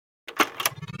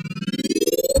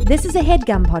This is a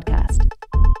HeadGum podcast.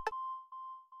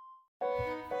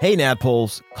 Hey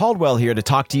Nadpoles, Caldwell here to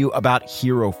talk to you about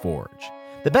Hero Forge,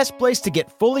 the best place to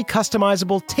get fully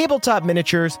customizable tabletop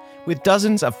miniatures with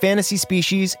dozens of fantasy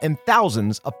species and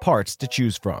thousands of parts to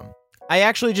choose from. I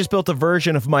actually just built a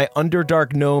version of my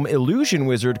Underdark Gnome illusion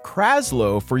wizard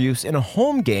Kraslow for use in a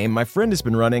home game my friend has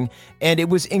been running, and it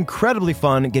was incredibly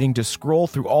fun getting to scroll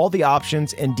through all the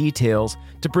options and details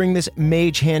to bring this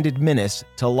mage-handed menace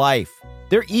to life.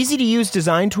 Their easy-to-use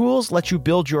design tools let you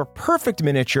build your perfect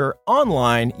miniature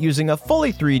online using a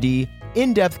fully 3D,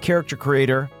 in-depth character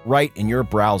creator right in your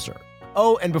browser.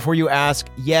 Oh, and before you ask,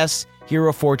 yes,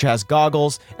 Hero Forge has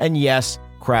goggles, and yes,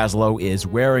 Kraslow is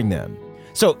wearing them.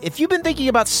 So if you've been thinking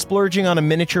about splurging on a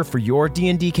miniature for your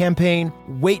D&D campaign,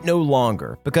 wait no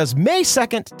longer, because May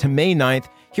 2nd to May 9th,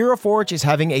 Hero Forge is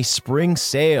having a spring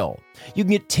sale. You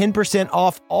can get 10%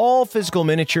 off all physical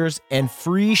miniatures and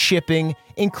free shipping,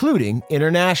 including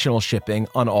international shipping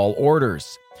on all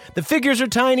orders. The figures are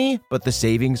tiny, but the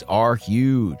savings are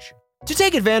huge. To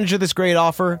take advantage of this great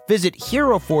offer, visit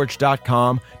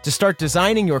HeroForge.com to start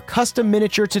designing your custom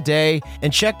miniature today,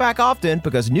 and check back often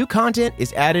because new content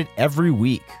is added every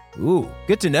week. Ooh,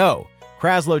 good to know.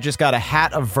 Kraslow just got a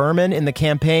hat of vermin in the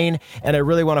campaign, and I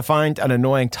really want to find an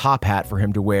annoying top hat for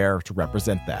him to wear to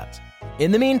represent that.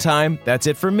 In the meantime, that's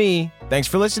it for me. Thanks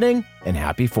for listening, and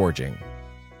happy forging.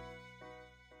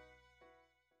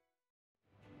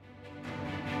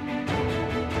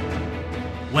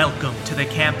 Welcome to the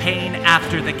campaign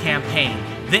after the campaign.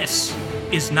 This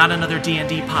is not another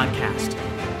D&D podcast.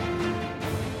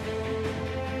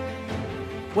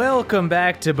 Welcome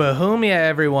back to Bohemia,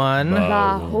 everyone.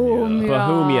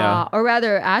 Bohemia. Or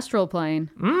rather, Astral Plane.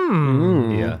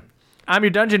 Yeah. I'm your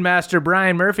Dungeon Master,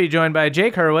 Brian Murphy, joined by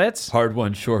Jake Hurwitz, Hard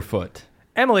one, Surefoot.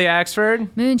 Emily Axford,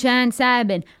 Moonshine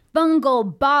Sabin. Bungle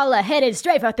Balla headed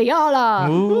straight for Theala.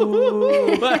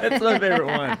 Ooh, that's my favorite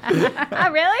one.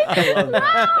 Really?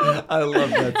 I love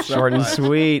that so Short and much.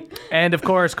 sweet. and of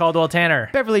course, Caldwell Tanner.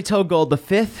 Beverly Toegold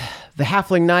V, the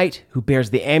halfling knight who bears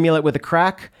the amulet with a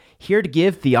crack, here to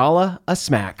give Theala a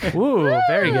smack. Ooh,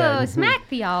 very Oh, good. smack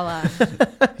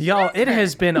Theala. Y'all, it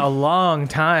has been a long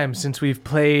time since we've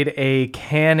played a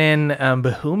canon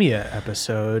Bohemia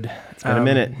episode. It's been a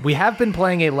minute. We have been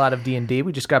playing a lot of D&D.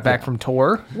 We just got back from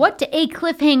tour. What a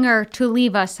cliffhanger to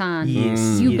leave us on.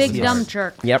 You big dumb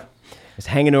jerk. Yep. It's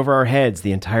hanging over our heads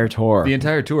the entire tour. The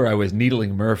entire tour, I was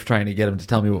needling Murph trying to get him to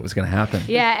tell me what was going to happen.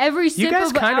 Yeah, every sip guys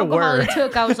of kinda alcohol were. he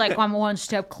took, I was like, I'm one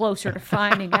step closer to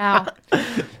finding out.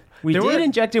 We There did were-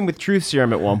 inject him with truth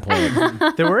serum at one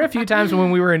point. There were a few times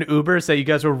when we were in Ubers that you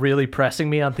guys were really pressing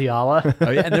me on Theala. Oh,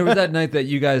 yeah, and there was that night that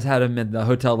you guys had him in the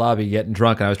hotel lobby getting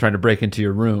drunk, and I was trying to break into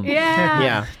your room. Yeah.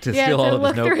 Yeah. To steal all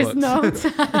of his look through his notebooks.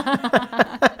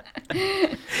 notes.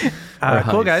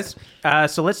 Cool, guys.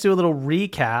 So let's do a little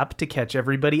recap to catch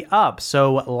everybody up.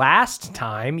 So last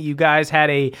time, you guys had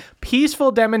a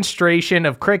peaceful demonstration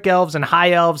of Crick Elves and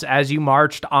High Elves as you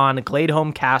marched on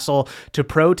Gladeholm Castle to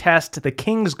protest the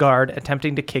King's Guard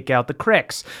attempting to kick out the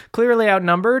Cricks. Clearly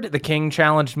outnumbered, the king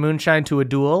challenged Moonshine to a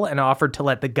duel and offered to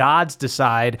let the gods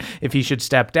decide if he should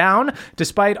step down.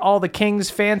 Despite all the king's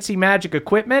fancy magic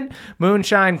equipment,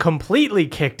 Moonshine completely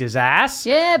kicked his ass.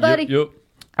 Yeah, buddy. Yep.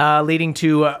 Leading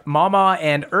to Mama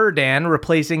and Erdan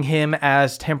replacing him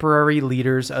as temporary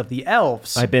leaders of the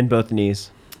elves. I bend both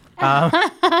knees.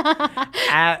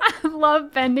 I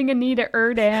love bending a knee to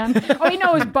Erdan. Oh, you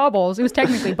know, it was Bubbles. It was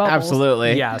technically Bubbles.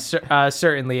 Absolutely. Yeah,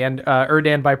 certainly. And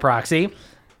Erdan by proxy.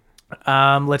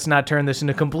 Let's not turn this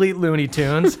into complete Looney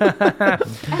Tunes.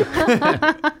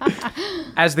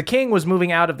 As the king was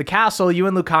moving out of the castle, you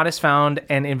and Lucanus found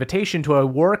an invitation to a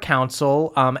war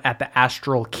council at the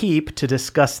Astral Keep to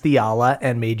discuss Theala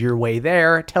and made your way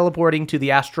there, teleporting to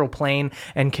the astral plane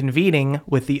and convening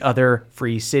with the other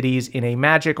free cities in a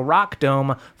magic rock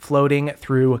dome floating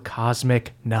through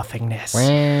cosmic nothingness.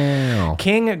 Wow.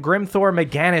 King Grimthor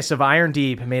Meganis of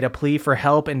Irondeep made a plea for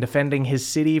help in defending his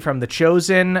city from the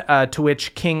Chosen, to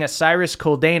which King Cyrus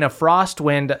Coldane of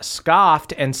Frostwind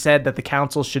scoffed and said that the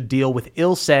council should deal with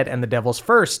Ilset and the devils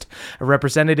first. A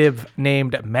representative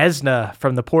named Mesna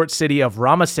from the port city of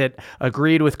Ramasit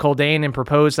agreed with Coldane and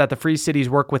proposed that the free cities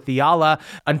work with Theala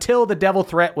until the devil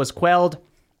threat was quelled.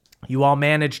 You all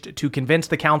managed to convince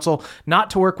the council not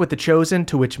to work with the Chosen,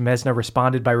 to which Mesna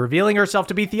responded by revealing herself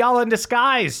to be Theala in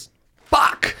disguise.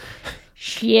 Fuck!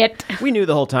 Shit. We knew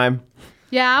the whole time.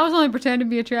 Yeah, I was only pretending to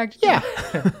be attracted. Yeah.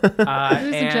 It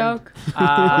was a joke.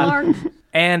 Mark.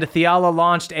 And Theala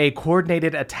launched a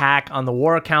coordinated attack on the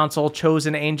War Council.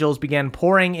 Chosen angels began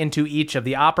pouring into each of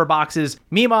the opera boxes.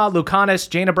 Mima, Lucanus,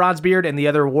 Jaina Bronzebeard, and the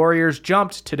other warriors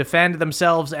jumped to defend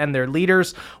themselves and their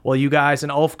leaders, while you guys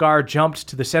and Ulfgar jumped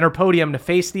to the center podium to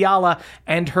face Theala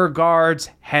and her guards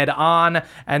head on.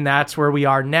 And that's where we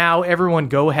are now. Everyone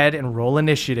go ahead and roll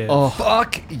initiative. Oh,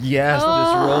 fuck yes. This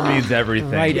roll means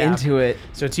everything. Right into it.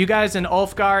 So it's you guys and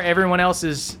Ulfgar. Everyone else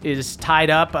is tied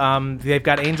up. They've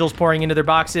got angels pouring into their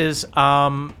boxes.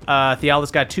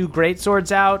 Theala's got 2 great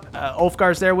swords out.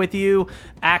 Ulfgar's there with you,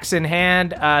 axe in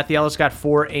hand. Theala's got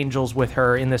 4 angels with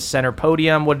her in the center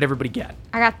podium. What did everybody get?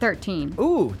 I got 13.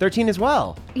 Ooh, 13 as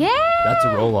well. Yeah. That's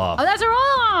a roll off. Oh, that's a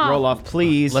roll-off. Roll off,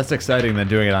 please. Less exciting than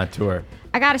doing it on tour.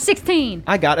 I got a 16.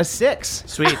 I got a 6.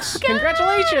 Sweet.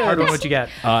 Congratulations. Hardwin, what'd you get?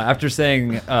 After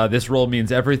saying this roll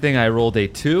means everything, I rolled a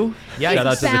 2. Yeah, Shout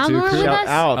out to the 2 Balnor crew. with us?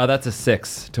 Out. That's a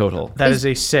 6 total. That is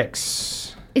a 6.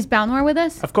 Is Balnor with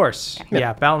us? Of course.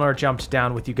 Yeah, Balnor jumped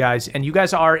down with you guys, and you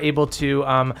guys are able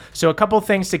to, so a couple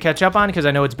things to catch up on, because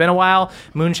I know it's been a while.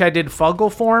 Moonshine did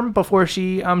Fuggle form before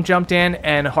she jumped in,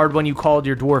 and Hardwin, you called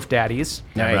your dwarf daddies.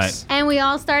 Nice. And we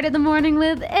all started the morning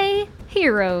with a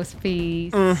hero's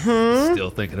feast. Still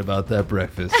thinking about that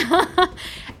breakfast.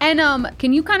 And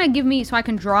can you kind of give me, so I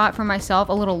can draw it for myself,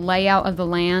 a little layout of the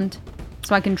land?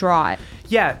 So I can draw it.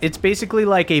 Yeah, it's basically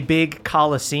like a big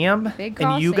coliseum. Big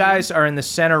And you coliseum. guys are in the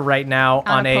center right now On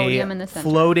on a a podium in the center.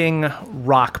 floating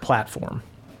rock platform.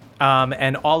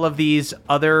 And all of these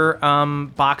other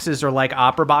boxes are like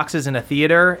opera boxes in a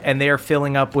theater, and they are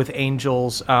filling up with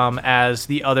angels as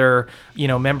the other,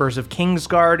 members of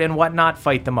Kingsguard and whatnot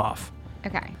fight them off.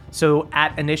 Okay. So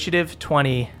at initiative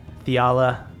 20,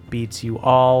 Theala beats you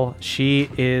all. She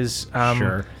is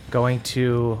Sure. going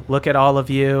to look at all of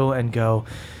you and go,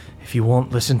 if you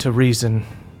won't listen to reason,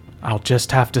 I'll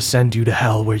just have to send you to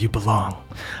hell where you belong.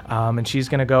 And she's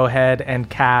going to go ahead and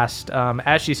cast,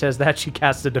 as she says that, she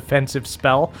casts a defensive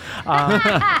spell.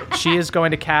 She is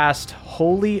going to cast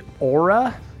Holy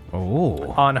Aura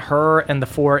on her and the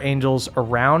 4 angels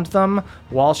around them.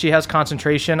 While she has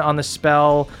concentration on the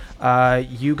spell,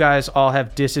 you guys all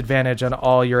have disadvantage on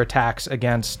all your attacks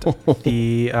against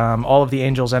the all of the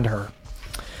angels and her.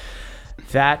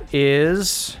 That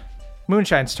is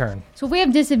Moonshine's turn. So if we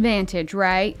have disadvantage,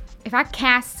 right? If I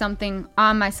cast something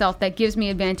on myself that gives me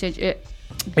advantage, It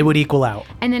would equal out.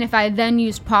 and then if I then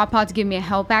use Pawpaw to give me a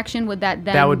help action, would that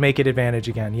then... That would make it advantage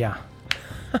again, yeah.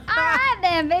 All right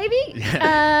then, baby.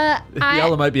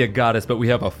 Yella might be a goddess, but we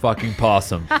have a fucking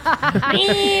possum.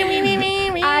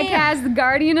 I cast the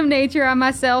Guardian of Nature on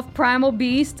myself, Primal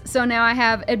Beast, so now I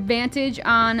have advantage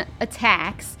on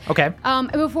attacks. Okay.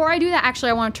 Before I do that, actually,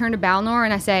 I want to turn to Balnor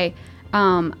and I say,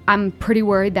 I'm pretty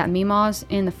worried that Mima's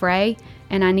in the fray,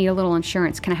 and I need a little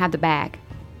insurance. Can I have the bag?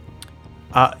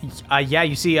 Yeah,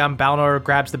 you see Balnor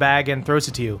grabs the bag and throws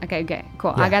it to you. Okay,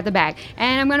 cool. I got the bag.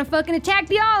 And I'm going to fucking attack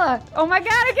Theala. Oh my god,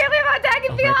 I can't believe I'm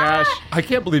attacking Theala. Gosh. I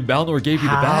can't believe Balnor gave you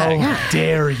the bag. How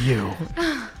dare you?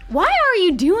 Why are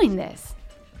you doing this?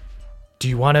 Do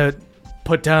you want to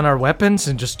put down our weapons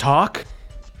and just talk?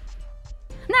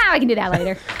 Nah, I can do that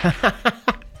later.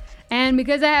 And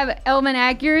because I have Elven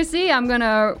accuracy, I'm going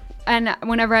to, and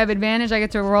whenever I have advantage, I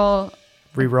get to roll.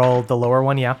 Reroll the lower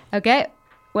one, yeah. Okay.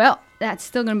 Well, that's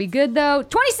still going to be good, though.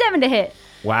 27 to hit.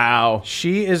 Wow.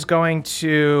 She is going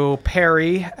to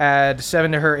parry, add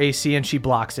 7 to her AC, and she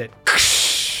blocks it.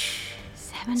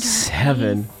 7 to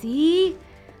 7. AC?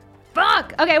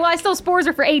 Fuck. Okay, well, I still spores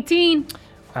her for 18.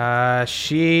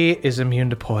 She is immune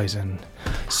to poison.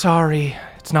 Sorry,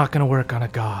 it's not going to work on a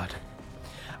god.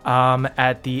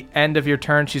 At the end of your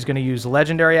turn, she's going to use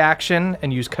legendary action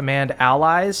and use command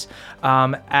allies.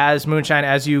 As Moonshine,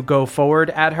 as you go forward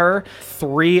at her,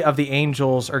 3 of the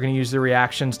angels are going to use their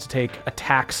reactions to take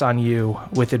attacks on you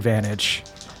with advantage.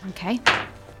 Okay.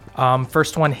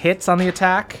 First one hits on the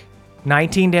attack,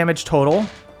 19 damage total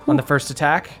on the first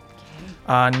attack.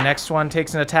 Next one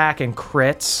takes an attack and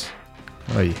crits.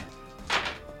 Oy.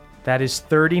 That is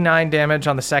 39 damage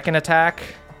on the second attack.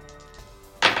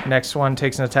 Next one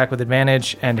takes an attack with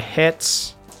advantage and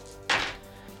hits.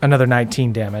 Another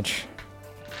 19 damage.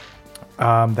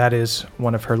 That is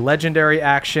one of her legendary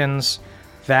actions.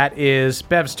 That is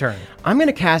Bev's turn. I'm going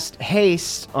to cast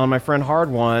Haste on my friend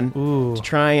Hardwon to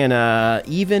try and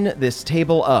even this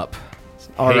table up.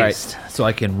 All right. Haste, so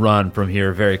I can run from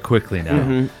here very quickly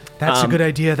now. That's a good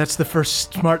idea. That's the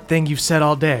first smart thing you've said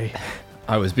all day.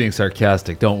 I was being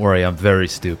sarcastic. Don't worry, I'm very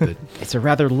stupid. It's a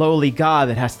rather lowly god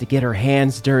that has to get her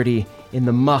hands dirty in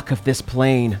the muck of this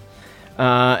plane.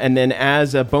 And then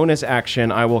as a bonus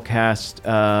action, I will cast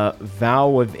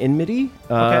Vow of Enmity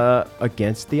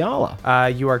against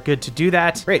Theala. You are good to do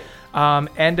that. Great.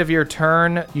 End of your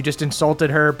turn. You just insulted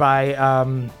her by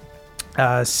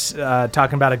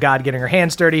talking about a god getting her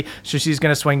hands dirty, so she's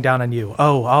going to swing down on you.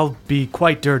 Oh, I'll be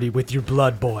quite dirty with your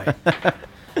blood, boy.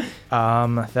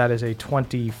 That is a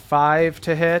 25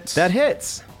 to hit. That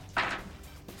hits.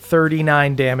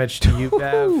 39 damage to you,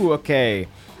 Bev. Ooh, okay.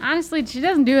 Honestly, she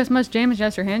doesn't do as much damage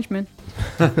as her henchman.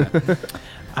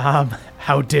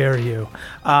 How dare you?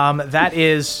 That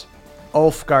is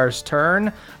Ulfgar's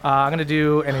turn. I'm going to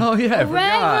do an... Oh, yeah, I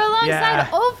Right, forgot. we're alongside Yeah.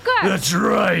 Ulfgar. That's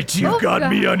right. You've got Ulfgar.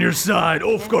 me on your side.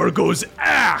 Ulfgar goes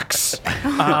axe.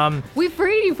 We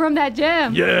freed you from that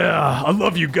gem. Yeah, I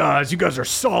love you guys. You guys are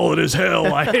solid as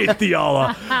hell. I hate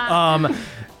Theala.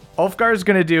 Ulfgar's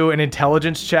going to do an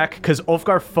intelligence check because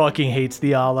Ulfgar fucking hates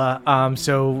Theala.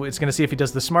 So it's going to see if he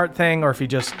does the smart thing or if he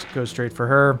just goes straight for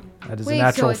her. That is a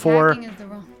natural 4. attacking is the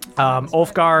wrong.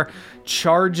 Ulfgar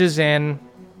charges in,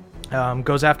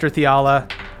 goes after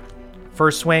Theala.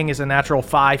 First swing is a natural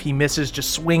 5. He misses,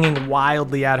 just swinging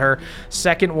wildly at her.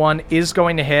 Second one is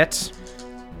going to hit.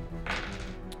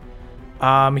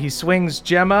 He swings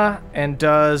Gemma and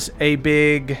does a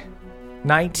big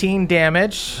 19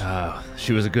 damage. Oh,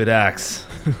 she was a good axe.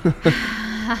 And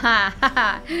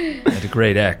a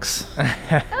great X.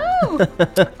 And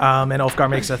Ulfgar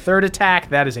makes a third attack.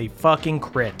 That is a fucking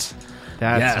crit.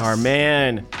 That's Yes. our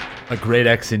man. A great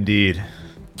X indeed.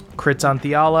 Crits on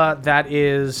Theala. That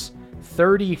is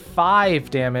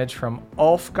 35 damage from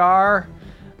Ulfgar.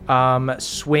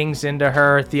 Swings into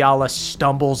her. Theala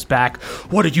stumbles back.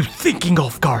 What are you thinking,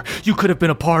 Ulfgar? You could have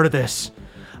been a part of this.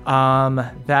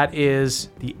 That is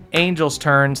the Angels'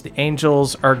 turns. The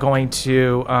Angels are going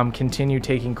to continue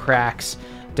taking cracks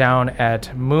down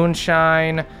at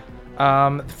Moonshine.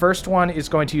 The first one is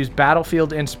going to use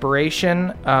Battlefield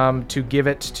Inspiration to give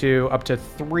it to up to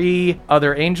 3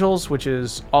 other Angels, which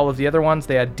is all of the other ones.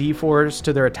 They add D4s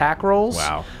to their attack rolls.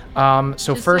 Wow.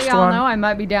 So Just first so y'all one, know, I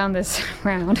might be down this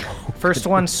round. first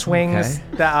one swings.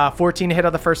 Okay. The 14 to hit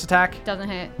on the first attack. Doesn't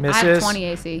hit. I Misses. have 20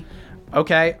 AC.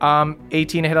 Okay.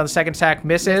 18 to hit on the second attack.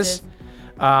 Misses.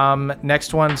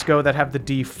 Next ones go that have the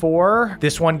D4.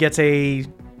 This one gets a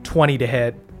 20 to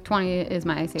hit. 20 is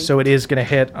my AC. So it is going to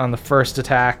hit on the first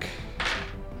attack.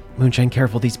 Moonshine,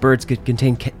 careful. These birds could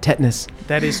contain tetanus.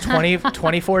 That is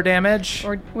 24 damage.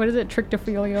 Or what is it?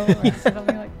 Trichophilia? Or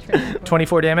something like trichophilia.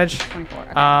 24 damage.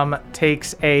 24. Okay.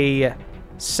 Takes a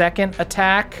second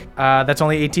attack. That's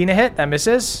only 18 to hit. That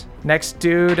misses. Next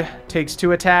dude takes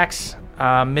 2 attacks.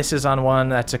 Misses on one.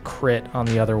 That's a crit on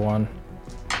the other one.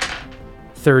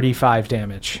 35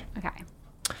 damage. Okay.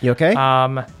 You okay?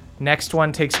 Next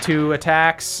one takes 2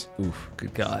 attacks. Oof,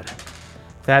 good God.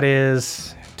 That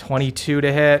is 22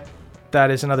 to hit. That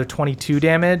is another 22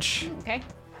 damage. Okay.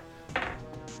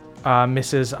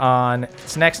 Misses on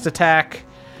its next attack.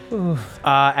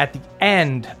 At the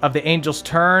end of the Angel's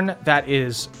turn, that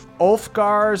is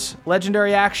Ulfgar's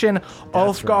legendary action.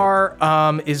 Ulfgar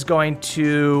is going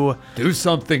to... Do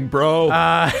something, bro.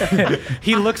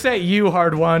 He looks at you,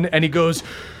 Hard One, and he goes,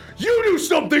 You do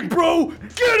something, bro.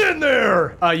 Get in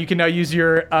there. you can now use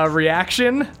your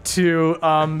reaction to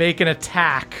make an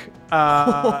attack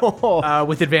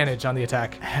with advantage on the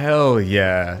attack. Hell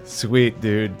yeah. Sweet,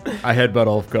 dude. I headbutt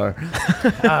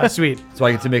Ulfgar. Sweet. So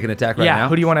I get to make an attack right Yeah, now?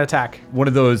 who do you want to attack? One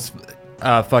of those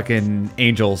fucking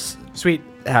angels Sweet.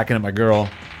 hacking at my girl.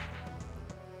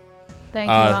 Thank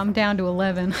you. I'm down to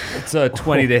 11. It's a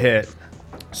 20 to hit.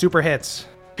 Super hits.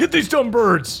 Hit these dumb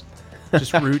birds.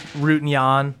 Just root and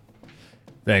yawn.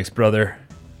 Thanks, brother.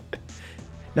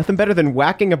 Nothing better than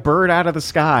whacking a bird out of the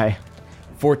sky.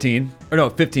 15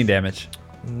 damage.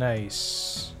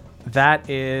 Nice. That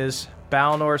is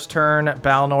Balnor's turn.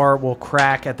 Balnor will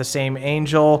crack at the same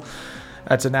angel.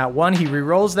 That's a nat 1. He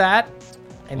rerolls that.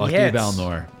 And Lucky he hits.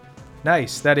 Balnor.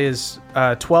 Nice. That is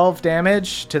 12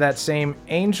 damage to that same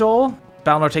angel.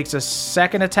 Balnor takes a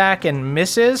second attack and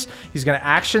misses. He's going to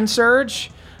action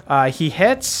surge. He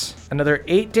hits. Another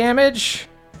 8 damage.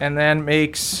 And then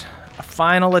makes a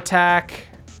final attack.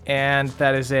 And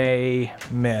that is a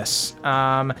miss.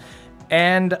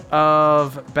 End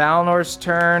of Balnor's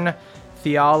turn.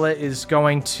 Theala is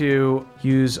going to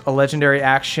use a legendary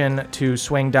action to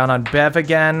swing down on Bev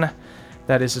again.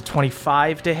 That is a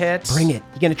 25 to hit. Bring it.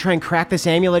 You gonna try and crack this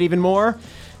amulet even more?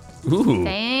 Ooh.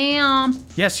 Damn.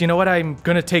 Yes, you know what? I'm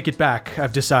going to take it back.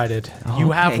 I've decided.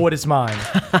 You have Okay. what is mine.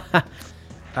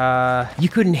 You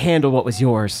couldn't handle what was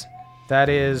yours. That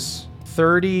is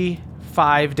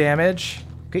 35 damage.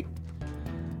 Okay.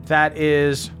 That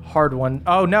is Hard One.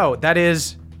 Oh, no. That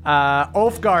is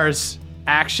Ulfgar's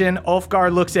action.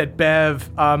 Ulfgar looks at Bev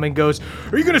and goes,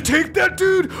 Are you gonna take that,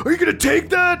 dude? Are you gonna take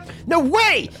that? No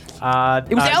way!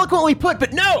 It was eloquently put,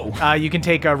 but no! you can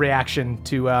take a reaction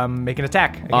to make an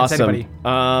attack against Awesome. anybody.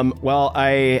 Well,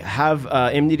 I have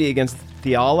enmity against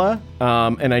Theala,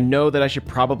 and I know that I should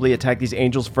probably attack these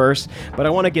angels first, but I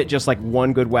want to get just like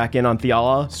one good whack in on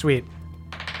Theala. Sweet.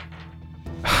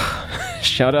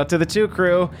 Shout out to the 2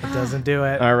 crew. It doesn't do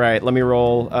it. All right, let me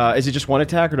roll. Is it just one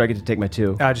attack, or do I get to take my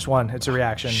 2? Just one. It's a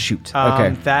reaction. Shoot. Okay.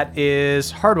 That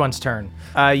is Hard One's turn.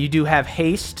 You do have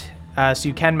haste, so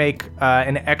you can make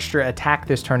an extra attack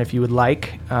this turn if you would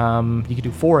like. You could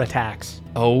do 4 attacks.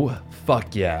 Oh,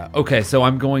 fuck yeah. Okay, so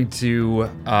I'm going to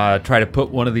try to put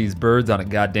one of these birds on a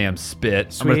goddamn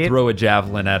spit. I'm going to Sweet. throw a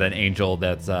javelin at an angel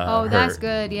that's Oh, that's hurt.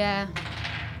 good, yeah.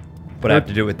 But I have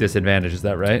to do it with disadvantage, is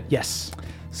that right? Yes.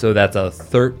 So that's a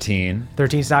 13.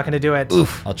 13's not going to do it.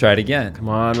 Oof. I'll try it again. Come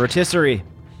on, rotisserie.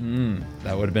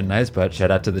 That would have been nice, but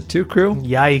shout out to the 2 crew.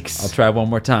 Yikes. I'll try one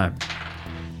more time.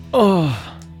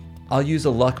 Oh. I'll use a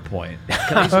luck point.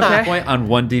 Can I use a luck point on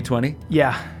 1d20?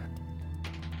 Yeah.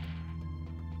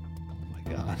 Oh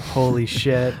my god. Holy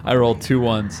shit. I rolled 2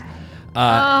 ones.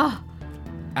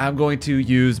 I'm going to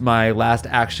use my last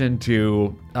action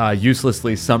to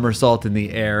uselessly somersault in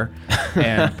the air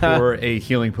and pour a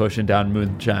healing potion down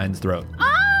Moonshine's throat.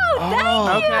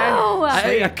 Oh,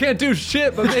 thank you! I can't do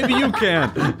shit, but maybe you can.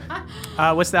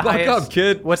 What's the Buck highest? up,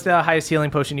 kid. What's the highest healing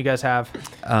potion you guys have?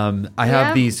 I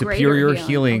have the Greater superior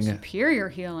healing superior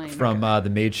healing. from the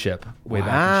mage ship way back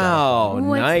Wow,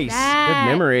 What's nice. that?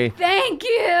 Good memory. Thank you!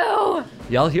 in Shell.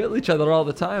 Y'all heal each other all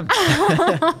the time.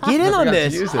 Get in on forgot to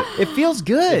this. use it. It feels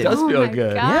good. It does Oh feel my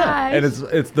good. gosh. And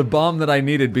it's the bomb that I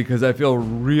needed because I feel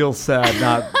real sad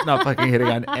not fucking hitting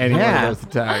on any Yeah. of those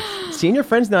attacks. Seeing your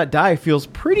friends not die feels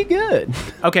pretty good.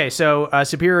 Okay, so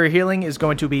superior healing is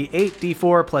going to be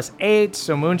 8d4 plus 8.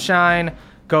 So Moonshine,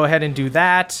 go ahead and do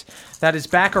that. That is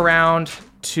back around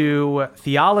to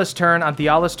Theala's turn. On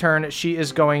Theala's turn, she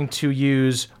is going to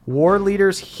use War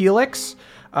Leader's Helix.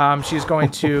 She's going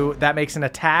to, that makes an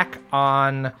attack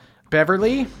on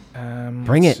Beverly.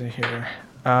 Bring let's it. see here.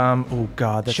 Oh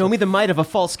god, Show me the might of a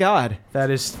false god. that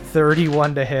is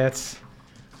 31 to hit.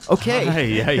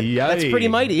 Okay. That's pretty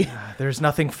mighty. There's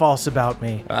nothing false about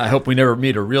me. I hope we never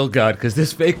meet a real god because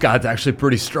this fake god's actually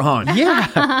pretty strong.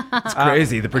 Yeah. It's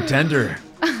crazy. The pretender.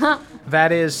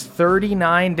 That is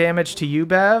 39 damage to you,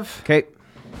 Bev. Okay.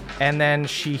 And then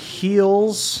she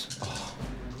heals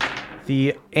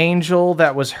the angel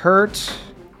that was hurt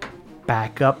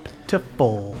back up to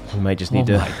full. We might just need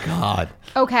to. God.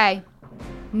 Okay.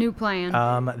 New plan.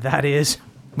 That is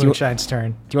Moonshine's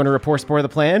turn. Do you want to report spore the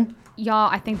plan? Y'all,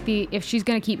 I think if she's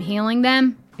going to keep healing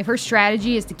them, if her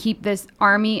strategy is to keep this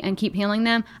army and keep healing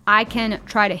them, I can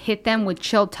try to hit them with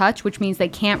chill touch, which means they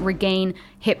can't regain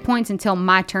hit points until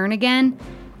my turn again.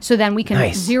 So then we can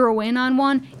Nice. zero in on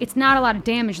one. It's not a lot of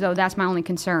damage, though. That's my only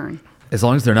concern. As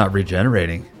long as they're not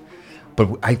regenerating. But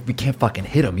we can't fucking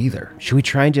hit them either. Should we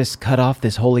try and just cut off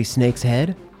this holy snake's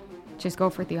head? Just go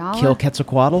for Theala. Kill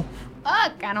Quetzalcoatl?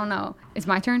 Fuck, I don't know. It's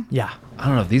my turn? Yeah. I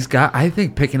don't know. These guys, I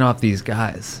think picking off these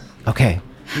guys. Okay.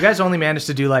 You guys only managed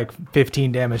to do like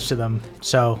 15 damage to them.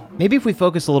 So Maybe if we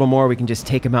focus a little more, we can just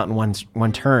take him out in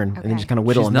one turn and then Okay. just kind of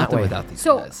whittle She's him that nothing way. without these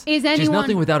So, guys. is She's anyone-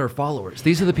 nothing without her followers.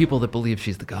 These are the people that believe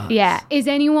she's the god. Yeah. Is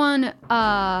anyone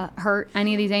hurt?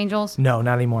 Any of these angels? no,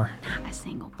 not anymore. Not a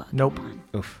single bug. Nope.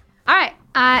 Oof. All right.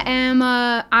 I'm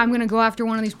going to go after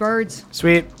one of these birds.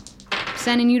 Sweet.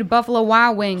 Sending you to Buffalo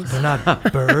Wild Wings. They're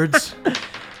not birds.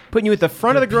 Putting you at the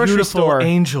front of the grocery Beautiful store.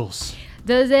 angels.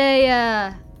 Does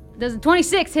a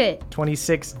 26 hit?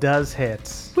 26 does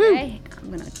hit. Okay. I'm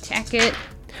going to attack it.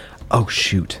 Oh,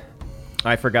 shoot.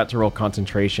 I forgot to roll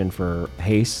concentration for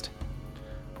haste.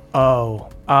 Oh,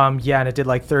 yeah, and it did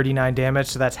like 39 damage,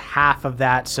 so that's half of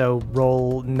that. So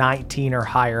roll 19 or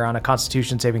higher on a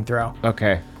Constitution saving throw.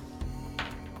 Okay.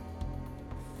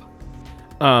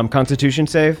 Constitution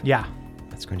save? Yeah.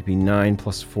 That's going to be 9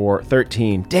 plus 4,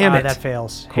 13. Damn it. That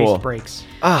fails. Cool. Haste breaks.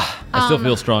 I still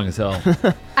feel strong as hell.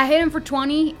 I hit him for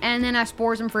 20, and then I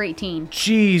spores him for 18.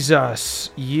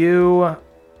 Jesus, you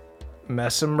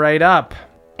mess him right up.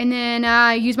 And then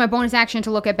I use my bonus action to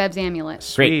look at Bev's amulet.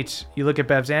 Sweet. You look at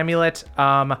Bev's amulet.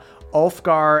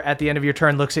 Ulfgar at the end of your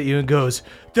turn looks at you and goes,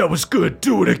 That was good.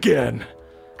 Do it again.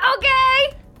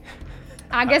 Okay.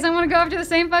 I guess I'm going to go after the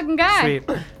same fucking guy. sweet.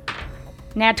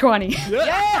 Nat 20.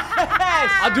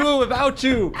 I'll do it without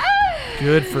you.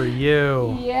 Good for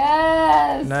you.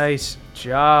 Yes. Nice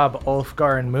job,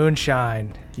 Ulfgar and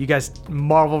Moonshine. You guys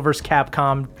Marvel vs.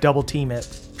 Capcom double team it.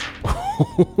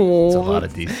 It's a lot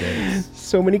of D6.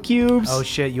 So many cubes. Oh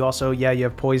shit, you also, you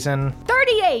have poison.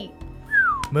 38.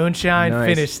 Moonshine, Nice.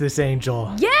 finish this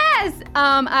angel. Yes!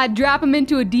 I drop him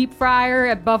into a deep fryer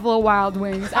at Buffalo Wild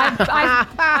Wings.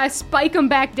 I spike him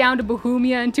back down to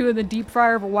Bohemia into the deep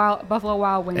fryer of Buffalo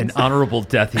Wild Wings. An honorable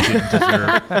death he didn't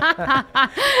deserve.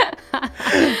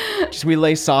 Just we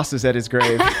lay sauces at his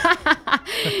grave.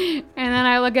 And then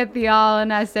I look at Theala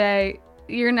and I say,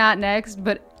 "You're not next,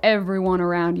 but everyone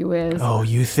around you is." Oh,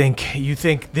 you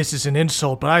think this is an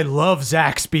insult, but I love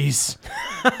Zaxby's.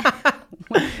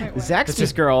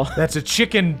 Zaxby's girl. That's a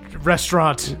chicken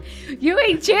restaurant. You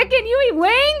eat chicken? You eat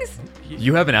wings?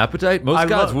 You have an appetite? Most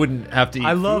gods wouldn't have to eat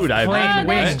I love food. plain imagine,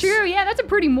 wings. right? That's true. Yeah, that's a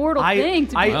pretty mortal thing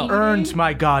to be I eating. earned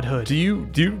my godhood. Do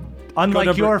you Unlike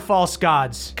go your false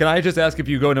gods. Can I just ask if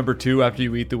you go number 2 after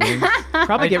you eat the wings?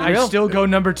 Probably get I real. still go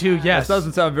number 2, yes. That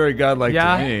doesn't sound very godlike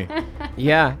Yeah. to me.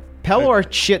 Yeah. Pelor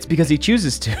shits because he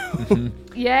chooses to.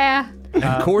 Yeah.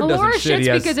 And Cord Melora doesn't shit. shits He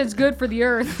has, because it's good for the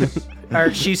earth.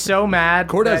 She's so mad.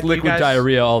 Cord has that you liquid guys-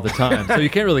 diarrhea all the time, so you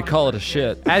can't really call it a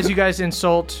shit. As you guys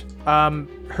insult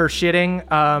her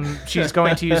shitting, she's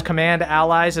going to use Command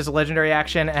Allies as a legendary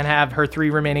action and have her 3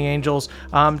 remaining angels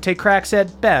take cracks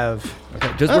at Bev.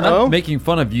 Just we're not making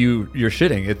fun of you're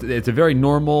shitting. It's a very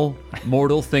normal,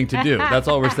 mortal thing to do. That's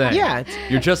all we're saying. Yeah,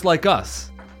 You're just like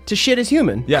us. To shit is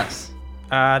human. Yes.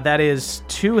 That is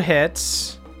 2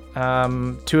 hits. 2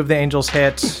 of the angels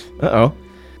hit. Uh-oh.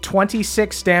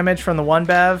 26 damage from the one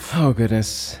Bev. Oh,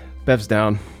 goodness. Bev's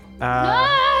down.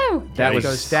 No! That was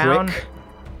goes down. quick.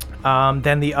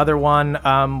 Then the other one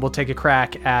will take a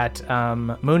crack at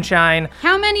Moonshine.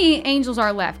 How many angels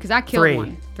are left? Because I killed 3.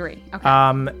 one. 3.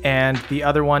 Okay. And the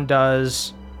other one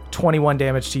does 21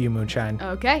 damage to you, Moonshine.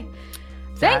 Okay.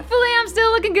 Thankfully, I'm still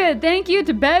looking good. Thank you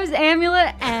to Bev's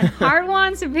Amulet and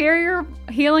Hardwon Superior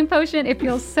Healing Potion. It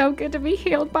feels so good to be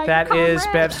healed by That your is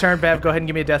comrade. Bev's turn. Bev, go ahead and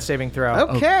give me a death saving throw.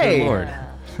 Okay. Good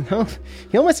Lord.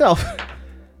 Heal myself.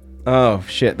 Oh,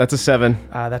 shit. That's a 7.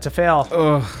 That's a fail.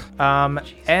 Ugh.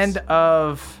 End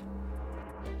of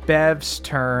Bev's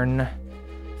turn.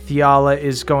 Theala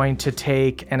is going to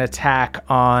take an attack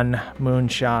on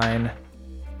Moonshine.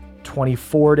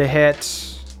 24 to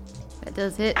hit. That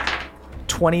does hit.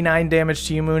 29 damage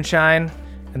to you, Moonshine.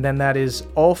 And then that is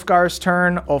Ulfgar's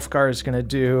turn. Ulfgar is going to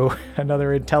do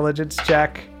another intelligence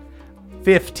check.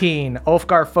 15.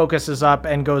 Ulfgar focuses up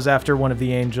and goes after one of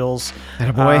the angels.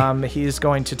 Attaboy. He's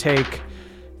going to take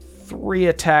 3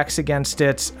 attacks against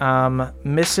it.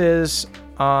 Misses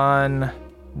on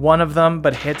one of them,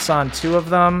 but hits on 2 of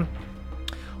them.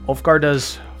 Ulfgar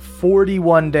does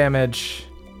 41 damage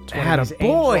to one of these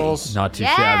Attaboy. angels, Not too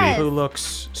Yes. shabby. who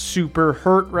looks super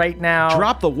hurt right now.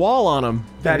 Drop the wall on him.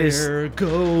 That is There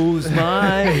goes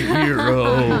my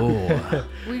hero.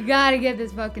 We gotta get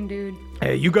this fucking dude.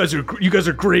 Hey, you guys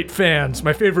are great fans.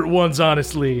 My favorite ones,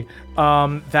 honestly.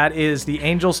 that is the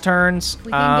angels' turns.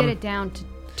 We can get it down to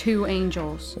 2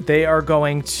 angels. They are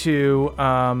going to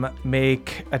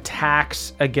make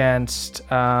attacks against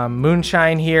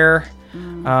Moonshine here.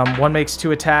 One makes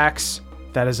 2 attacks.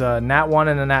 That is a nat 1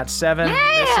 and a nat 7.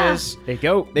 Misses. They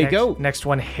go. Next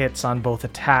one hits on both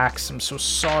attacks. I'm so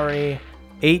sorry.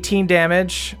 18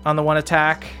 damage on the one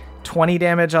attack. 20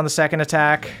 damage on the second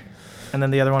attack. And then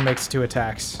the other one makes 2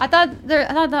 attacks. I thought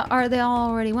they all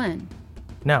already win.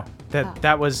 No,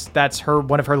 that's her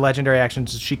one of her legendary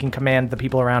actions. She can command the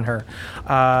people around her.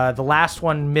 The last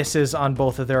one misses on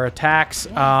both of their attacks.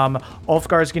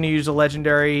 Ulfgar is going to use a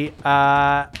legendary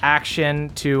action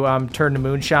to turn to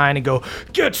Moonshine and go,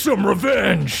 Get some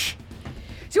revenge.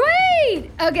 Sweet!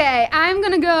 Okay, I'm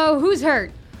gonna go. Who's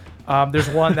hurt? there's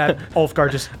one that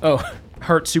Ulfgar just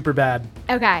hurt super bad.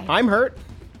 Okay. I'm hurt.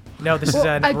 No, this is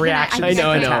a Can reaction. I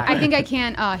know. I think I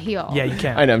can heal. Yeah, you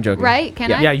can. I know. I'm joking. Right?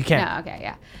 Can I? Yeah, you can. No, okay,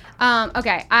 yeah.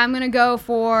 Okay, I'm gonna go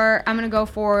for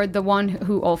the one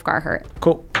who Ulfgar hurt.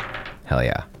 Cool. Hell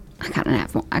yeah. I got a nat.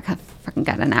 Fucking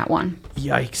got a nat 1.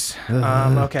 Yikes.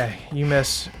 Okay, you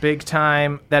miss big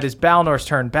time. That is Balnor's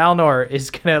turn. Balnor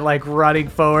is gonna running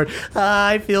forward.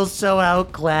 I feel so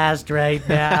outclassed right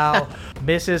now.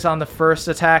 Misses on the first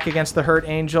attack against the hurt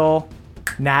angel.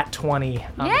 Nat 20.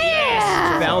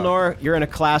 Yeah. Balnor, you're in a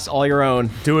class all your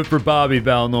own. Do it for Bobby,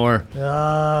 Balnor.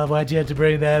 Why'd you have to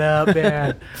bring that up,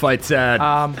 man? Fight sad.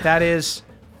 That is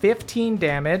 15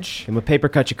 damage. I'm a paper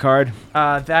cut you card.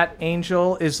 That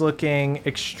angel is looking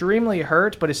extremely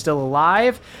hurt, but is still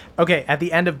alive. Okay, at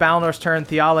the end of Balnor's turn,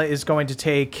 Theala is going to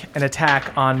take an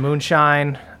attack on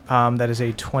Moonshine. That is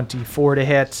a 24 to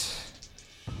hit.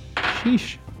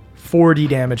 Sheesh. 40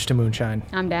 damage to Moonshine.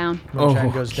 I'm down.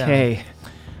 Moonshine goes down. Okay.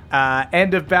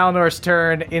 End of Balnor's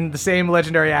turn. In the same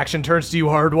legendary action, turns to you,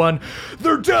 Hard One.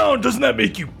 They're down. Doesn't that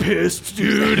make you pissed,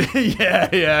 dude?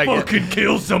 yeah. Fucking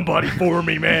kill somebody for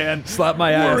me, man. Slap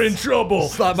my ass. We're in trouble.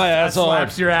 Slap my ass hard.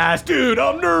 Slaps your ass. Dude,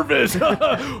 I'm nervous.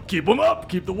 Keep them up.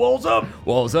 Keep the walls up.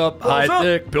 Walls up, Walls high up.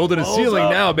 thick, building a Walls ceiling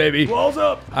up. now, baby. Walls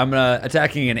up. I'm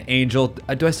attacking an angel.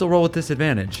 Do I still roll with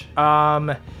disadvantage?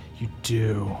 You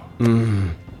do.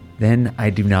 Then I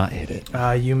do not hit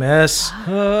it. You miss.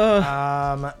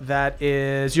 That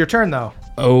is your turn, though.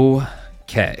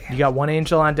 Okay. You got one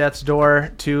angel on death's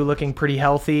door, two looking pretty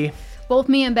healthy. Both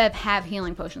me and Bev have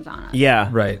healing potions on us. Yeah.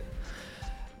 Right.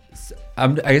 I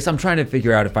guess I'm trying to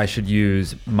figure out if I should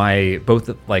use my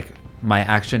my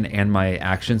action and my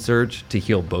action surge to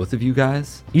heal both of you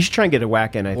guys, You should try and get a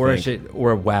whack in, I think. or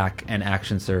a whack and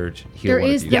action surge heal There one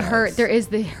is of you the guys. hurt. There is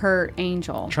the hurt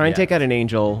angel. Try and take out an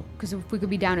angel. Because if we could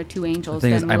be down to two The angels,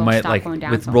 thing then is, we'll I might stop going down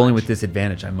with so rolling much. with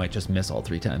disadvantage. I might just miss all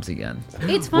 3 times again.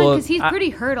 It's fine Well, because he's pretty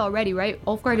hurt already, right?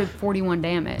 Ulfgar did 41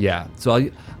 damage. Yeah. So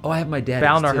I have my dad.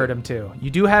 Balnor hurt him too.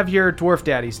 You do have your dwarf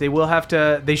daddies.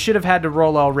 They should have had to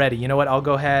roll already. You know what? I'll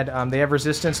go ahead. They have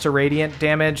resistance to radiant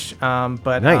damage,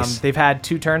 but Nice. they've had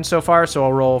 2 turns so far, so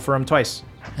I'll roll for them twice.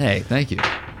 Hey, thank you.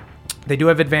 They do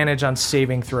have advantage on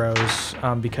saving throws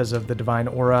because of the divine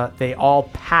aura. They all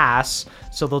pass,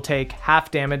 so they'll take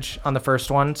half damage on the first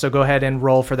one. So go ahead and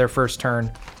roll for their first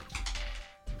turn.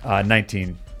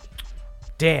 19.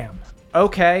 Damn.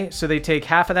 Okay, so they take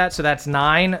half of that, so that's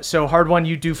 9. So Hard One,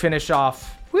 you do finish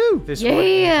off. Woo! This one.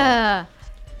 Yeah.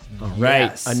 Right.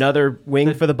 Yes. Another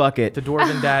wing for the bucket. The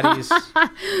dwarven daddies.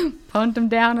 Punt him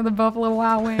down to the Buffalo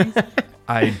Wild Wings.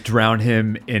 I drown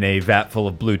him in a vat full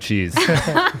of blue cheese.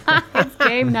 It's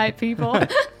game night, people.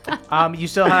 You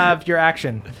still have your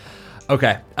action.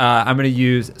 Okay, I'm going to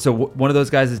use... So one of those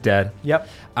guys is dead. Yep.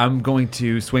 I'm going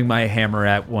to swing my hammer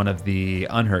at one of the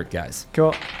unhurt guys.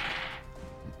 Cool.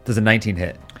 Does a 19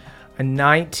 hit? A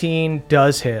 19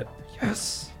 does hit.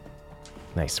 Yes.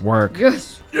 Nice work.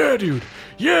 Yes. Yeah, dude.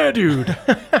 Yeah, dude.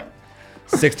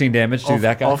 16 damage to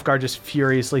that guy. Ulfgar just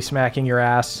furiously smacking your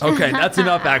ass. Okay, that's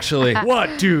enough, actually.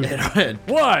 What, dude?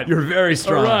 What? You're very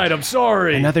strong. All right, I'm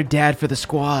sorry. Another dad for the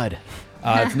squad.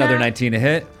 It's another 19 to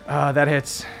hit. That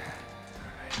hits.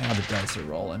 Now the dice are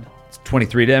rolling. It's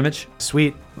 23 damage.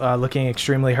 Sweet. Looking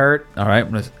extremely hurt. All right,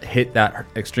 I'm going to hit that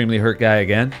extremely hurt guy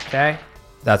again. Okay.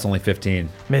 That's only 15.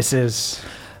 Misses.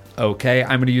 Okay,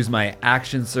 I'm going to use my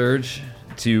action surge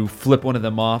to flip one of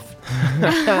them off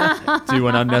to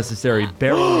an unnecessary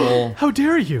barrel roll. How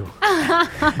dare you?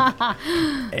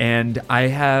 And I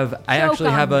actually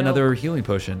on have Will. another healing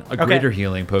potion, a greater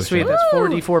healing potion. Sweet. That's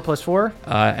 4d4 plus 4.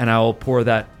 And I'll pour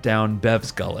that down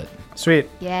Bev's gullet. Sweet.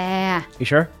 Yeah. You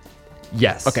sure?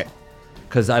 Yes. Okay.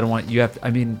 Because I don't want you have. I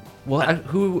mean, well,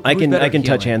 who? I who's can better touch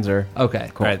healing? hands her.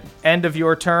 Okay. Cool. All right. End of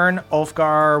your turn.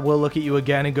 Ulfgar will look at you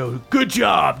again and go, Good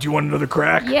job. Do you want another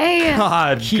crack? Yeah.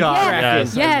 God,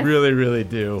 Yes. I Yes. really, really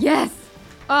do. Yes.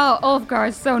 Oh, Ulfgar,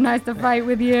 it's so nice to fight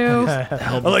with you.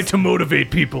 I like to motivate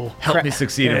people. Help me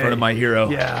succeed in front of my hero.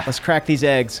 yeah. Let's crack these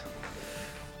eggs.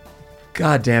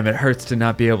 God damn, it hurts to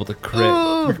not be able to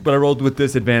crit. But I rolled with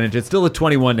disadvantage. It's still a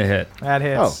 21 to hit. That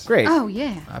Oh, hits. great. Oh,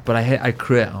 yeah. But I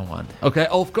crit on one. Okay,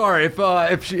 Ulfgar,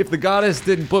 if the goddess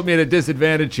didn't put me at a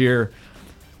disadvantage here,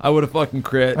 I would have fucking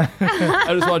crit. I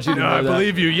just want you to No, know I that.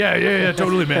 believe you. Yeah,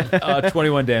 totally, man.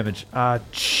 21 damage.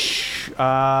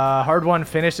 Hard One,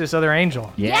 finish this other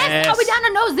angel. Yes. Oh, we down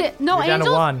to no You're down angels?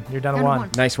 to 1. You're down to 1.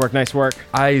 Nice work, nice work.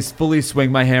 I fully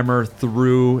swing my hammer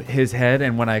through his head,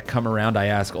 and when I come around, I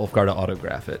ask Ulfgar to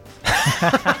autograph it.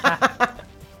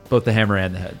 Both the hammer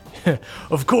and the head.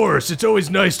 Of course, it's always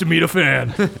nice to meet a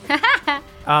fan.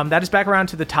 That is back around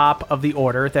to the top of the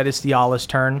order. That is Theala's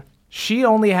turn. She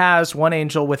only has 1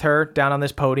 angel with her down on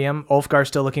this podium. Ulfgar's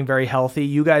still looking very healthy.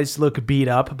 You guys look beat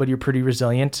up, but you're pretty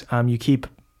resilient. You keep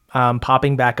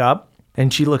popping back up.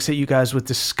 And she looks at you guys with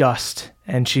disgust.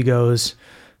 And she goes,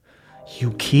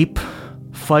 "You keep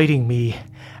fighting me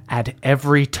at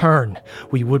every turn.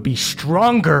 We would be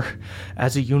stronger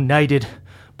as a united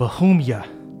Bohemia."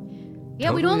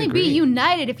 Yeah, we'd Totally only agree. be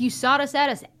united if you sought us out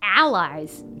as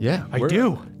allies. Yeah, I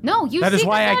do. No, you That is seek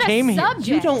why us I out as came here. subjects.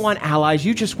 You don't want allies,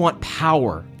 you just want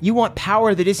power. You want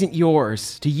power that isn't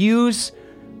yours to use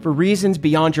for reasons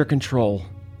beyond your control.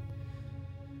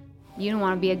 You don't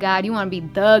want to be a god. You want to be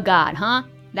the god, huh?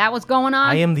 That what's going on?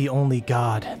 I am the only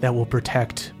god that will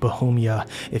protect Bohemia.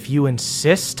 If you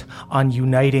insist on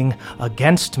uniting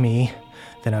against me,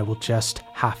 then I will just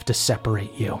have to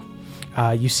separate you.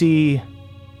 You see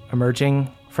emerging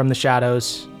from the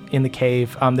shadows in the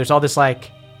cave, there's all this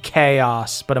like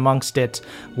chaos, but amongst it,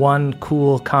 one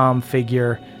cool, calm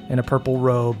figure in a purple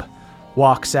robe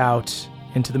walks out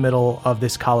into the middle of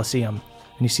this Colosseum.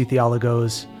 And you see Theala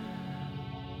goes,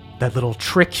 "That little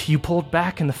trick you pulled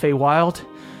back in the Feywild,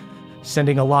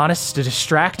 sending Alanis to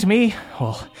distract me,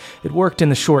 well, it worked in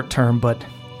the short term, but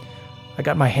I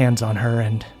got my hands on her,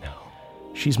 and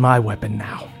she's my weapon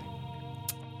now."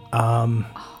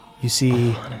 You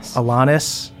see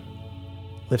Alanis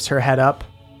lifts her head up.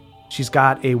 She's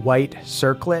got a white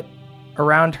circlet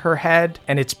around her head,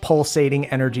 and it's pulsating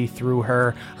energy through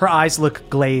her. Her eyes look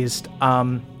glazed.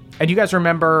 And you guys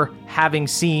remember having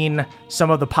seen some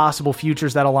of the possible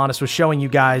futures that Alanis was showing you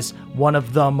guys. One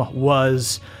of them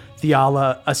was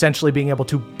Theala essentially being able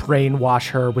to brainwash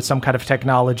her with some kind of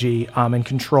technology and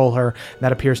control her. And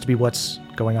that appears to be what's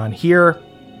going on here.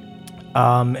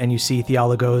 And you see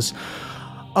Theala goes,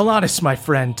 "Alanis, my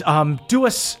friend, do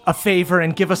us a favor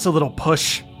and give us a little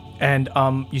push." And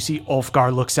you see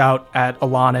Ulfgar looks out at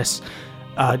Alanis,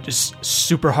 just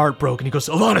super heartbroken. He goes,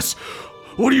 "Alanis,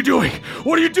 what are you doing?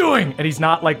 What are you doing?" And he's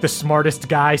not like the smartest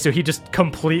guy, so he just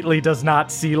completely does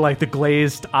not see like the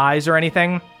glazed eyes or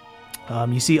anything.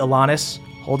 You see Alanis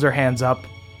holds her hands up,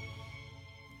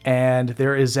 and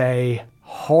there is a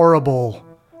horrible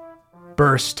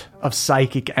burst of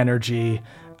psychic energy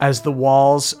as the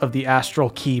walls of the Astral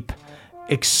Keep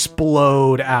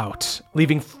explode out,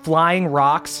 leaving flying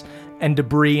rocks and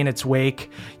debris in its wake.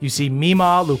 You see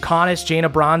Mima, Lucanus, Jaina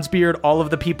Bronzebeard, all of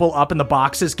the people up in the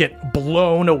boxes get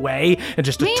blown away in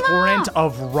just a torrent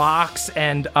of rocks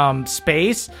and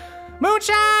space.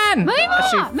 Moonshine! As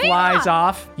she flies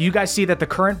off. You guys see that the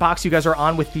current box you guys are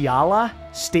on with Theala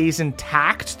stays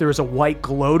intact. There is a white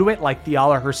glow to it, like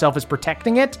Theala herself is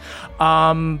protecting it.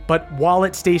 But while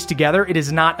it stays together, it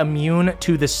is not immune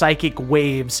to the psychic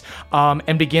waves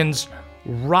and begins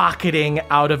rocketing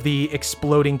out of the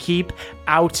exploding keep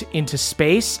out into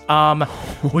space.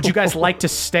 Would you guys like to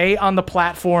stay on the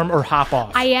platform or hop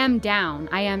off? I am down.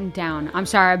 I'm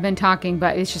sorry, I've been talking,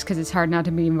 but it's just because it's hard not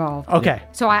to be involved. Okay.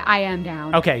 So I am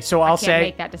down. Okay, so I'll I can't say,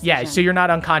 make that decision. yeah, so you're not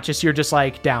unconscious, you're just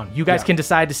like down. You guys can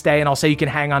decide to stay, and I'll say you can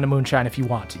hang on to Moonshine if you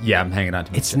want. Yeah, I'm hanging on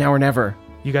to It's now or never.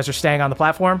 You guys are staying on the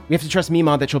platform? We have to trust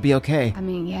Mima that she'll be okay. I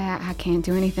mean, yeah, I can't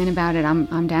do anything about it.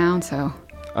 I'm down, so.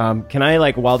 Can I,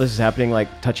 like, while this is happening,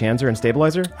 like, touch hands her and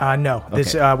stabilize her? No.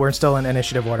 This we're still in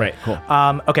initiative order. Right, cool.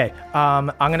 Okay.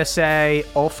 I'm going to say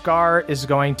Ulfgar is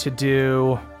going to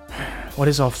do... What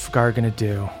is Ulfgar going to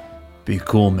do? Be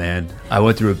cool, man. I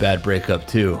went through a bad breakup,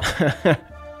 too.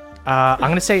 I'm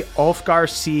going to say Ulfgar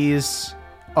sees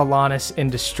Alanis in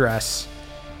distress.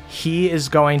 He is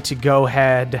going to go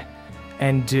ahead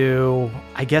and do,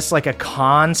 I guess, like a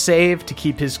con save to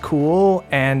keep his cool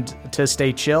and to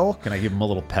stay chill. Can I give him a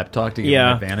little pep talk to give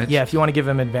him advantage? Yeah, if you want to give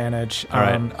him advantage. All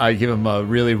right. I give him a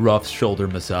really rough shoulder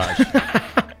massage.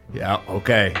 Yeah,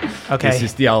 okay. This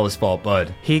is Theala's fault,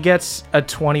 bud. He gets a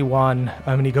 21,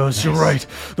 and he goes, You're right.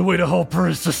 The way to help her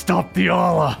is to stop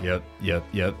Theala.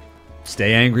 Yep.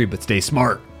 Stay angry, but stay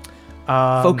smart.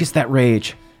 Focus that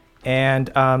rage. And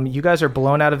you guys are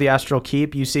blown out of the Astral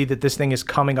Keep. You see that this thing is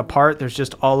coming apart. There's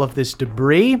just all of this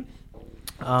debris.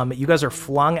 You guys are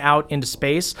flung out into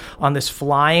space on this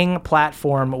flying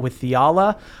platform with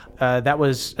Theala. That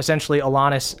was essentially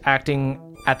Alanis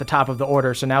acting at the top of the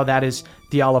order. So now that is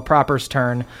Theala proper's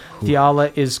turn.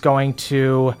 Theala is going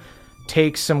to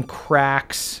take some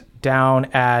cracks down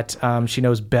at... she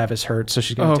knows Bev is hurt, so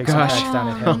she's going to take some cracks down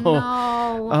at him.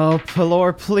 Oh,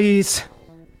 Pelor, please.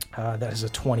 That is a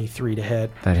 23 to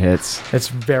hit. That hits. It's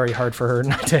very hard for her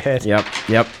not to hit.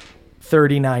 Yep.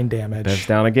 39 damage. Bev's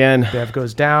down again. Bev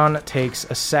goes down, takes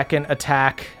a second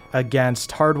attack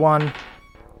against Hard One.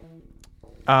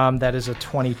 That is a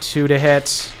 22 to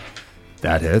hit.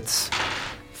 That hits.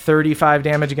 35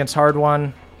 damage against Hard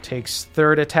One. Takes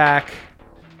third attack.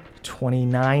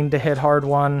 29 to hit Hard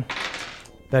One.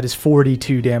 That is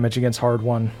 42 damage against Hard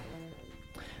One.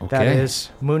 Okay. That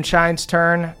is Moonshine's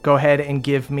turn. Go ahead and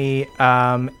give me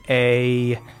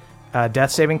a death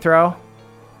saving throw.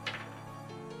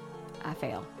 I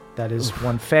fail. That is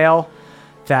one fail.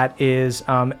 That is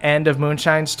end of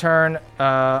Moonshine's turn.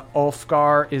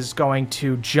 Ulfgar is going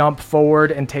to jump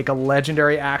forward and take a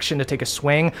legendary action to take a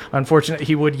swing. Unfortunately,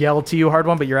 he would yell to you, Hard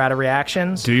One, but you're out of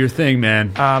reactions. Do your thing,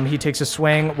 man. He takes a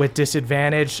swing with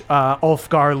disadvantage.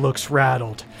 Ulfgar looks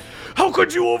rattled. How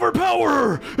could you overpower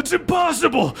her? It's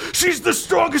impossible. She's the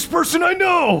strongest person I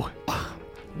know.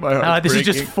 This is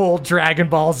just full Dragon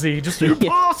Ball Z. Just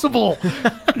impossible.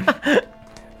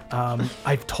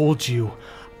 I've told you,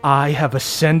 I have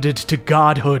ascended to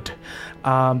godhood.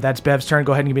 That's Bev's turn.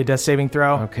 Go ahead and give me a death saving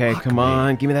throw. Okay, come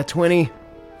on. Give me that 20.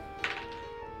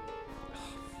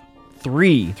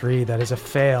 3. That is a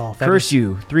fail. Curse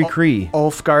you. 3 Kree.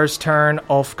 Ulfgar's turn.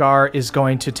 Ulfgar is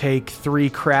going to take 3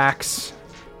 cracks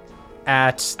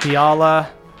at Theala.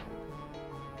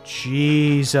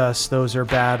 Jesus, those are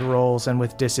bad rolls, and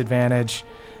with disadvantage,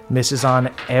 misses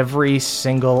on every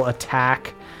single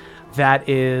attack. That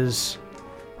is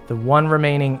the one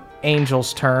remaining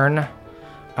Angel's turn,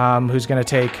 who's going to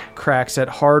take cracks at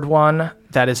hard one.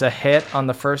 That is a hit on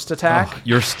the first attack. Oh,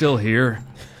 you're still here?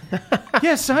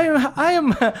 Yes, I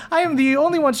am the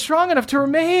only one strong enough to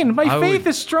remain. My faith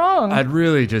is strong. I'd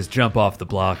really just jump off the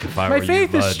block if I were you, My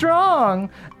faith is strong.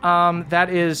 That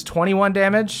is 21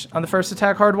 damage on the first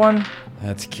attack, hard one.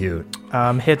 That's cute.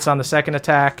 Hits on the second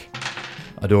attack.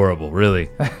 Adorable, really.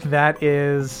 That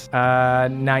is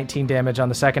 19 damage on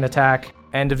the second attack.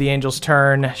 End of the Angel's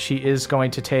turn. She is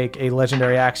going to take a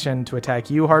legendary action to attack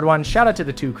you, hard one. Shout out to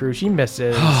the 2 crew. She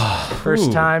misses.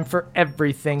 First time for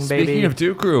everything, baby. Speaking of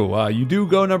 2 crew, you do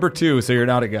go number 2, so you're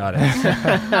not a goddess.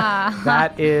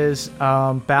 That is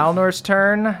Balnor's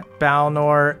turn.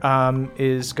 Balnor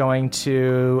is going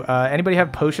to... anybody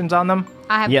have potions on them?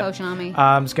 I have a potion on me.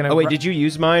 Oh, wait, did you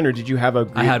use mine, or did you have a...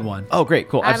 I had one. Oh, great,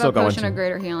 cool. I have still a potion of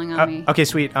greater healing on me. Okay,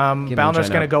 sweet. Balnor's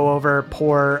going to go over,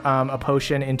 pour a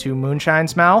potion into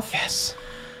Moonshine's mouth. Yes.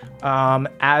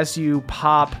 As you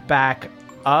pop back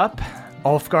up,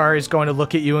 Ulfgar is going to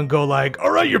look at you and go like,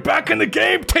 All right, you're back in the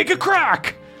game. Take a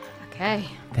crack. Okay.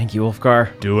 Thank you,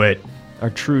 Ulfgar. Do it. Our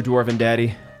true dwarven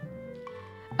daddy.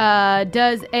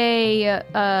 Does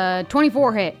a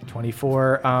 24 hit?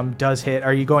 24 does hit.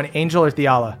 Are you going Angel or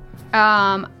Theala?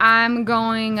 I'm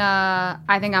going,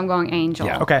 I think I'm going Angel.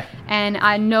 Yeah. Okay. And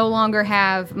I no longer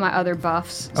have my other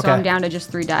buffs, so Okay. I'm down to just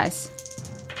 3 dice.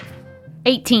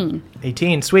 18.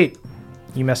 18, sweet.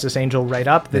 You messed this Angel right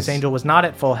up. This Angel was not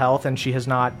at full health, and she has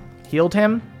not healed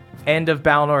him. End of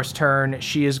Balnor's turn.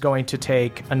 She is going to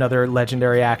take another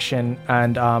legendary action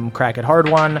and crack at hard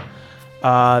one.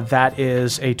 That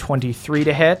is a 23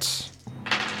 to hit.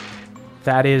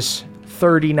 That is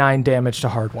 39 damage to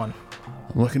hard one.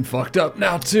 I'm looking fucked up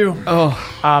now, too.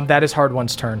 That is hard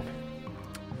one's turn.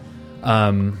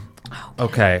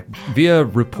 Okay. Via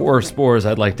rapport spores,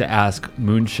 I'd like to ask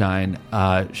Moonshine,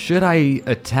 should I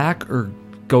attack or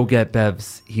go get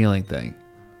Bev's healing thing?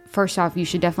 First off, you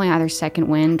should definitely either second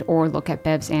wind or look at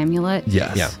Bev's amulet.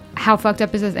 Yes. Yeah. How fucked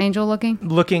up is this Angel looking?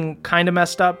 Looking kind of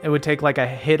messed up. It would take like a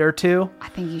hit or two. I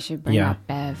think you should bring up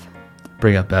Bev.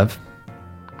 Bring up Bev?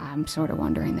 I'm sort of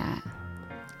wondering that.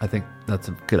 I think that's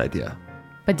a good idea.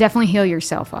 But definitely heal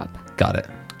yourself up. Got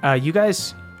it. You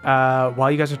guys,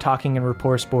 while you guys are talking in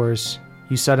rapport spores,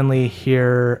 you suddenly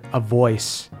hear a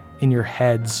voice in your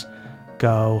heads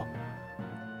go,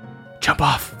 "Jump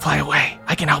off, fly away,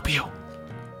 I can help you."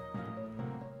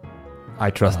 I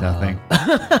trust nothing.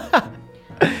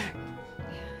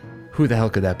 Who the hell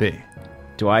could that be?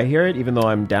 Do I hear it, even though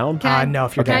I'm down? No,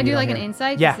 if you're Can I down, do you like don't an hear it.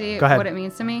 insight Yeah, to see go ahead. what it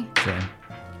means to me? Same.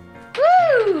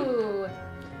 Woo!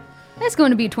 That's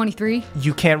going to be a 23.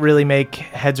 You can't really make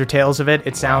heads or tails of it.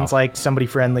 It sounds like somebody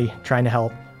friendly trying to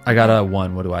help. I got a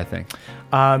 1. What do I think?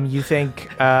 You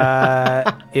think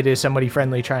it is somebody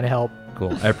friendly trying to help.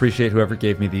 Cool. I appreciate whoever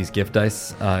gave me these gift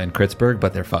dice in Kritzburg,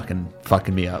 but they're fucking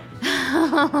me up.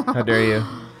 How dare you?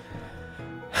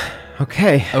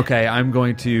 Okay. Okay, I'm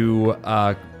going to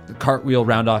cartwheel,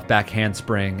 round off, back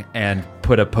handspring, and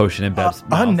put a potion in Bev's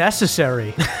mouth.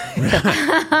 Unnecessary.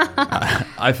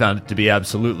 I found it to be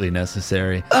absolutely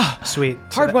necessary. Sweet.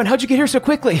 Hard one, how'd you get here so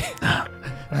quickly?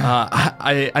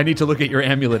 I need to look at your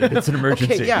amulet. It's an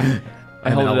emergency. Okay, yeah. I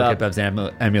And hold I'll it look up. at Bev's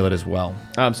amulet as well.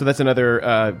 So that's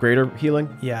another greater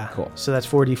healing? Yeah. Cool. So that's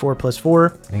 4d4 plus 4.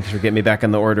 Thanks for getting me back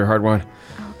on the order, hard one.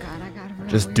 Oh, God, I got to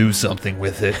Just do something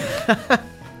with it.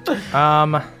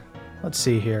 Let's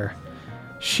see here.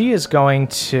 She is going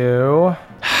to...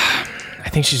 I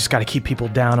think she's just got to keep people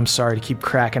down. I'm sorry to keep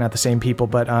cracking at the same people,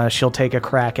 but she'll take a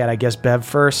crack at, I guess, Bev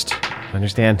first.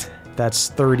 Understand. That's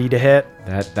 30 to hit.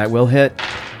 That will hit.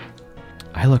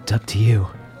 I looked up to you.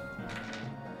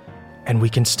 And we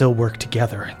can still work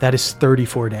together. That is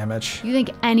 34 damage. You think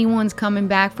anyone's coming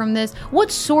back from this?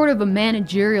 What sort of a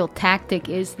managerial tactic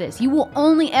is this? You will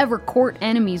only ever court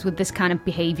enemies with this kind of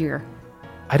behavior.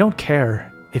 I don't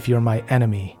care if you're my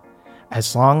enemy.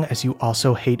 As long as you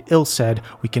also hate Ilsed,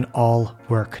 we can all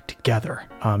work together.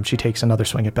 She takes another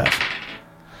swing at Bev.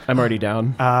 I'm already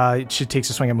down. She takes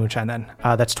a swing at Moonshine then.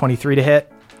 That's 23 to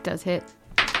hit. Does hit.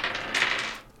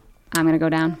 I'm going to go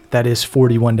down. That is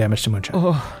 41 damage to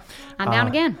Moonshine. I'm down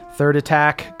again. Third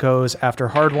attack goes after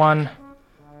hard one.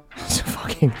 It's a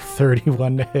fucking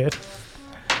 31 to hit.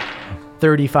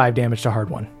 35 damage to hard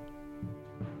one.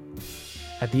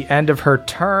 At the end of her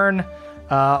turn,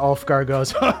 Ulfgar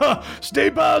goes,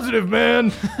 Stay positive,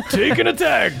 man. Take an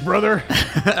attack, brother.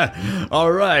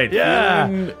 All right.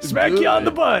 Yeah. Smack you on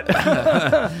the butt.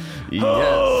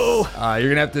 Yes. You're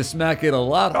gonna have to smack it a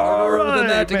lot harder than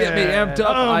that to get me amped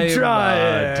up. I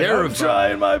am terrified. I'm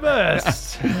trying my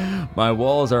best. My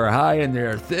walls are high and they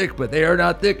are thick, but they are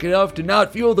not thick enough to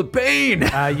not feel the pain.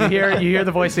 You hear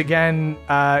the voice again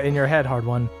in your head, Hard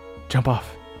One. Jump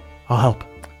off. I'll help.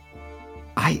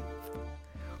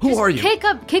 Who are you?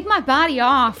 Kick my body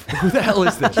off. Who the hell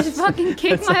is this? Just fucking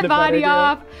kick my body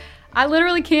off. I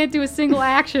literally can't do a single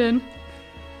action.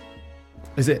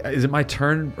 Is it my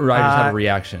turn, or I just have a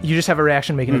reaction? You just have a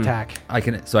reaction, make an attack. I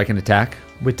can attack?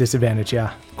 With disadvantage,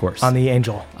 yeah. Of course. On the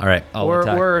angel. All right, I'll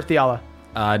attack. Or Theala.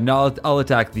 No, I'll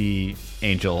attack the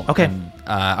angel. Okay. And,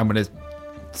 I'm going to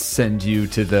send you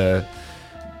to the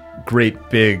great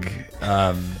big...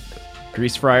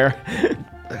 Grease fryer.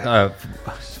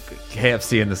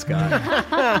 KFC in the sky.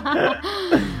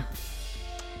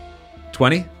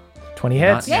 20? 20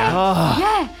 hits.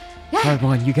 Yeah. Hard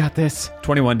One, you got this.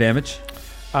 21 damage.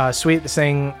 Sweet, this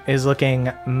thing is looking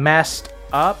messed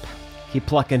up. Keep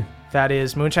plucking. That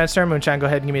is Moonshine's turn. Moonshine, go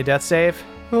ahead and give me a death save.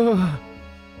 Nat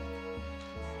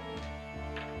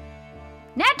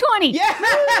 20. Yes!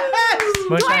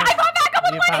 Moonshine, I got back up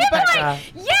with you one got hit back,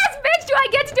 point. Yes, bitch. Do I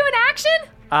get to do an action?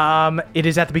 It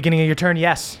is at the beginning of your turn,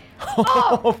 yes.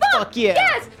 Oh, fuck yeah.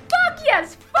 Yes. Fuck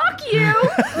yes. Fuck you.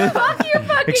 Fuck you,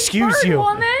 fucking Excuse bird you.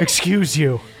 woman. Excuse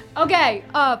you. Okay.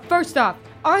 First off,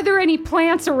 are there any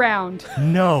plants around?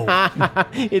 No.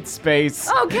 It's space.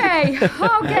 Okay.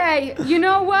 Okay. You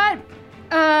know what?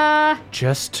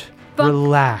 Just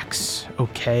relax,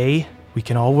 okay? We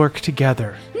can all work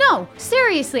together. No,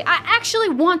 seriously, I actually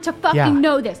want to fucking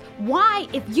know this. Why,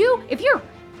 if your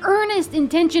earnest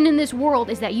intention in this world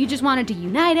is that you just wanted to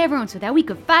unite everyone so that we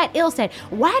could fight Ilsed,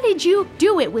 why did you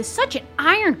do it with such an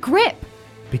iron grip?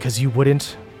 Because you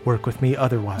wouldn't work with me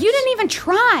otherwise. You didn't even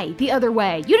try the other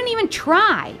way. You didn't even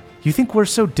try. You think we're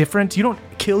so different? You don't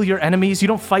kill your enemies. You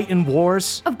don't fight in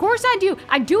wars. Of course I do.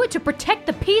 I do it to protect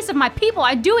the peace of my people.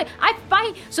 I do it. I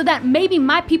fight so that maybe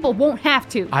my people won't have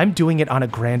to. I'm doing it on a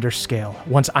grander scale.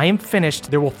 Once I am finished,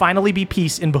 there will finally be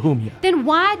peace in Bohemia. Then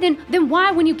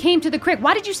why when you came to the Crick,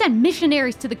 why did you send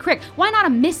missionaries to the Crick? Why not a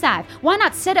missive? Why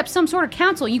not set up some sort of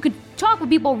council? You could talk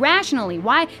with people rationally.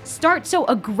 Why start so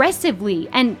aggressively?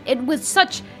 And it was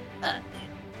such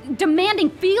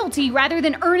demanding fealty rather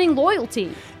than earning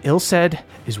loyalty. Ilsed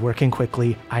is working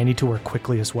quickly. I need to work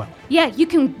quickly as well. Yeah, you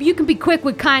can be quick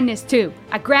with kindness too.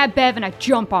 I grab Bev and I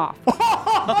jump off. You're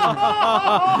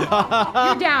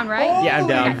down, right? Yeah, I'm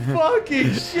down.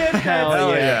 Fucking shit.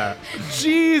 Hell yeah.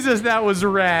 Jesus, that was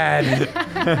rad.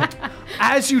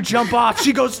 As you jump off,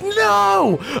 she goes,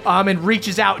 no! And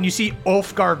reaches out, and you see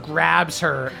Ulfgar grabs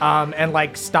her and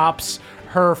like stops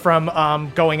her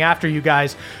from going after you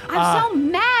guys. I'm so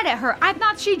mad at her. I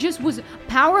thought she just was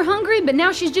power hungry, but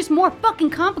now she's just more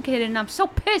fucking complicated, and I'm so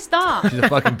pissed off. She's a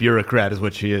fucking bureaucrat is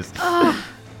what she is.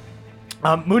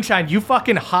 Moonshine, you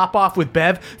fucking hop off with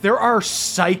Bev. There are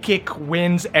psychic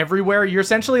winds everywhere. You're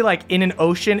essentially like in an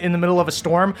ocean in the middle of a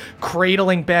storm,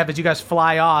 cradling Bev as you guys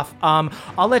fly off.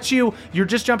 I'll let you're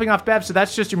just jumping off Bev, so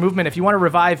that's just your movement. If you want to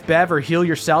revive Bev or heal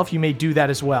yourself, you may do that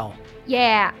as well.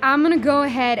 Yeah, I'm gonna go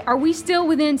ahead. Are we still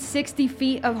within 60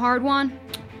 feet of Hard One?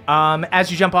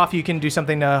 As you jump off, you can do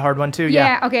something to Hard One too.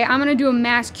 Yeah, okay. I'm gonna do a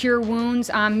mass cure wounds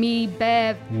on me,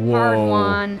 Bev, Hard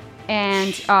One,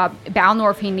 and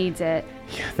Balnor if he needs it.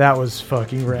 That was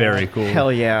fucking rad. Very cool.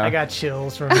 Hell yeah. I got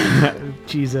chills from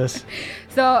Jesus.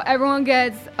 So everyone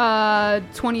gets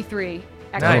 23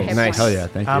 extra hit Nice. points. Hell yeah,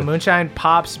 thank you. Moonshine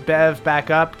pops Bev back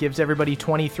up, gives everybody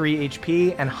 23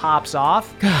 HP, and hops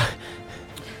off.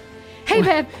 Hey,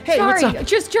 Bev. Hey, sorry. what's up?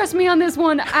 Just trust me on this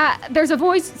one. There's a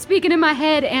voice speaking in my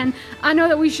head, and I know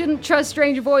that we shouldn't trust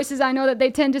stranger voices. I know that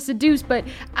they tend to seduce, but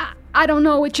I don't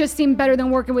know. It just seemed better than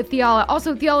working with Theala.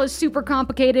 Also, Theala is super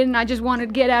complicated, and I just wanted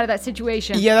to get out of that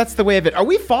situation. Yeah, that's the way of it. Are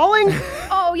we falling?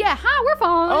 Oh, yeah. Hi, we're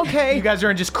falling. Okay. You guys are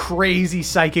in just crazy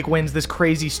psychic winds, this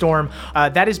crazy storm.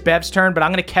 That is Bev's turn, but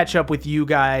I'm going to catch up with you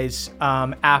guys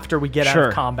after we get out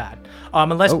of combat.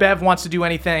 Unless Bev wants to do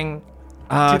anything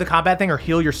to the combat thing or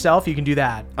heal yourself, you can do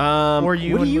that. Or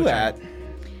you. What are and you Moonshine. at?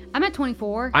 I'm at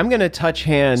 24. I'm going to touch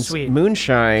hands Sweet.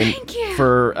 Moonshine Thank you.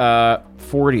 for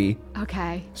 40.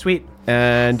 Okay. Sweet.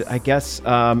 And I guess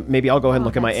maybe I'll go ahead and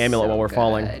look at my That's amulet so while we're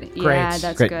falling. good. Great. Yeah,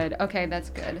 that's Great. good. Okay, that's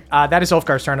good. That is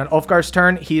Ulfgar's turn. On Ulfgar's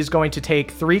turn, he is going to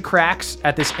take 3 cracks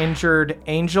at this injured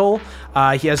angel.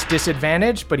 He has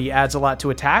disadvantage, but he adds a lot to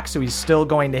attack, so he's still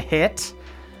going to hit.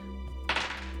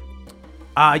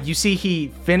 You see he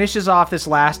finishes off this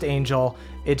last angel.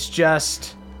 It's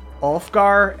just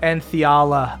Ulfgar and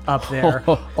Thiala up there.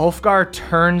 Ulfgar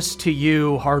turns to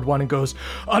you, Hard One, and goes,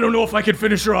 I don't know if I can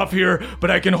finish her off here,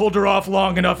 but I can hold her off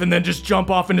long enough and then just jump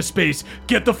off into space.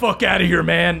 Get the fuck out of here,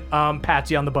 man.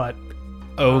 pats you on the butt.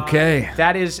 Okay.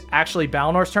 That is actually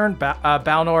Balnor's turn.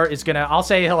 Balnor is gonna, I'll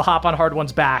say he'll hop on Hard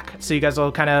One's back. So you guys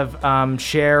will kind of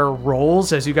share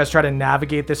roles as you guys try to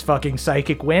navigate this fucking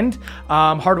psychic wind.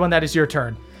 Hard One, that is your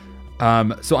turn.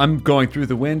 So I'm going through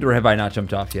the wind, or have I not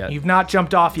jumped off yet? You've not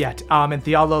jumped off yet. And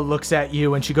Thiala looks at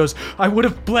you and she goes, I would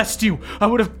have blessed you. I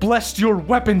would have blessed your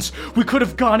weapons. We could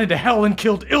have gone into hell and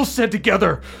killed Ilsed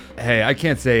together. Hey, I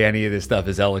can't say any of this stuff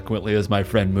as eloquently as my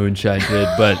friend Moonshine did,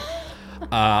 but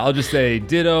I'll just say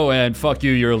ditto and fuck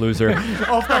you, you're a loser.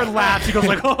 Ulfgar laughs. He goes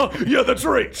like, Oh, yeah, that's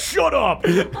right. Shut up.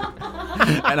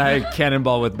 And I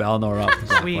cannonball with Balnor off the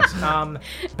top. sweet.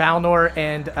 Balnor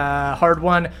and Hard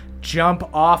One jump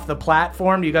off the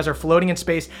platform. You guys are floating in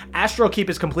space. Astral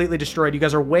Keep is completely destroyed. You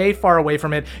guys are way far away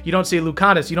from it. You don't see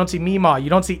Lucanus. You don't see Mima.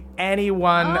 You don't see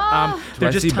anyone.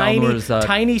 They're just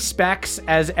tiny specks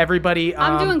as everybody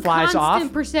I'm doing flies constant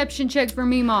off. perception checks for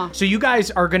Mima. So you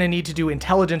guys are going to need to do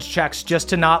intelligence checks just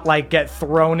to not like get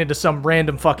thrown into some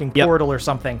random fucking portal or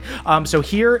something. So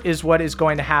here is what is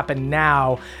going to happen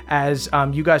now as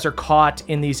you guys are caught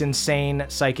in these insane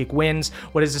psychic winds.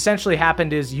 What has essentially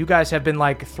happened is you guys have been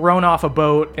like thrown off a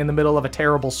boat in the middle of a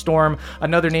terrible storm.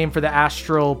 Another name for the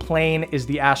astral plane is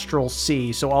the astral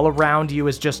sea. So all around you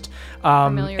is just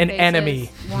an faces, enemy,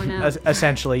 worn out.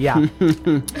 essentially. Yeah.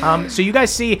 So you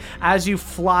guys see as you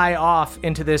fly off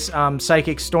into this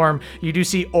psychic storm, you do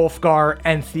see Ulfgar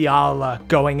and Thiala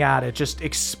going at it. Just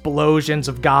explosions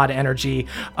of god energy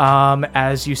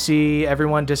as you see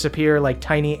everyone disappear like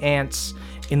tiny ants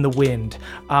in the wind.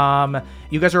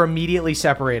 You guys are immediately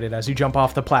separated as you jump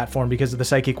off the platform because of the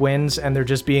psychic winds, and there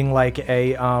just being like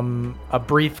a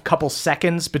brief couple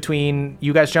seconds between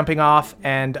you guys jumping off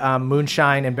and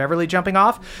Moonshine and Beverly jumping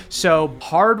off. So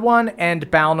Hard One and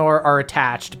Balnor are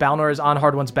attached. Balnor is on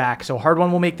Hard One's back, so Hard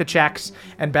One will make the checks,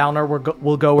 and Balnor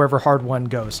will go wherever Hard One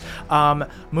goes.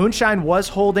 Moonshine was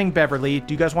holding Beverly.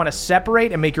 Do you guys want to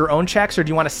separate and make your own checks, or do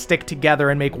you want to stick together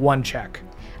and make one check?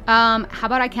 How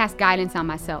about I cast guidance on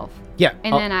myself? Yeah.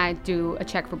 And then I do a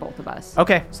check for both of us.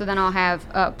 Okay. So then I'll have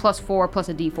 +4 plus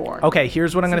a D4. Okay,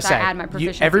 here's what I'm going to Since I say. add my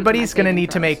proficiency to Everybody's my going to saving need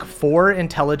to throws. make 4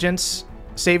 intelligence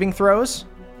saving throws.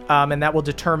 And that will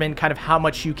determine kind of how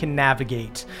much you can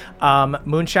navigate.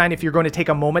 Moonshine, if you're going to take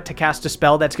a moment to cast a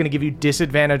spell, that's going to give you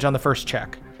disadvantage on the first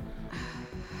check.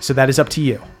 So that is up to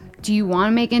you. Do you want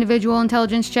to make individual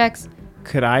intelligence checks?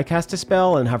 Could I cast a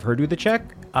spell and have her do the check?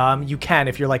 You can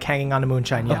if you're like hanging on to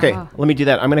Moonshine. Yeah. Okay, let me do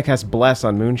that. I'm going to cast Bless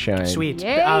on Moonshine. Sweet.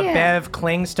 Yeah. Bev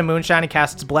clings to Moonshine and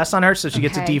casts Bless on her, so she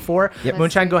gets a Okay. D4. Yep.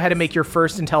 Moonshine, Let's go do ahead and this. make your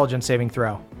first intelligence saving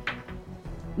throw.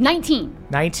 19.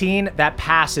 19, that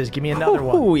passes. Give me another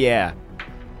one. Oh, yeah.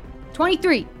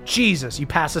 23. Jesus, you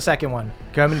pass the second one.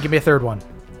 Go ahead and give me a third one.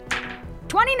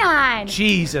 29.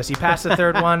 Jesus, you passed the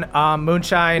third one.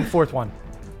 Moonshine, fourth one.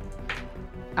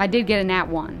 I did get a nat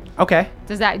 1. Okay.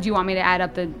 Do you want me to add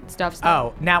up the stuff?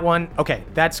 Oh, nat 1. Okay,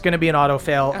 that's going to be an auto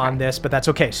fail on this, but that's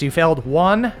okay. So you failed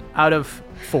 1 out of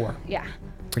 4. Yeah.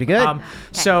 Pretty good.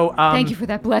 So Thank you for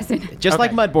that blessing. Just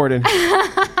like mudboarding.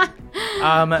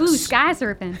 Ooh, sky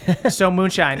surfing. So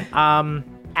Moonshine,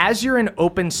 as you're in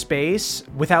open space,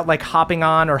 without like hopping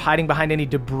on or hiding behind any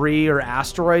debris or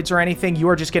asteroids or anything, you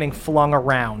are just getting flung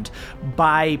around.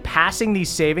 By passing these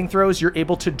saving throws, you're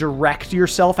able to direct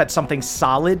yourself at something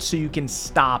solid so you can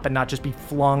stop and not just be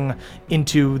flung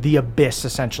into the abyss,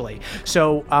 essentially.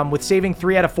 So with saving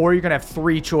 3 out of 4, you're going to have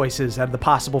 3 choices out of the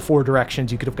possible 4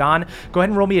 directions you could have gone. Go ahead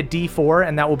and roll me a D4,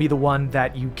 and that will be the one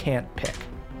that you can't pick.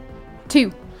 2.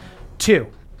 2.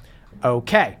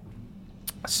 Okay.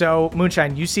 So,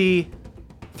 Moonshine, you see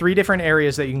 3 different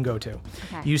areas that you can go to.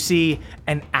 Okay. You see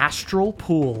an astral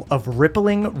pool of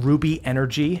rippling ruby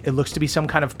energy. It looks to be some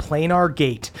kind of planar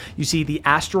gate. You see the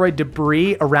asteroid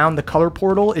debris around the color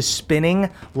portal is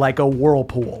spinning like a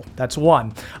whirlpool. That's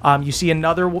one. You see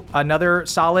another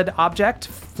solid object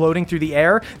floating through the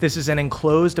air. This is an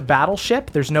enclosed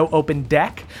battleship. There's no open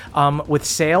deck, with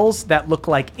sails that look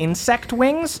like insect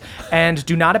wings and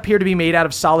do not appear to be made out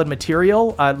of solid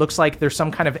material. It looks like there's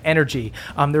some kind of energy.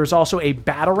 There's also a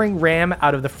battering ram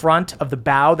out of the front of the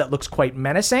bow that looks quite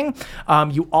menacing.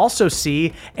 You also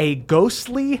see a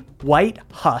ghostly white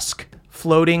husk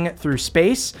floating through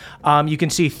space. You can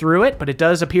see through it, but it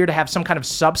does appear to have some kind of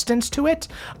substance to it.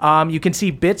 You can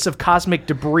see bits of cosmic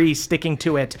debris sticking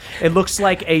to it. It looks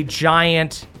like a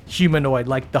giant humanoid,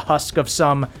 like the husk of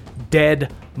some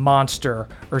dead monster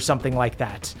or something like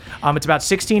that. It's about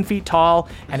 16 feet tall,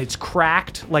 and it's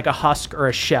cracked like a husk or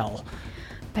a shell.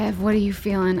 Bev, what are you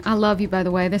feeling? I love you, by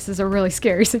the way. This is a really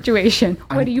scary situation.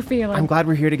 What are you feeling? I'm glad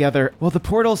we're here together. Well, the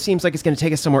portal seems like it's going to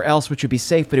take us somewhere else, which would be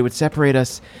safe, but it would separate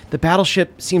us. The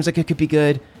battleship seems like it could be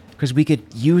good because we could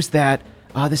use that.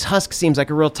 This husk seems like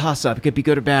a real toss-up. It could be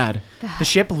good or bad. The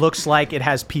ship looks like it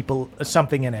has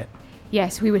something in it.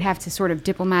 Yes, we would have to sort of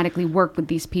diplomatically work with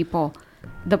these people.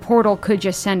 The portal could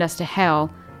just send us to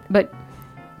hell, but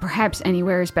perhaps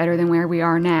anywhere is better than where we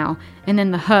are now. And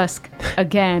then the husk,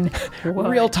 again.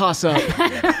 Real toss-up.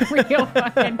 Real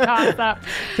fucking toss-up.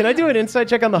 Can I do an insight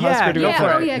check on the husk? Or do yeah. go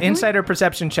for Oh, it? yeah. Insider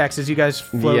perception checks as you guys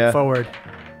float forward.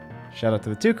 Shout out to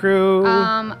the 2 crew.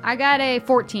 I got a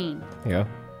 14. Yeah.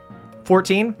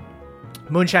 14.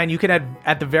 Moonshine, you can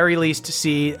at the very least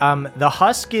see the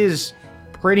husk is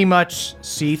pretty much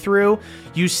see-through.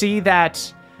 You see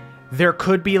that there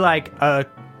could be like a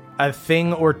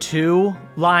thing or two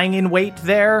lying in wait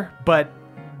there, but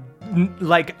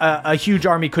like a huge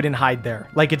army couldn't hide there.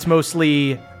 Like it's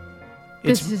mostly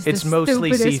it's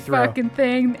mostly see-through. Fucking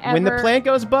thing ever. When the plant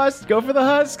goes bust, go for the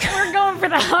husk. We're going for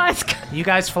the husk. You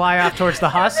guys fly off towards the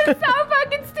husk. It's so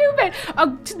fucking stupid. A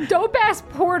dope-ass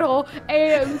portal,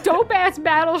 a dope-ass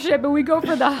battleship, and we go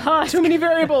for the husk. Too many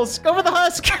variables. Go for the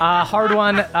husk. Hard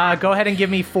one. Go ahead and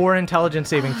give me 4 intelligence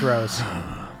saving throws.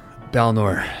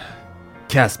 Balnor,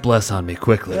 cast bless on me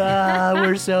quickly.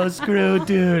 We're so screwed,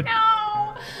 dude.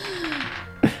 No.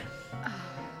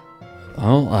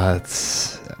 Oh,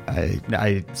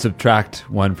 I subtract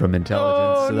 1 from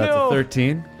intelligence, so that's no. a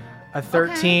 13. A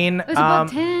 13. Okay. It was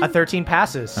above 10. A 13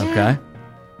 passes. Okay.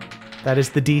 That is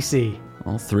the DC.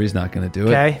 Well, 3's not going to do it.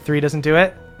 Okay, 3 doesn't do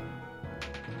it.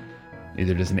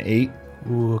 Neither does an 8.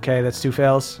 Ooh, okay, that's 2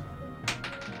 fails.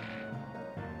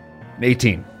 An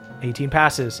 18. 18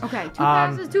 passes. Okay,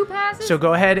 2 passes. So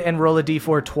go ahead and roll a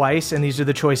d4 twice, and these are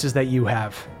the choices that you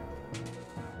have.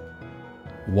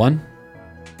 1,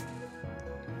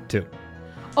 2.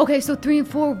 Okay, so 3 and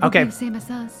 4 would Okay. be the same as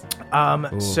us.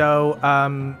 So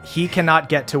he cannot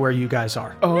get to where you guys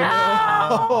are. Oh,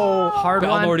 Hard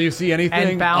one. Balnor, do you see anything?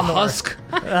 And Balnor. A husk?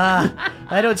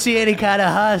 I don't see any kind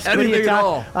of husk. What are you Anything at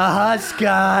all? A husk?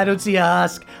 I don't see a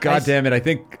husk. God damn it, I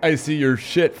think I see your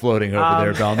shit floating over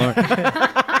there, Balnor.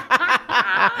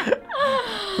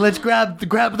 Let's grab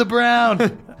the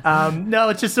brown. No,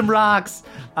 it's just some rocks.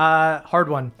 Hard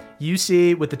one. You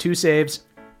see with the 2 saves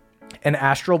an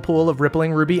astral pool of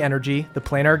rippling ruby energy, the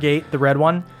planar gate, the red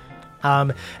one.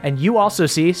 And you also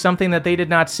see something that they did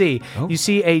not see. Oh. You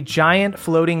see a giant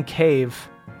floating cave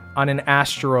on an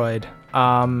asteroid.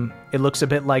 It looks a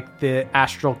bit like the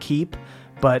Astral Keep,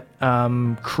 but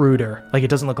cruder. Like it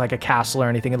doesn't look like a castle or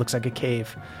anything. It looks like a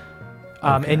cave.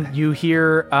 And you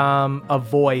hear a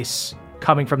voice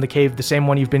coming from the cave, the same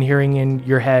one you've been hearing in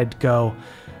your head, go,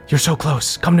 "You're so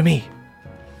close. Come to me."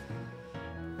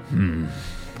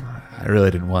 I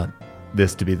really didn't want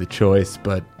this to be the choice,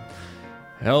 but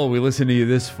hell, we listened to you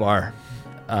this far.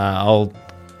 I'll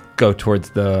go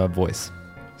towards the voice.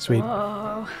 Sweet.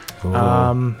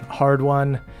 Hard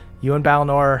one. You and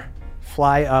Balnor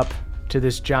fly up to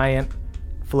this giant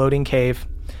floating cave.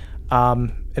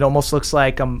 It almost looks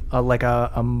like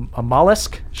a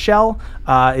mollusk shell.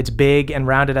 It's big and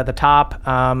rounded at the top,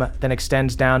 then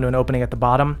extends down to an opening at the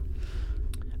bottom.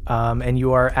 And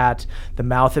you are at the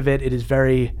mouth of it. It is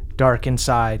very dark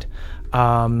inside.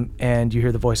 And you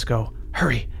hear the voice go,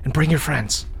 "Hurry and bring your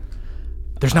friends.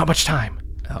 There's not much time."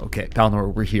 Okay,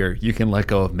 Balnor, we're here. You can let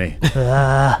go of me.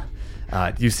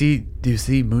 Do you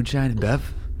see Moonshine and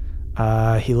Bev?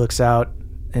 He looks out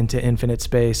into infinite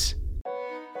space.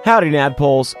 Howdy,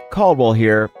 Nadpoles. Caldwell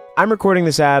here. I'm recording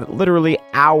this ad literally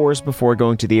hours before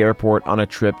going to the airport on a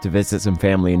trip to visit some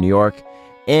family in New York.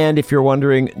 And if you're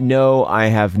wondering, no, I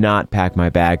have not packed my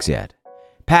bags yet.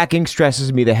 Packing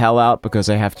stresses me the hell out because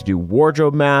I have to do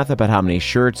wardrobe math about how many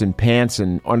shirts and pants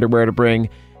and underwear to bring.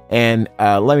 And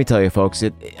let me tell you, folks,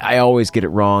 I always get it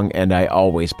wrong and I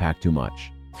always pack too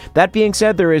much. That being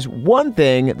said, there is one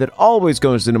thing that always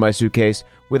goes into my suitcase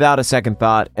without a second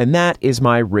thought, and that is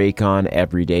my Raycon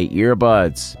Everyday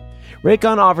Earbuds.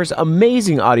 Raycon offers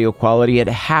amazing audio quality at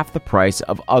half the price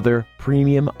of other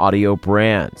premium audio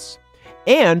brands.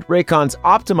 And Raycon's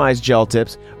optimized gel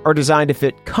tips are designed to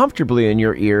fit comfortably in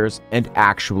your ears and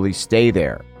actually stay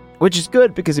there. Which is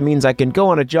good because it means I can go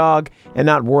on a jog and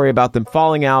not worry about them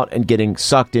falling out and getting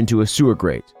sucked into a sewer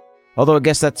grate. Although I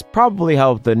guess that's probably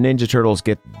how the Ninja Turtles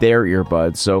get their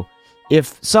earbuds, so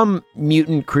if some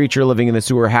mutant creature living in the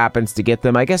sewer happens to get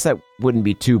them, I guess that wouldn't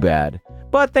be too bad.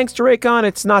 But thanks to Raycon,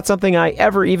 it's not something I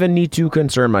ever even need to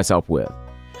concern myself with.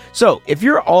 So, if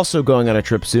you're also going on a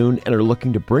trip soon and are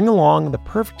looking to bring along the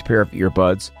perfect pair of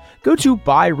earbuds, go to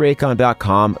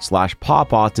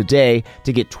buyraycon.com/pawpaw today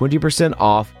to get 20%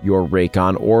 off your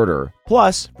Raycon order,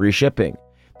 plus free shipping.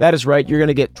 That is right, you're going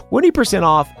to get 20%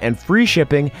 off and free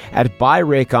shipping at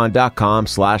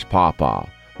buyraycon.com/pawpaw.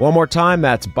 One more time,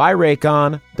 that's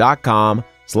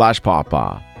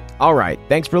buyraycon.com/pawpaw. All right,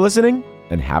 thanks for listening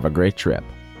and have a great trip.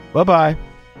 Bye-bye.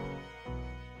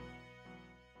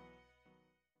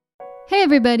 Hey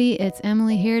everybody, it's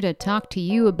Emily here to talk to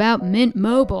you about Mint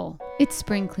Mobile. It's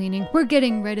spring cleaning. We're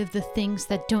getting rid of the things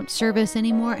that don't serve us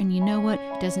anymore, and you know what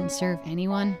doesn't serve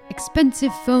anyone?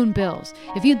 Expensive phone bills.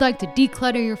 If you'd like to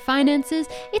declutter your finances,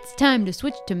 it's time to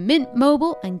switch to Mint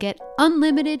Mobile and get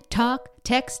unlimited talk,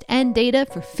 text, and data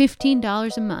for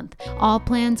 $15 a month. All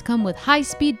plans come with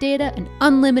high-speed data and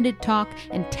unlimited talk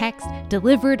and text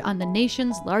delivered on the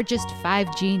nation's largest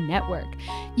 5G network.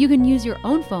 You can use your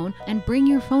own phone and bring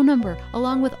your phone number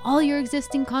along with all your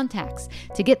existing contacts.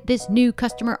 To get this new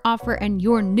customer offer and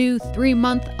your new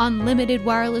 3-month unlimited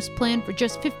wireless plan for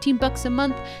just $15 a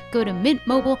month, go to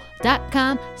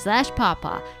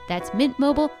mintmobile.com/pawpaw. That's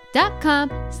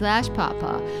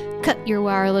mintmobile.com/pawpaw. Cut your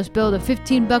wireless bill to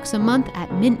 $15 a month at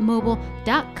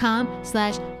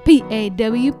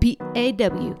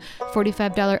mintmobile.com/PAWPAW.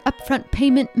 $45 upfront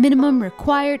payment minimum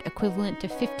required, equivalent to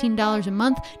 $15 a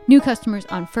month. New customers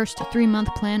on first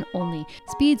 3-month plan only.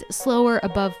 Speeds slower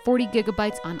above 40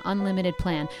 gigabytes on unlimited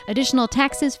plan. Additional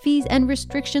taxes, fees, and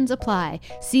restrictions apply.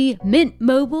 See Mint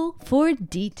Mobile for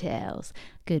details.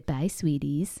 Goodbye,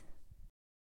 sweeties.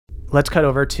 Let's cut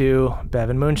over to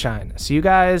Bev and Moonshine. So you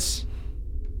guys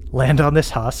land on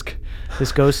this husk,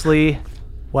 this ghostly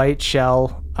white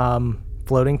shell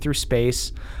floating through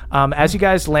space. As you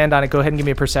guys land on it, go ahead and give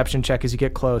me a perception check as you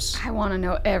get close. I want to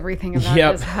know everything about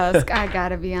this husk. I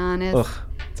gotta be honest. Ugh,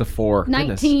 it's a 4.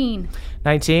 19.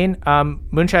 19.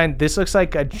 Moonshine, this looks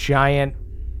like a giant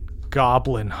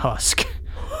goblin husk.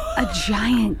 A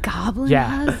giant goblin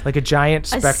husk? Like a giant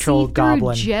spectral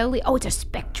goblin. Jelly. Oh, it's a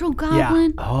spectral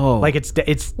goblin? Yeah. Oh. Like What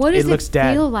does it looks it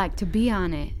dead. feel like to be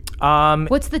on it?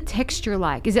 What's the texture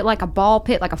like? Is it like a ball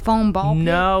pit, like a foam ball pit?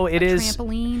 No, it is.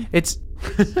 Trampoline? It's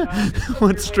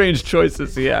What strange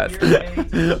choices he has.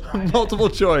 Multiple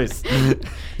choice.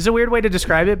 it's a weird way to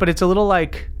describe it, but it's a little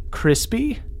like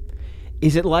crispy.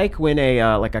 Is it like when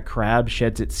a crab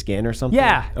sheds its skin or something?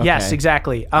 Yeah. Okay. Yes,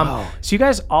 exactly. So you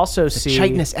guys also see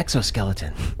Chitinous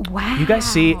exoskeleton. Wow. You guys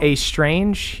see a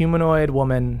strange humanoid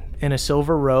woman in a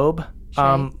silver robe,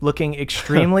 looking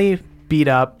extremely beat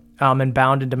up and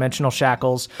bound in dimensional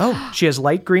shackles. Oh. She has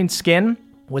light green skin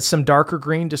with some darker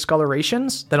green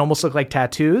discolorations that almost look like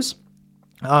tattoos.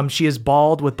 She is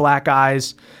bald with black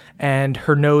eyes, and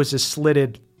her nose is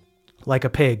slitted like a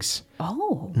pig's.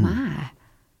 Oh, my.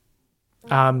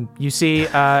 You see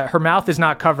her mouth is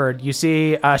not covered. You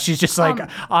see she's just like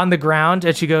on the ground,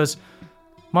 and she goes,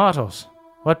 "Mortals,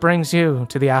 what brings you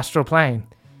to the astral plane?"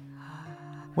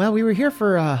 Well, we were here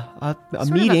for a Sort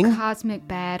meeting. of a cosmic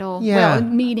battle. Yeah. Well,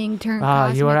 meeting turned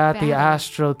cosmic You were at battle. the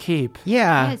astral keep.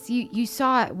 Yeah. Yes, you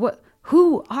saw it.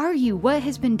 Who are you? What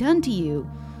has been done to you?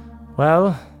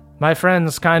 Well, my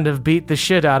friends kind of beat the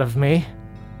shit out of me.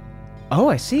 Oh,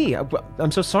 I see.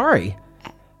 I'm so sorry.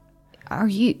 Are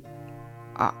you...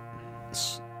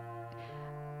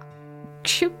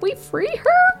 should we free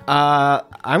her?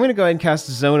 I'm going to go ahead and cast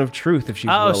Zone of Truth if she's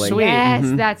Oh, willing. sweet.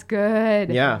 Yes, that's good.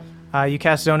 Yeah. You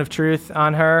cast Zone of Truth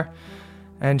on her,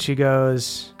 and she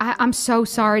goes, I'm so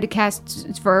sorry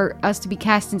for us to be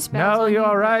casting spells. "No, on you're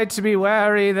you. right to be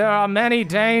wary. There are many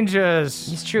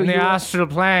dangers It's true, in the you are- astral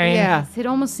plane." Yeah. It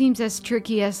almost seems as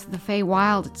tricky as the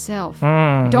Feywild itself.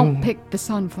 Don't pick the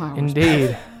sunflowers.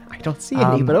 Indeed. I don't see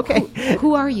any, but okay.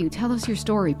 Who are you? Tell us your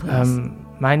story, please.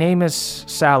 My name is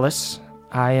Salus.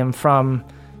 I am from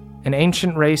an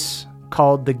ancient race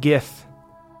called the Gith,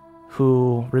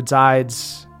 who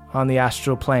resides on the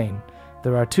astral plane.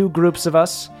 There are 2 groups of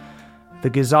us, the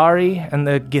Gizari and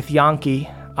the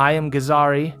Githyanki. I am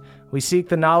Gizari. We seek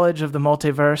the knowledge of the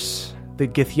multiverse. The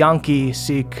Githyanki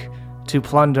seek to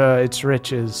plunder its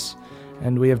riches,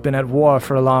 and we have been at war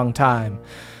for a long time.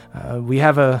 We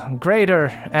have a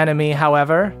greater enemy,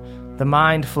 however, the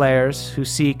Mind Flayers, who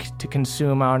seek to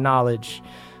consume our knowledge.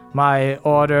 My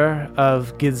order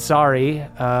of Githzari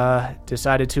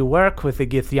decided to work with the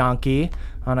Githyanki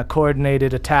on a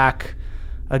coordinated attack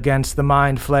against the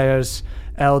Mind Flayers'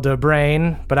 elder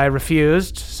brain, but I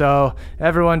refused, so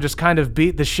everyone just kind of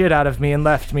beat the shit out of me and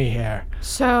left me here.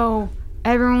 So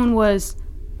everyone was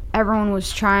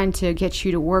trying to get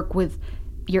you to work with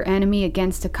your enemy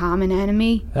against a common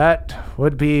enemy. That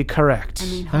would be correct. I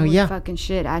mean, holy yeah. fucking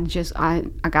shit. I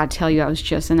gotta tell you, I was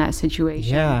just in that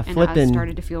situation. Yeah, and flippin'. I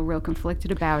started to feel real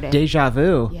conflicted about it. Deja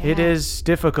vu. Yeah. It is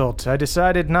difficult. I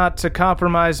decided not to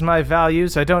compromise my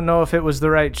values. I don't know if it was the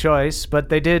right choice, but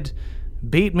they did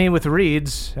beat me with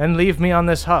reeds and leave me on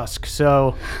this husk.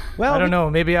 So, Well, I don't know.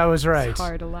 Maybe I was right. It's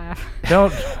hard to laugh.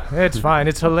 It's fine.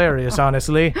 It's hilarious,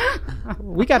 honestly.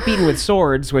 We got beaten with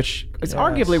swords, which is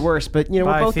arguably worse, but, we're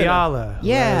By both in a- Fiala. who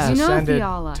Yeah. has You know ascended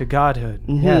Fiala. to godhood.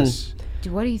 Yes.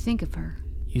 What do you think of her?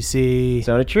 You see...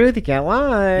 Zone of truth, you can't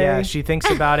lie. Yeah, she thinks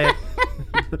about it.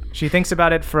 She thinks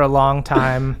about it for a long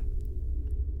time.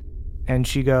 And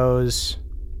she goes,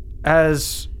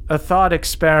 as a thought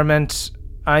experiment,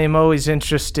 I am always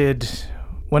interested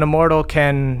when a mortal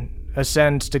can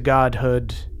ascend to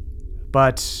godhood,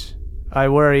 but I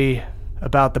worry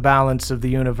about the balance of the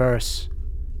universe.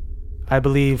 I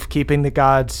believe keeping the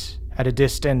gods at a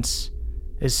distance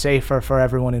is safer for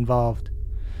everyone involved.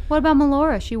 What about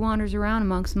Melora? She wanders around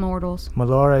amongst mortals.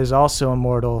 Melora is also a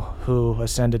mortal who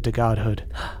ascended to godhood.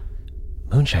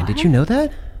 Moonshine, did you know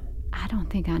that? I don't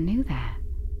think I knew that.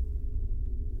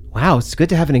 Wow, it's good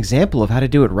to have an example of how to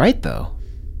do it right, though.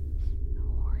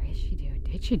 Or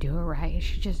did she do it right? Is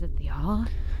she just a Fiala?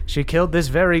 She killed this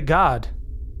very god.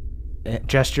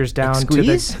 Gestures down to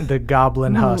Squeeze? the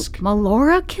goblin husk.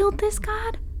 Melora killed this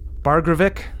god?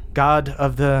 Bargravik, god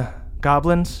of the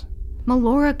goblins.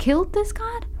 Melora killed this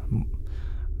god?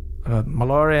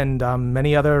 Melora and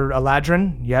many other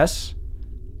Eladrin, yes.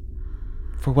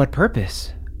 For what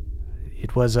purpose?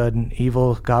 It was an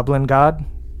evil goblin god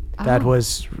that Oh.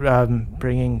 was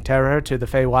bringing terror to the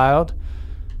Feywild.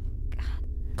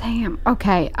 Damn.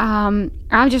 Okay.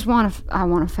 I just want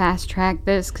to fast track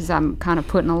this because I'm kind of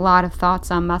putting a lot of thoughts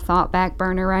on my thought back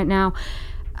burner right now.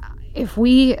 If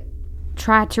we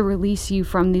try to release you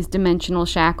from these dimensional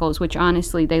shackles, which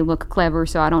honestly they look clever,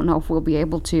 so I don't know if we'll be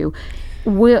able to.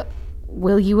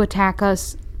 Will you attack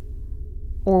us,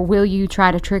 or will you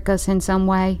try to trick us in some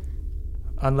way?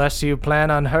 Unless you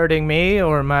plan on hurting me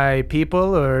or my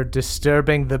people or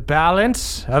disturbing the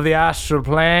balance of the astral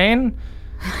plane,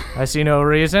 I see no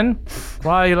reason.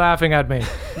 Why are you laughing at me? Is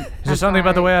there something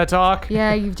about the way I talk?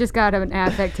 Yeah, you've just got an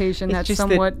affectation that's just that-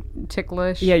 somewhat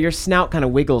ticklish. Yeah, your snout kind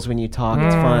of wiggles when you talk.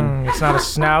 It's fun. It's not a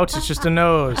snout, it's just a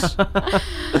nose.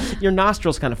 Your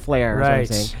nostrils kind of flare, is what I'm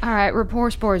saying. Right. All right, rapport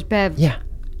spores. Bev, Yeah.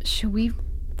 should we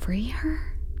free her?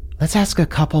 Let's ask a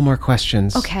couple more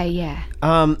questions. Okay, yeah.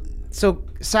 So,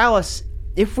 Salas,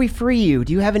 if we free you,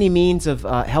 do you have any means of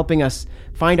helping us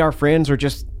find our friends or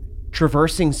just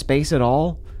traversing space at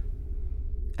all?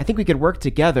 I think we could work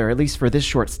together, at least for this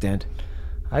short stint.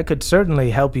 I could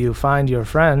certainly help you find your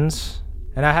friends,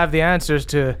 and I have the answers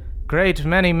to great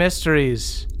many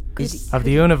mysteries of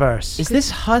the universe. Is this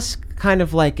husk kind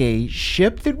of like a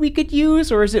ship that we could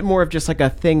use, or is it more of just like a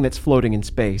thing that's floating in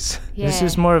space? Yeah. This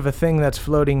is more of a thing that's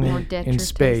floating More in detritus.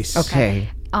 space. Okay.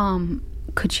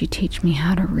 Could you teach me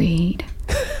how to read?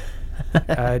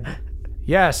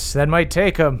 Yes, that might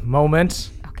take a moment.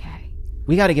 Okay.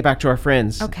 We got to get back to our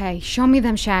friends. Okay, show me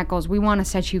them shackles. We want to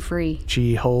set you free.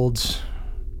 She holds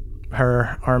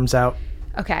her arms out.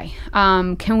 Okay.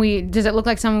 Does it look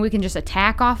like someone we can just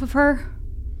attack off of her?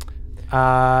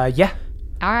 Yeah.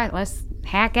 All right, let's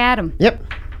hack at him. Yep.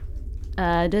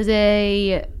 Does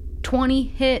a 20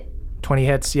 hit? 20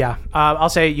 hits, yeah. I'll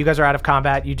say you guys are out of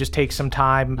combat. You just take some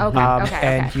time. Okay,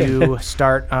 and you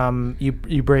start,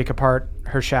 you break apart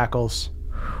her shackles.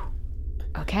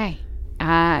 Okay.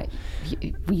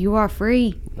 You are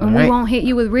free. And right. we won't hit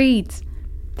you with reeds.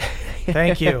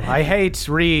 Thank you. I hate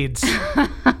reeds.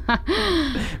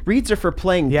 Reeds are for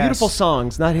playing Yes. beautiful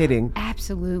songs, not hitting.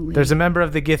 Absolutely. There's a member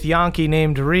of the Githyanki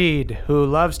named Reed who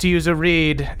loves to use a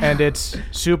reed, and it's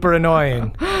super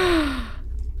annoying.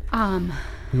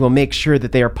 We will make sure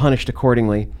that they are punished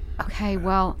accordingly. Okay,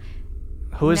 well,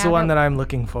 Who is the Now one that- that I'm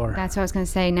looking for? that's what I was going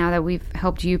to say. Now that we've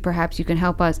helped you, perhaps you can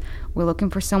help us. We're looking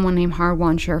for someone named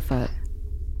Hardwan Surefoot.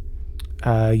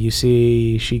 You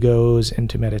see, she goes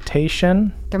into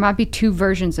meditation. There might be two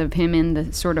versions of him in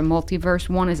the sort of multiverse.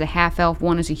 One is a half-elf,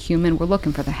 one is a human. We're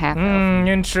looking for the half-elf.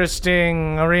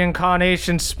 Interesting. A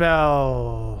reincarnation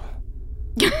spell.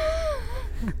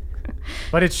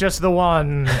 But it's just the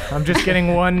one. I'm just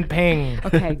getting one ping.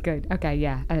 Okay, good. Okay,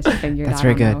 yeah. I just figured That's I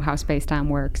very don't good. know how space-time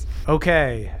works.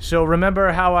 Okay, so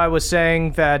remember how I was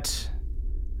saying that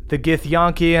the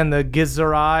Githyanki and the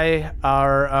Gizarai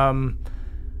are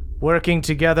working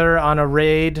together on a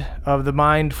raid of the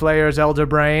Mind Flayer's Elder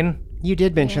Brain? You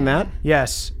did mention that.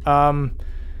 Yes.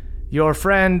 Your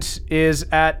friend is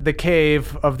at the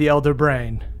cave of the Elder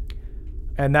Brain,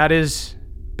 and that is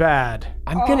bad.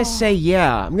 I'm gonna say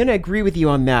yeah. I'm gonna agree with you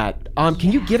on that.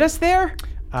 Can you get us there?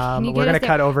 Can you We're get going us to there?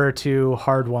 cut over to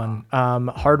Hard One.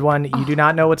 Hard One, you do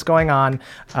not know what's going on.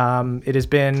 It has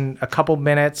been a couple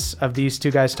minutes of these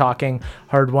two guys talking.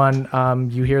 Hard One,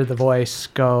 you hear the voice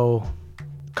go,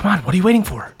 "Come on, what are you waiting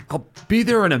for?" I'll be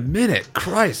there in a minute.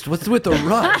 Christ, what's with the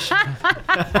rush?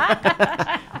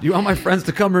 Do you want my friends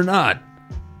to come or not?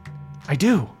 I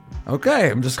do. Okay,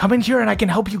 I'm just Come in here and I can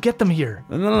help you get them here.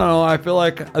 No. I feel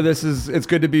like it's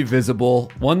good to be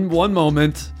visible. One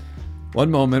moment. I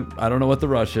don't know what the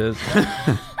rush is.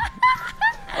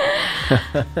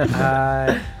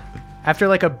 After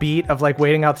like a beat of like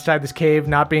waiting outside this cave,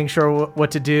 not being sure what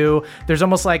to do, there's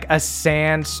almost like a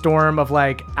sandstorm of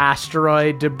like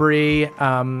asteroid debris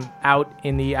out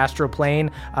in the astral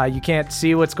plane. You can't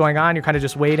see what's going on. You're kind of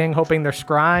just waiting, hoping they're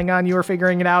scrying on you or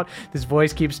figuring it out. This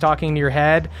voice keeps talking to your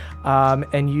head,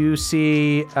 and you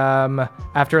see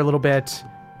after a little bit,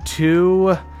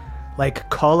 two like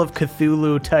Call of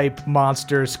Cthulhu type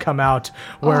monsters come out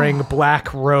wearing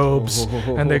black robes,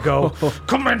 and they go,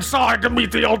 Come inside to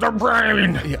meet the Elder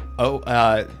Brain.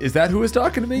 Is that who was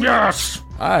talking to me? Yes.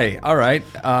 Hi. All right.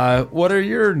 What are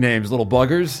your names, little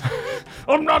buggers?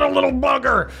 I'm not a little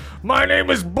bugger. My name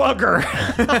is Bugger.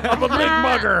 I'm a big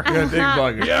bugger. You're a big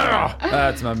bugger. Yeah.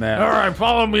 That's my man. All right,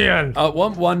 follow me in.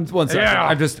 One second.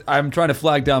 Yeah. I'm trying to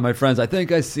flag down my friends. I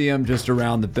think I see them just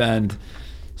around the bend.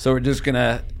 So we're just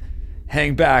gonna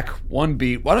hang back one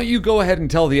beat. Why don't you go ahead and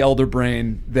tell the Elder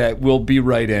Brain that we'll be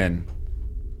right in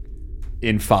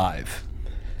 5.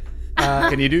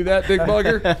 Can you do that, big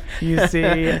bugger? you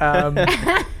see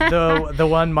the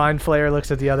one mind flayer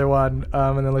looks at the other one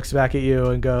and then looks back at you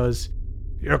and goes,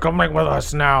 You're coming with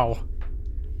us now.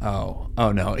 Oh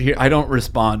no. Here, I don't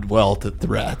respond well to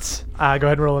threats. go ahead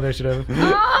and roll initiative.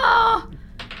 Oh!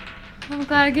 I'm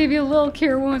glad I gave you a little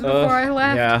cure wounds before I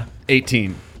left. Yeah.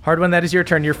 18. Hard One, that is your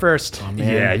turn. You're first.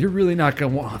 Yeah, you're really not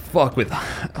gonna want to fuck with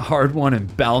Hard One and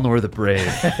Balnor the Brave.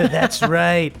 That's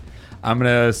right. I'm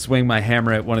gonna swing my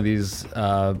hammer at one of these.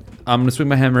 I'm gonna swing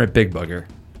my hammer at Big Bugger.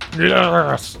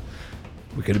 Yes.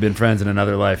 We could have been friends in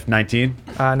another life. 19,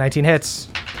 19 hits.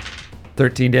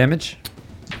 13 damage,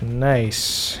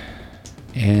 Nice.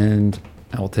 and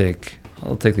I'll take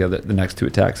the next 2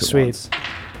 attacks at Sweet. once.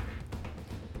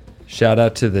 Shout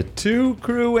out to the 2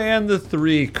 crew and the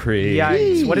 3 crew.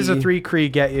 Yikes. What does a 3 Cree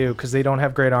get you? Because they don't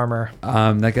have great armor.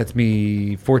 That gets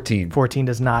me 14. 14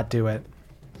 does not do it.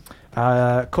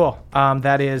 Cool.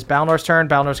 That is Balnor's turn.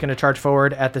 Balnor's going to charge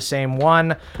forward at the same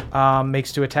one.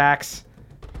 Makes 2 attacks.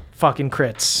 Fucking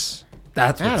crits.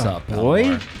 That's what's up,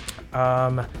 boy.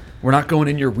 Balnor. We're not going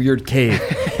in your weird cave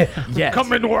yet.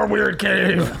 Come into our weird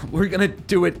cave. We're gonna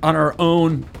do it on our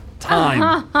own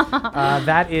time.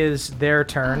 That is their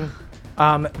turn.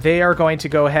 They are going to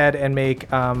go ahead and make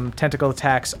tentacle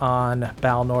attacks on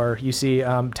Balnor. You see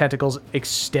tentacles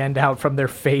extend out from their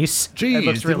face. Jeez, It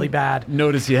looks really bad.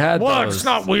 Notice you had What? those. It's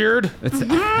not weird.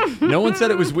 No one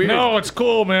said it was weird. No, it's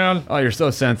cool, man. Oh, you're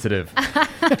so sensitive.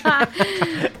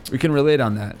 We can relate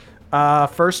on that.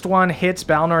 First one hits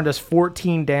Balnor and does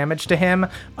 14 damage to him.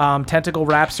 Tentacle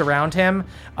wraps around him.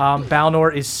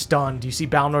 Balnor is stunned. You see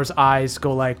Balnor's eyes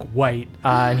go like white,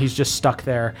 and he's just stuck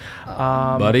there.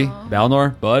 Buddy,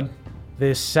 Balnor, bud.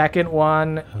 The second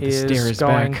one stare is is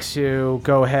going back. to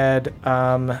go ahead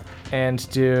and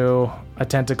do a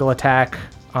tentacle attack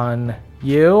on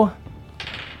you.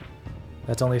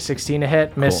 That's only 16 to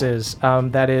hit. Misses.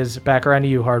 That is back around to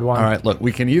you, Hard One. All right, look,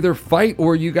 we can either fight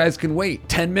or you guys can wait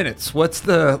 10 minutes. What is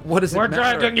We're it matter?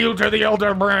 dragging you to the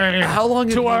Elder Brain. How long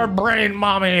have to you our brain,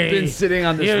 mommy? been sitting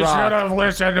on this You rock? should have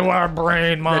listened to our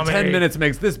brain, mommy. The 10 minutes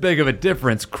makes this big of a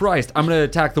difference. Christ, I'm going to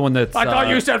attack the one that's... I thought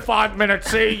you said 5 minutes.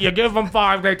 See, you give them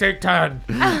 5, they take 10.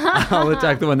 I'll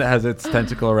attack the one that has its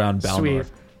tentacle around Balnor. Sweet.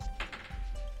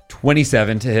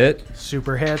 27 to hit.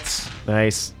 Super hits.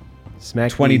 Nice.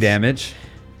 Smack 20 these. damage.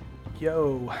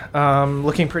 Yo.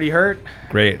 Looking pretty hurt.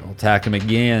 Great. I'll attack him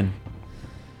again.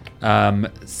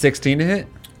 16 to hit.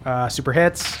 Super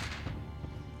hits.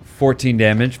 14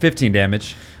 damage. 15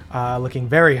 damage. Looking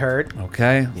very hurt.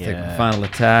 Okay. I'll take my final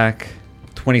attack.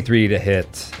 23 to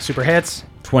hit. Super hits.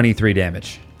 23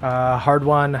 damage. Hard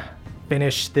One.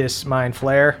 Finish this Mind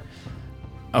Flare.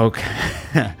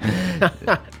 Okay.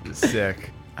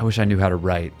 Sick. I wish I knew how to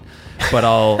write, but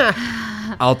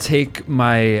I'll take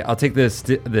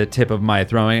the tip of my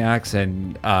throwing axe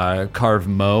and carve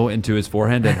Mo into his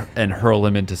forehead and hurl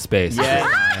him into space.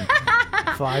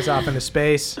 Flies off into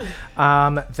space.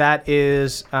 That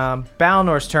is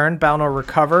Balnor's turn. Balnor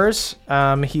recovers.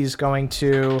 He's going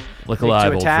to Look make alive,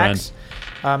 2 old attacks.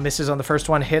 Misses on the first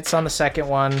one, hits on the second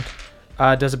one.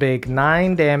 Does a big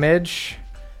 9 damage.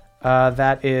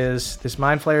 That is this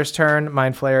Mind Flayer's turn.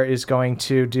 Mind Flayer is going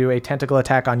to do a tentacle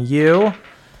attack on you.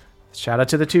 Shout out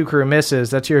to the 2 crew. Misses.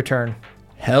 That's your turn.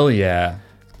 Hell yeah.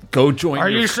 Go join Are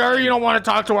your you sure you don't want to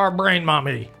talk to our brain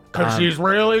mommy? Because she's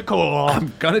really cool.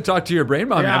 I'm going to talk to your brain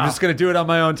mommy. Yeah. I'm just going to do it on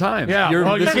my own time. Yeah,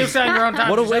 well, you keep saying your own time.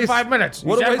 What a You said waste. 5 minutes.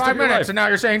 What You a said waste 5 of your minutes, life. and now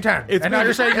you're saying 10. It's And now been-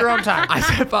 you're saying your own time. I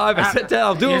said 5. I said 10.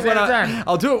 I'll do You it when said 10.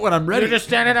 I'll do it when I'm ready. You're just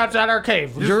standing outside our cave.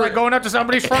 Just You're- like going up to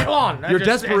somebody's front lawn. Your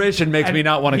desperation makes me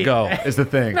not want to go, is the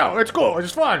thing. No, it's cool.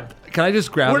 It's fun. Can I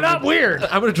just grab We're him? not weird.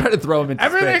 I'm going to try to throw him into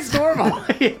Everything's space. normal.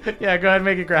 Yeah, go ahead and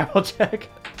make a grapple check.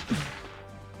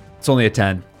 It's only a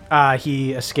 10.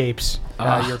 He escapes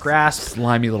your grasp.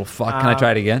 Slimy little fuck. Can I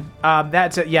try it again?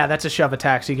 That's a shove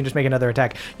attack, so you can just make another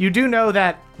attack. You do know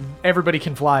that everybody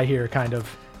can fly here, kind of.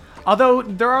 Although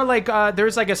there are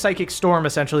there's like a psychic storm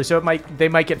essentially, so they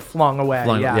might get flung away.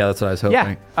 Yeah, that's what I was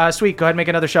hoping. Yeah. Sweet. Go ahead and make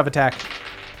another shove attack.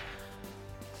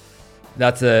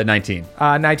 That's a 19.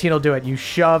 19 will do it. You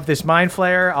shove this Mind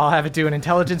Flayer. I'll have it do an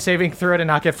intelligence saving throw to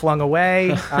not get flung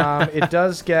away. It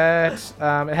does get...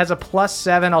 it has a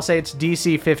 +7. I'll say it's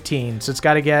DC 15. So it's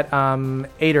got to get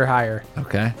 8 or higher.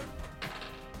 Okay.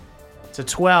 It's a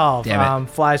 12. Damn it.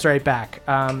 Flies right back.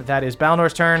 That is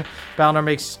Balnor's turn. Balnor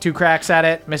makes 2 cracks at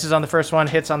it. Misses on the first one.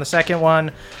 Hits on the second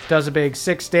one. Does a big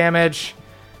 6 damage.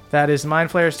 That is Mind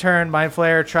Flayer's turn. Mind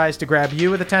Flayer tries to grab you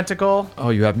with a tentacle. Oh,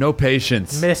 you have no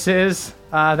patience. Misses.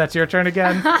 That's your turn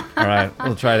again. All right.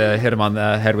 We'll try to hit him on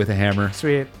the head with a hammer.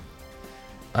 Sweet.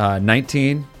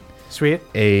 19, Sweet.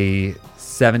 a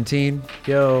 17,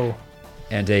 Yo.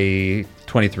 and a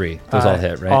 23. Those all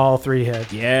hit, right? All 3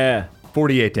 hit. Yeah.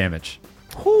 48 damage.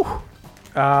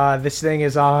 This thing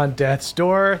is on death's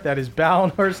door. That is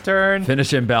Balnor's turn.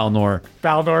 Finish him, Balnor.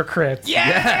 Balnor crits.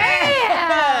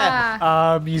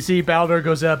 You see Balnor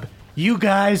goes up. You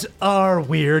guys are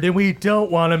weird, and we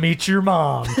don't want to meet your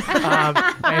mom.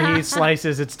 And he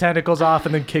slices its tentacles off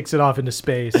and then kicks it off into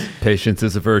space. Patience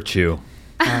is a virtue.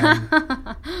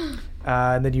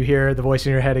 And then you hear the voice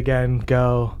in your head again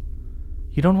go,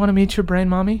 "You don't want to meet your brain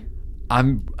mommy?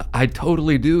 I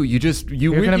totally do. You're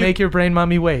You're gonna make your brain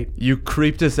mommy wait. You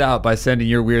creeped us out by sending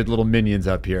your weird little minions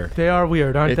up here. They are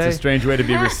weird, aren't It's they? a strange way to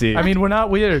be received. I mean, we're not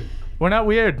weird. We're not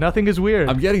weird. Nothing is weird.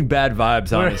 I'm getting bad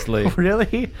vibes, honestly.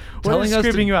 Really? What Telling is us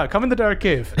creeping to- you out? Come in the dark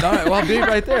cave. All right, well, I'll be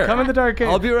right there. Come in the dark cave.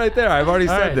 I'll be right there. I've already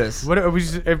All said right. this. What are we,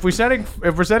 if we're setting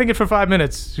it for 5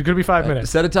 minutes, it's gonna be 5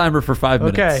 minutes. Set a timer for 5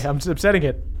 minutes. Okay, I'm setting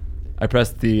it. I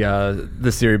pressed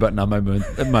the Siri button on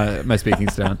my speaking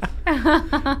stone.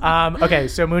 Okay,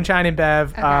 so Moonshine and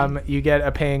Bev, Okay. you get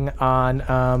a ping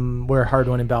on where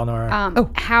Hardwon and Balnor are.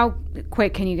 How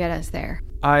quick can you get us there?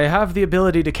 I have the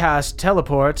ability to cast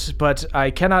teleport, but I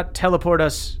cannot teleport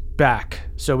us back.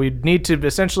 So we need to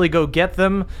essentially go get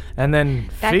them and then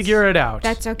figure it out.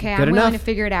 That's okay. Good I'm willing to enough.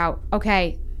 figure it out.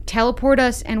 Okay, teleport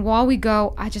us, and while we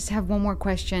go, I just have one more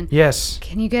question. Yes.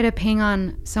 Can you get a ping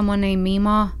on someone named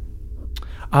Mima?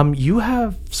 You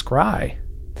have scry.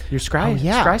 Your scry,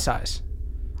 yeah. scry size.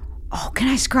 Oh, can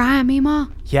I scry on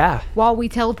Mima Yeah. while we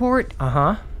teleport?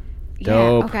 Uh-huh.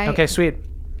 Dope. Yeah, okay. Okay, sweet.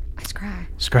 I scry.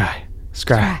 Scry.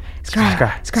 Scry.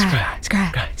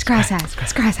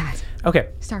 Size. Okay.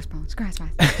 Star spawn. Scry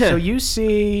size. So you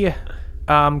see,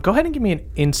 go ahead and give me an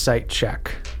insight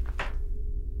check.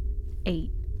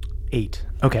 8. 8.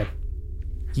 Okay.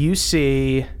 You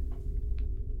see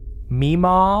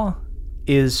Meemaw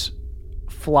is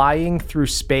flying through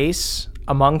space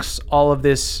amongst all of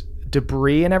this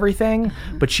debris and everything,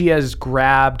 but she has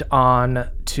grabbed on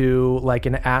to like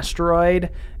an asteroid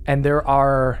and there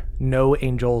are no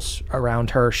angels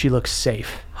around her. She looks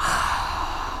safe.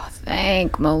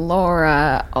 Thank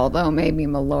Melora, although maybe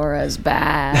Melora's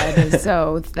bad,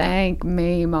 so thank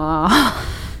Mima.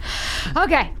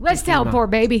 Okay, let's teleport,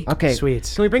 baby. Okay.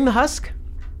 Sweet. Can we bring the husk?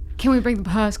 Can we bring the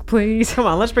husk, please? Come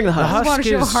on, let's bring the husk. I just want to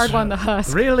show is hard on the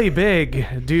husk. Really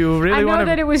big. Do you really I know want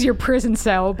that to? it was your prison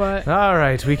cell, but All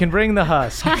right, we can bring the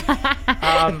husk.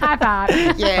 high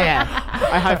five. Yeah.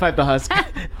 I high-five the husk.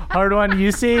 Hard one,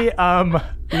 you see,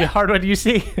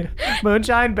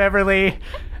 Moonshine Beverly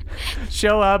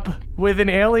show up with an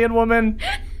alien woman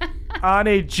on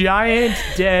a giant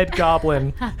dead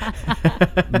goblin.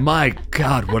 My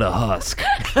God, what a husk.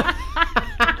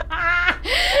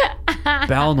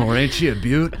 Balnor, ain't she a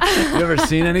beaut? You ever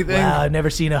seen anything? Wow, I've never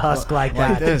seen a husk like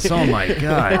like that. this? Oh my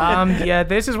God. Yeah,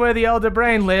 this is where the Elder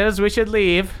Brain lives. We should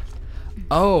leave.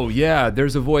 Oh yeah,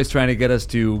 there's a voice trying to get us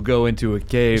to go into a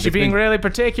cave. She's It's being been- really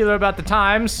particular about the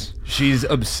times. She's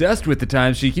obsessed with the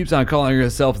times. She keeps on calling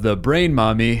herself the brain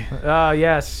mommy. Oh,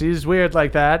 yes, she's weird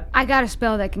like that. I got a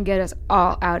spell that can get us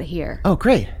all out of here, Oh,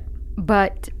 great.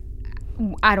 but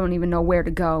I don't even know where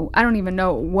to go. I don't even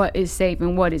know what is safe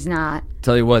and what is not.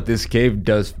 Tell you what, this cave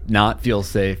does not feel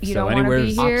safe. You so don't want to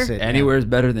be here? Anywhere's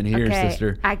better than here, Okay,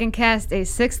 sister. I can cast a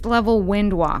 6th level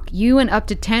wind walk. You and up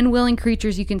to 10 willing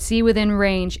creatures you can see within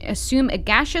range assume a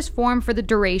gaseous form for the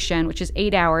duration, which is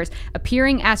 8 hours,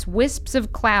 appearing as wisps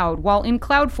of cloud. While in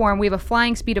cloud form, we have a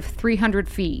flying speed of 300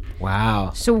 feet.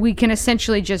 Wow. So we can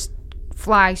essentially just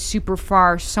fly super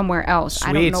far somewhere else.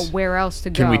 I don't know where else to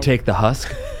go. Can we take the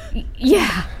husk?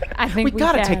 Yeah, I think We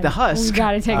gotta can. take the husk. We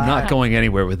gotta take I'm the not husk. going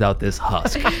anywhere without this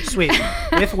husk. Sweet.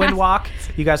 With Windwalk,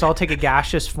 you guys all take a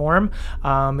gaseous form.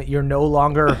 You're no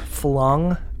longer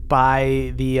flung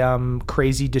by the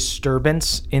crazy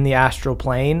disturbance in the astral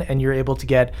plane, and you're able to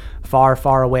get far,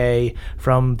 far away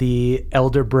from the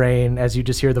elder brain as you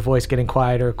just hear the voice getting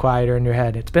quieter, quieter in your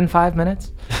head. It's been 5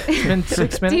 minutes. It's been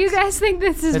 6 minutes. Do you guys think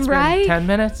this is It's right? been 10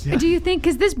 minutes. Do you think,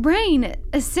 because this brain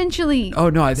essentially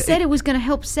said it was going to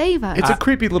help save us? It's a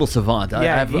creepy little savant.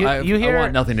 Yeah, you hear, I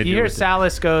want nothing to do you hear with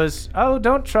Salas goes, "Oh,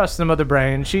 don't trust the mother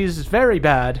brain. She's very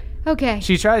bad. Okay.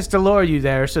 She tries to lure you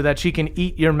there so that she can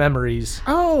eat your memories."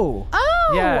 Oh.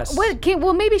 Yes.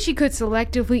 Well, maybe she could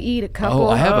selectively eat a it. couple. Oh,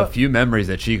 I have a few memories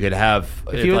that she could have.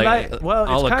 If you would like, well,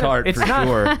 a la carte it's for not,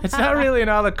 sure. It's not really an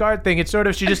a la carte thing. It's sort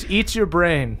of she just eats your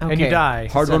brain and you Okay. die.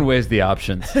 Hard one weighs the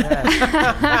options.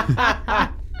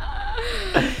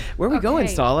 Where are we going,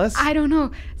 Okay. Solace? I don't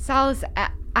know. Solace,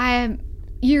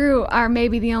 you are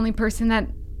maybe the only person that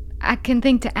I can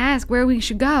think to ask where we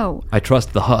should go. I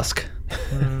trust the husk.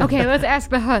 Okay, let's ask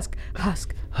the husk.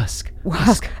 Husk. Husk.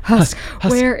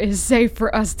 Where is safe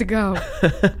for us to go?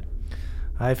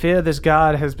 I fear this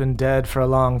god has been dead for a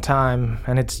long time,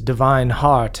 and its divine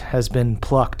heart has been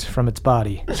plucked from its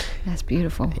body. That's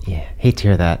beautiful. Yeah, hate to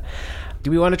hear that.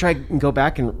 Do we want to try and go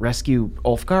back and rescue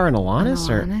Ulfgar and Alanis?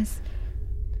 Or? Honest.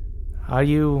 Are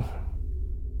you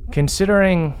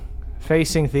considering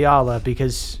facing Theala,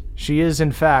 because she is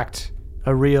in fact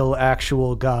a real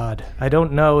actual god? I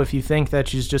don't know if you think that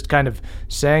she's just kind of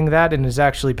saying that and is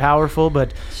actually powerful,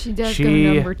 but She does go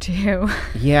number 2.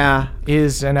 Yeah.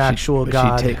 is an actual but she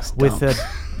god takes with a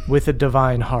dumps. with a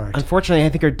divine heart. Unfortunately, I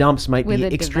think her dumps might With be a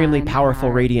extremely divine powerful,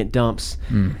 heart. radiant dumps.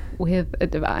 With a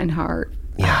divine heart.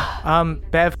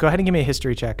 Bev, go ahead and give me a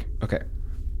history check. Okay.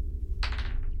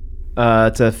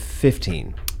 It's a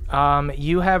 15.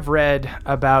 You have read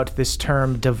about this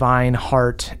term divine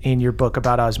heart in your book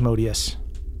about Osmodius.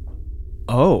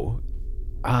 Oh.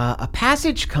 A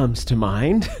passage comes to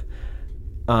mind.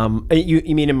 You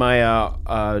mean in my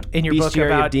In your book Bestiary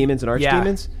about- of Demons and yeah.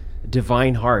 Archdemons?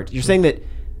 Divine heart. You're saying that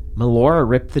Melora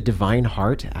ripped the divine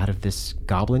heart out of this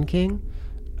goblin king?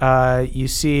 You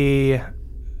see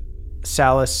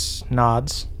Salas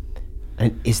nods.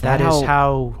 And is That that is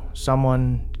how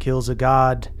someone kills a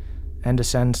god and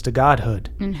ascends to godhood.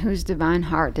 And whose divine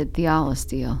heart did Theala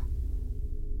steal?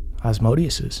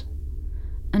 Osmodius's.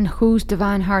 And whose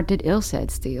divine heart did Ilsed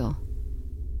steal?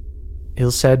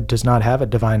 Ilsed does not have a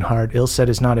divine heart. Ilsed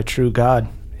is not a true god.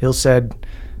 Ilsed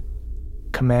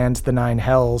commands the 9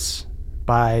 hells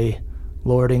by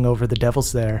lording over the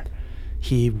devils there.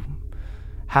 He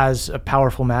has a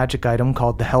powerful magic item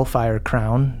called the Hellfire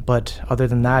Crown, but other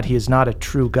than that, he is not a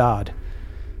true god.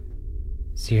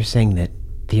 So you're saying that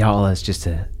Theala is just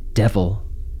a devil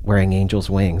wearing angel's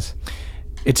wings?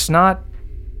 It's not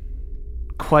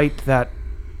quite that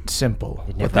simple.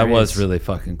 Never That was is. really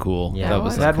fucking cool. Yeah. That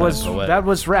was That was kind of a way. that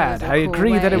was rad. That was a I cool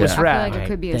agree that it way. was Yeah. I rad. feel like it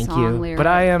could be a Thank song you. lyric. But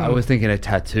I am I was thinking a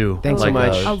tattoo. Thanks so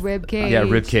much. A rib cage. Yeah,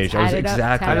 rib cage. I was Tatted up,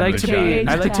 exactly tatted I on like the to be cage.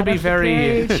 I like to be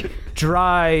very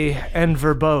dry and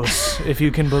verbose, if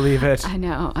you can believe it. I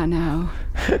know.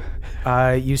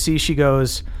 You see, she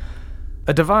goes,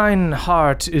 a divine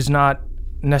heart is not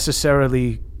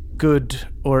necessarily good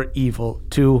or evil.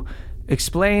 To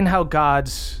explain how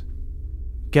gods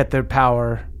get their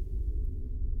power,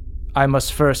 I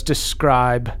must first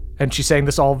describe, and she's saying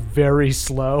this all very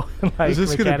slow. Like, Is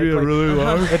this going to be a mechanically. really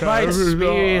long It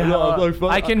might be.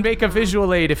 I can make a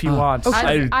visual aid if you want.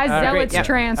 I zealot's great, yeah.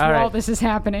 trance All while right. this is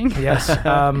happening. Yes.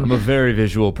 I'm a very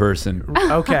visual person.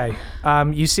 Okay.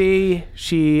 You see,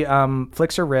 she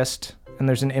flicks her wrist, and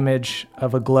there's an image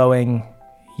of a glowing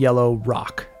yellow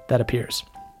rock that appears.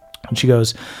 And she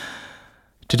goes,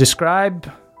 to describe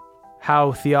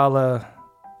how Theala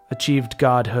achieved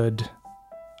godhood,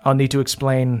 I'll need to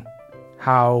explain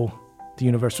how the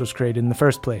universe was created in the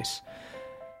first place.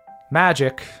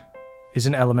 Magic is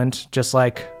an element just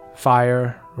like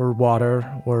fire or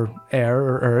water or air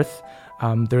or earth.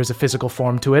 There is a physical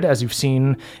form to it, as you've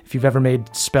seen if you've ever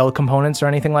made spell components or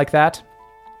anything like that.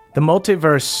 The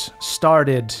multiverse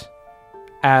started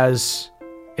as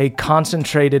a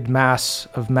concentrated mass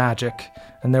of magic,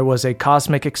 and there was a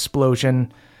cosmic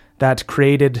explosion that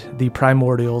created the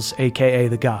primordials, aka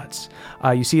the gods.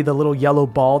 You see the little yellow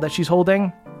ball that she's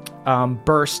holding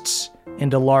bursts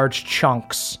into large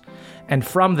chunks, and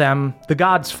from them, the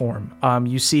gods form.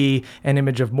 You see an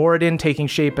image of Moradin taking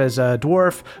shape as a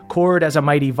dwarf, Cord as a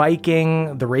mighty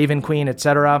Viking, the Raven Queen,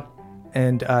 etc.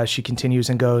 And she continues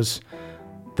and goes,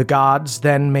 the gods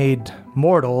then made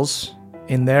mortals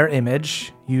in their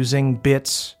image using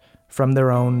bits from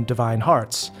their own divine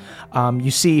hearts.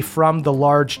 You see from the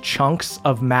large chunks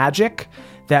of magic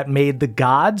that made the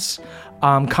gods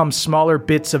come smaller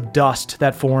bits of dust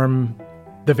that form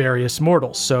the various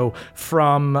mortals. So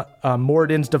from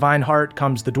Moradin's divine heart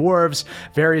comes the dwarves.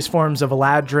 Various forms of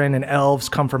Eladrin and elves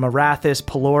come from Arathis.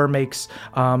 Pelor makes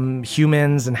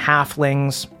humans and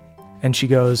halflings. And she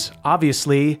goes,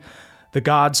 obviously, the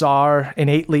gods are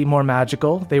innately more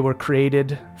magical. They were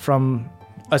created from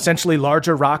essentially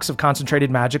larger rocks of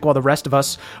concentrated magic, while the rest of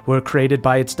us were created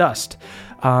by its dust.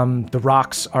 The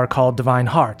rocks are called divine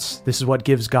hearts. This is what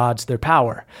gives gods their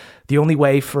power. The only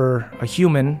way for a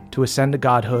human to ascend to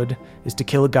godhood is to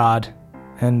kill a god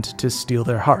and to steal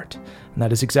their heart. And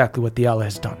that is exactly what the Allah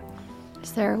has done.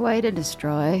 Is there a way to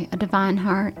destroy a divine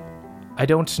heart? I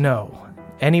don't know.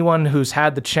 Anyone who's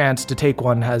had the chance to take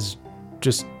one has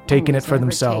just taken it for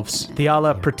themselves. The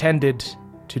Allah pretended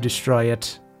to destroy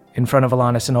it in front of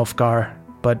Alanis and Ulfgar,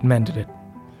 but mended it.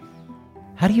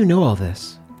 How do you know all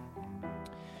this?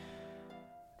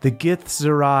 The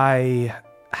Githzerai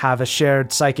have a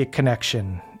shared psychic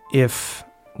connection. If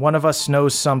one of us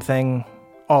knows something,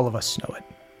 all of us know it.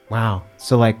 Wow.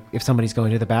 So, like, if somebody's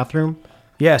going to the bathroom?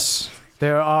 Yes.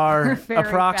 There are Very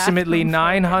approximately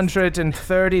bathroom-focused.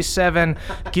 937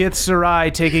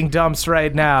 Githzerai taking dumps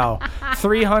right now.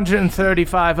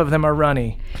 335 of them are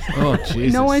runny. Oh,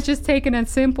 Jesus. No one's just taking a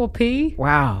simple pee?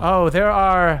 Wow. Oh, there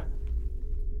are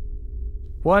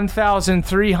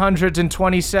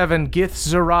 1,327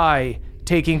 Githzerai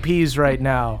taking peas right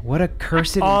now. What a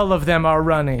cursed, All of them are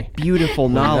runny. beautiful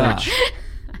knowledge.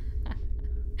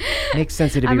 Makes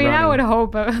sense to be running. I would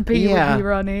hope a pee Yeah. would be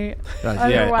runny.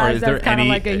 Or is there that's kind of any?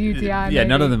 like a UTI. Yeah, maybe.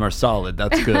 none of them are solid.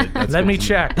 That's good. That's Let good me to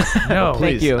check. No.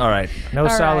 Thank you. All right. No All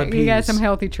solid right, peas. you got some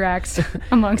healthy tracks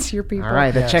amongst your people. All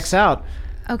right, that Yes. checks out.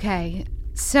 Okay,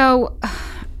 so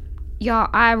y'all,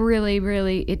 I really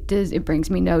it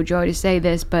brings me no joy to say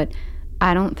this, but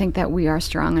I don't think that we are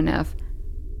strong enough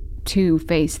to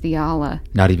face the Allah.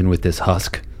 Not even with this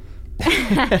husk.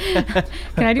 Can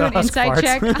I do an Husk insight farts.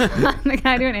 check? Can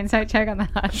I do an insight check on the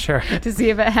husk? Sure. To see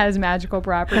if it has magical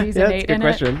properties Yeah, that's a innate good in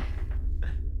question.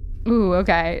 it. Ooh,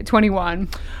 okay, 21.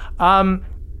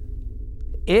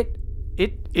 It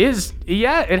is,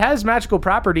 yeah, it has magical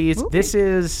properties. Ooh. This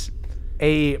is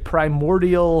a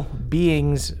primordial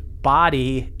being's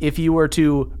body. If you were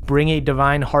to bring a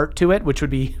divine heart to it, which would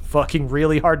be fucking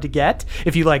really hard to get,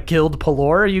 if you like killed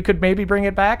Pelor, you could maybe bring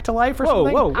it back to life or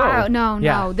something. Oh, no.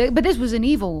 Yeah. But this was an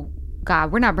evil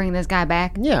god. We're not bringing this guy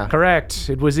back. Yeah. Correct.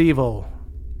 It was evil.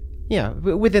 Yeah.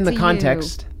 Within the To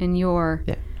context. you in your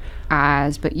Yeah.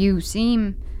 eyes, but you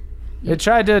seem It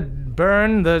tried to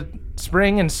burn the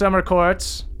spring and summer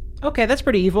courts, Okay, that's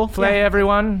pretty evil. flay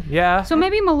everyone. Yeah. so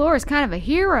maybe Malor is kind of a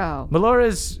hero.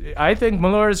 I think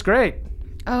Malor is great.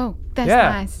 Oh, that's Yeah,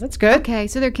 nice. that's good. Okay,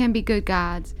 so there can be good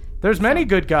gods. There's many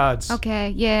good gods.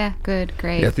 Okay, yeah, good,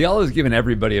 great. Yeah, Theala's giving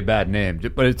everybody a bad name,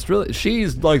 but it's really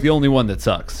she's like the only one that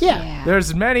sucks. Yeah.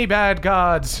 There's many bad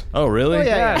gods. Oh, really? Oh,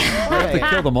 yeah. I have to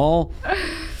kill them all.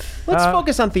 Let's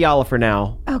focus on Theala for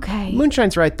now. Okay.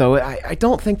 Moonshine's right, though. I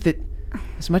don't think that,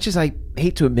 as much as I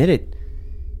hate to admit it,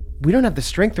 we don't have the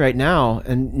strength right now.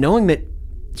 And knowing that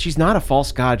she's not a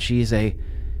false god, she's a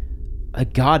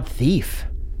god thief.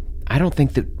 I don't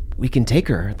think that we can take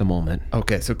her at the moment.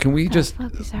 Okay, so can we just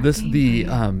fuck is our the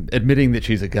game admitting that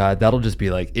she's a god? That'll just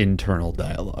be like internal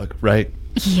dialogue, right?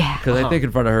 Yeah. Because I think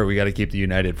in front of her we got to keep the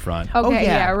united front. Okay,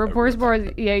 yeah. yeah. Reports,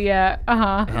 yeah.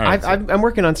 Uh-huh. All right, so- I'm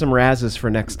working on some razzes for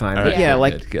next time. All But right, yeah, good,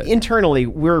 like good. internally,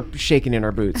 we're shaking in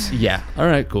our boots. yeah. All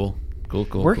right. Cool.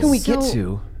 Where can we get So-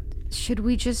 to? Should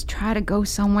we just try to go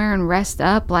somewhere and rest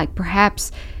up? Like perhaps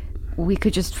we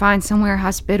could just find somewhere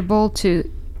hospitable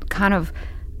to kind of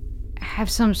have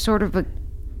some sort of a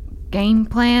game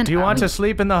plan. Do you want to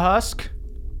sleep in the husk?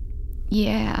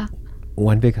 Yeah.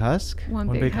 One big husk? One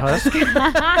One big big husk.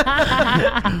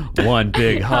 husk? One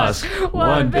big husk.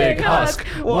 One big husk.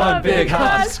 One big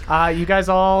husk. You guys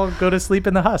all go to sleep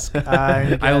in the husk.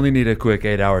 I only need a quick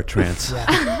 8-hour trance.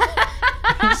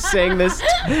 Saying this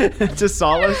to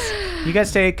Solace. You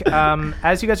guys take,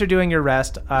 as you guys are doing your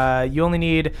rest,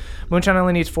 Moonshine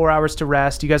only needs 4 hours to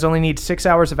rest. You guys only need 6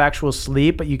 hours of actual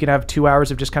sleep, but you can have 2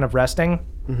 hours of just kind of resting.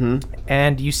 Mm-hmm.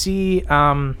 And you see,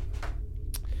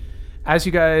 as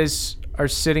you guys are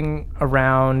sitting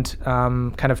around,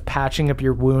 kind of patching up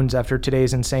your wounds after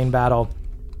today's insane battle,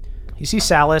 you see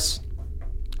Salis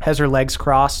has her legs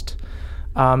crossed,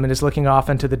 and is looking off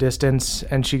into the distance,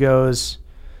 and she goes,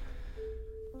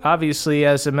 obviously,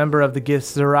 as a member of the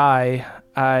Githzerai,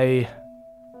 I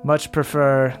much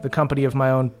prefer the company of my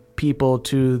own people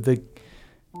to the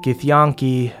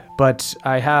Githyanki, but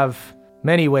I have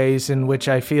many ways in which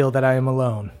I feel that I am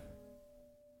alone.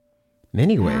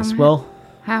 Many ways?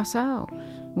 How so?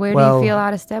 Where do you feel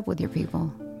out of step with your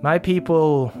people? My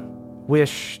people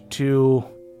wish to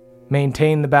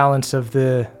maintain the balance of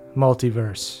the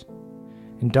multiverse.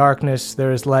 In darkness,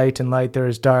 there is light, and light, there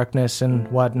is darkness, and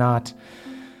whatnot.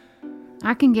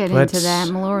 I can get into that.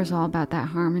 Melora's all about that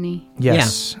harmony.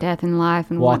 Yes. Death and life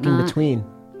and walking whatnot. between.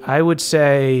 I would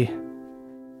say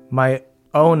my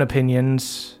own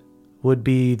opinions would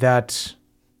be that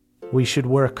we should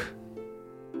work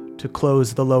to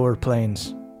close the lower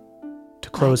planes, to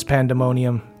close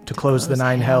Pandemonium, to close the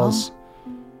Nine Hells.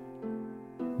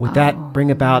 Would that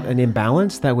bring about an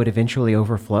imbalance that would eventually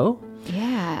overflow?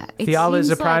 Yeah. Fiala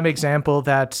is a prime example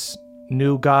that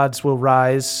new gods will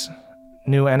rise,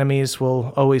 new enemies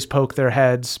will always poke their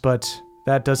heads, but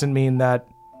that doesn't mean that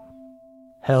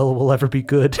hell will ever be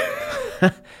good.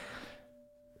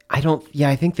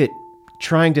 I think that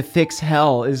trying to fix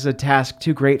hell is a task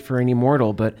too great for any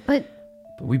mortal, but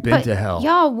we've been to hell.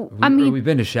 Y'all, we've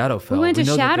been to Shadowfell. We went to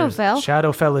know that Shadowfell.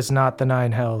 Shadowfell is not the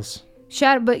Nine Hells.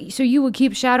 So you would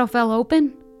keep Shadowfell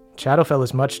open? Shadowfell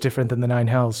is much different than the Nine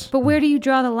Hells. But where do you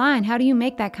draw the line? How do you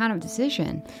make that kind of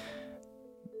decision?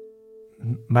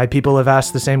 My people have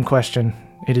asked the same question.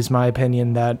 It is my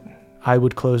opinion that I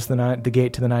would close the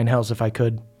gate to the Nine Hells if I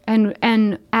could.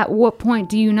 And at what point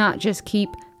do you not just keep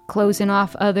closing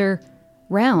off other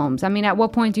realms? I mean, at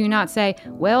what point do you not say,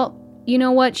 well, you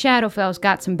know what, Shadowfell's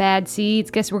got some bad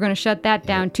seeds. Guess we're going to shut that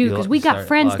down too, because we got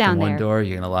friends down there. One door,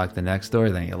 you're going to lock the next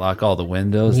door, then you lock all the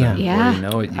windows. Yeah. Then before you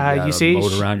know it, you got a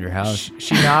moat around your house.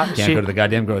 Can't go to the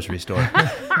goddamn grocery store.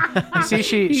 You see,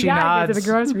 she nods. Get to the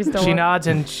grocery store. She nods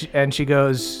and she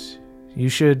goes, "You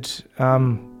should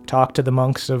talk to the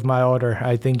monks of my order.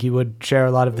 I think you would share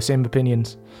a lot of the same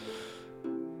opinions."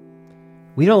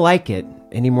 We don't like it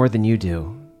any more than you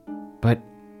do, but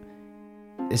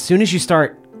as soon as you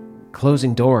start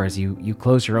closing doors, you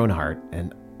close your own heart,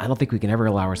 and I don't think we can ever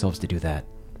allow ourselves to do that.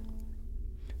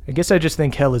 I guess I just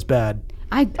think hell is bad.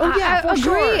 I agree.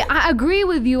 Sure. I agree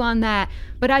with you on that,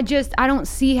 but I don't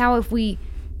see how if we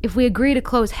agree to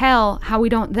close hell, how we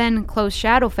don't then close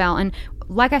Shadowfell. And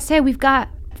like I said, we've got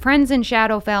friends in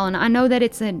Shadowfell, and I know that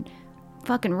it's a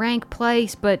fucking rank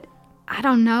place, but I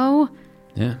don't know.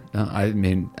 Yeah, no, I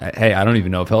mean, hey, I don't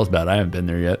even know if hell's bad. I haven't been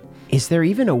there yet. Is there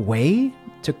even a way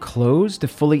to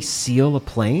fully seal a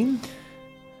plane?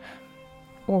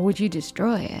 Or would you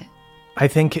destroy it? I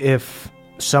think if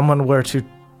someone were to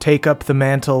take up the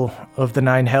mantle of the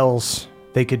Nine Hells,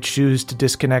 they could choose to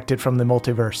disconnect it from the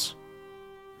multiverse.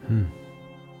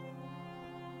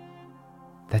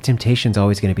 That temptation's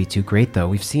always going to be too great, though.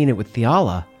 We've seen it with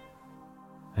Fiala.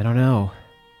 I don't know.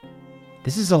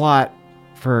 This is a lot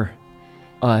for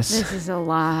us. This is a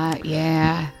lot,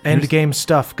 yeah. Endgame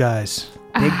stuff, guys.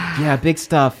 Big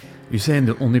stuff. You're saying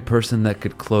the only person that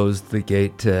could close the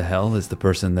gate to hell is the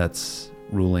person that's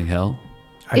ruling hell?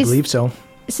 I believe so.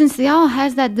 Since Fiala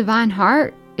has that divine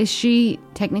heart, is she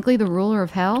technically the ruler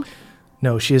of hell?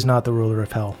 No, she is not the ruler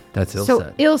of hell. That's Ilsed.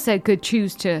 So Ilsed could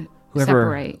choose to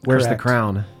separate. Wears Correct. the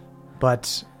crown.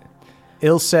 But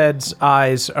Ilsed's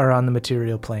eyes are on the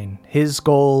material plane. His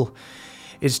goal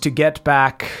is to get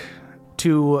back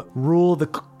to rule the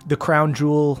crown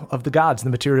jewel of the gods, the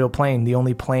material plane, the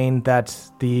only plane that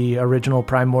the original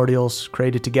primordials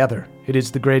created together. It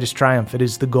is the greatest triumph. It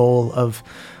is the goal of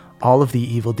all of the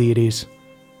evil deities.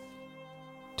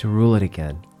 To rule it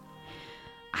again.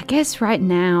 I guess right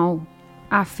now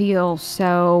I feel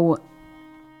so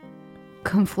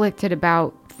conflicted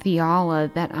about Fiala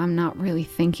that I'm not really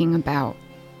thinking about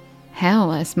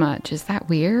hell as much. Is that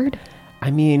weird?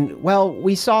 I mean, well,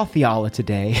 we saw Fiala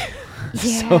today.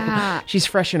 Yeah. So she's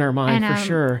fresh in our mind for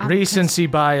sure. Recency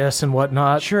bias and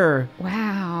whatnot. Sure.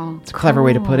 Wow. It's a clever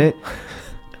way to put it.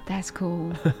 That's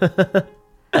cool. But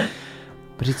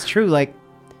it's true, like,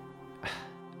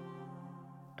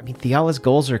 I mean, Fiala's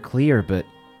goals are clear, but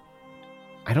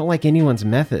I don't like anyone's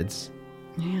methods.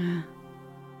 Yeah.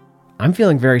 I'm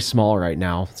feeling very small right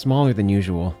now, smaller than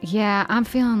usual. Yeah, I'm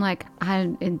feeling like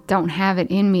I don't have it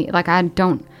in me. Like I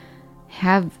don't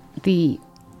have the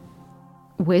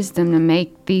wisdom to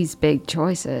make these big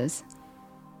choices.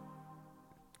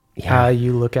 Yeah.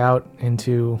 You look out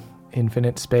into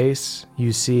infinite space.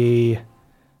 You see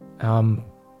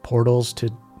portals to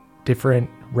different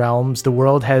realms. The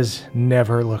world has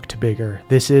never looked bigger.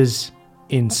 This is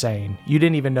insane. You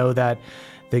didn't even know that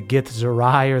the Gith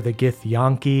Zerai or the Gith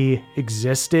Yonki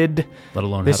existed. Let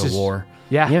alone This had a is- war.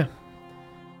 Yeah.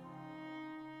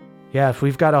 If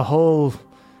we've got a whole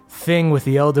thing with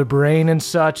the Elder Brain and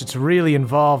such, it's really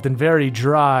involved and very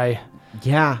dry.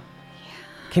 Yeah.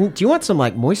 Do you want some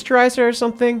like moisturizer or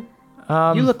something?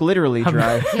 You look literally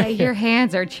dry. Yeah, your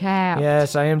hands are chapped.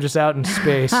 Yes, I am just out in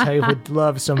space. I would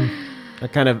love some. I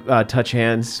kind of touch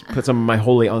hands, put some of my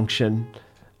holy unction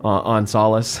on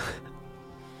Solace.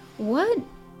 What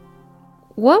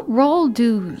role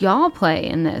do y'all play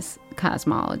in this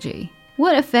cosmology?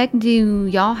 What effect do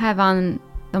y'all have on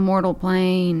the mortal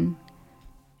plane?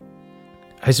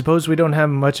 I suppose we don't have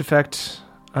much effect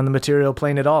on the material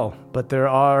plane at all, but there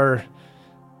are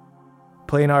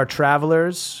planar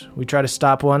travelers. We try to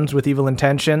stop ones with evil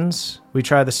intentions. We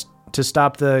try to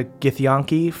stop the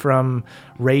Githyanki from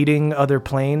raiding other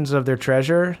planes of their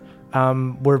treasure.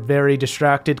 We're very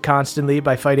distracted constantly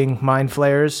by fighting mind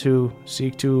flayers who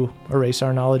seek to erase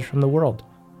our knowledge from the world.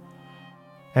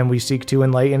 And we seek to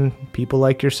enlighten people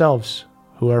like yourselves,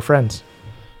 who are friends.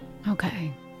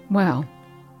 Okay, well,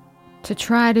 to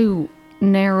try to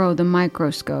narrow the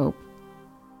microscope,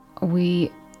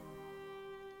 we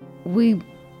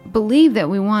believe that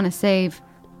we want to save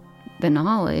the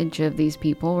knowledge of these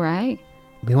people, right?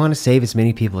 We want to save as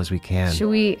many people as we can. Should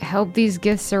we help these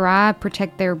Gith Sarai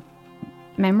protect their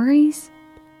memories?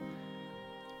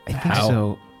 I think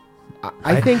so.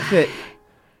 I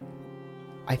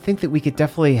think that we could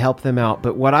definitely help them out.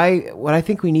 But what I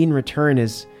think we need in return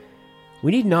is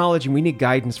we need knowledge and we need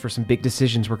guidance for some big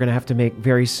decisions we're going to have to make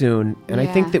very soon. And I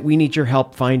think Yeah. that we need your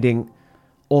help finding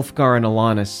Ulfgar and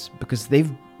Alanis because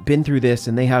they've been through this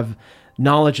and they have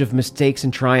knowledge of mistakes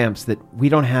and triumphs that we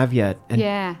don't have yet. And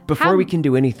Yeah. before we can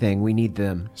do anything, we need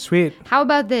them. Sweet. How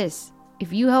about this?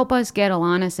 If you help us get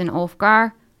Alanis and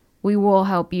Ulfgar, we will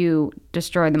help you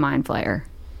destroy the Mind Flayer.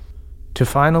 To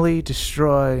finally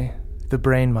destroy the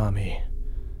Brain Mommy.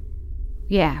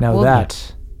 Yeah. Now we'll-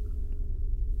 that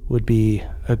would be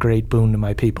a great boon to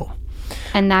my people.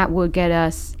 And that would get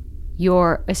us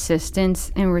your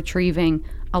assistance in retrieving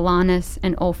Alanis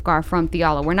and Ulfgar from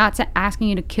Theala. We're not asking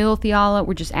you to kill Theala.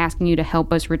 We're just asking you to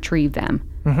help us retrieve them.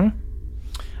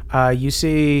 You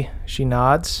see she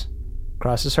nods,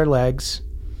 crosses her legs,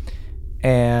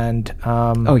 and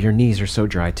Oh, your knees are so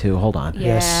dry too. Hold on. Yeah,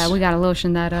 Yes. we gotta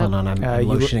lotion that up. Hold on, I'm you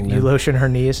lotioning them. lotion her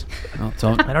knees. Oh,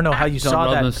 don't I don't know how you don't saw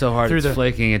rub that them so hard through it's the.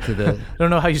 flaking into the. I don't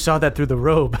know how you saw that through the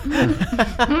robe.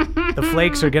 The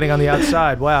flakes are getting on the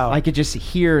outside. Wow. I could just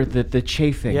hear the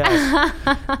chafing. Yes.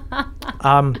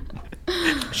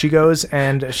 She goes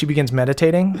and she begins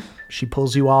meditating. She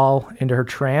pulls you all into her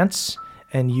trance,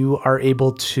 and you are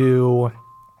able to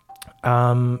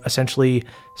essentially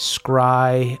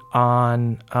scry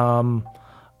on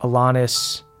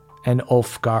Alanis and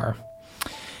Ulfgar.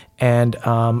 And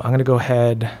I'm going to go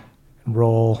ahead and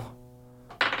roll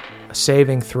a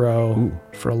saving throw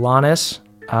for Alanis.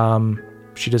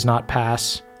 She does not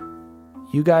pass.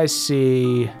 You guys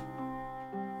see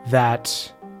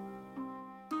that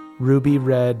ruby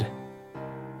red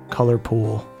color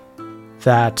pool,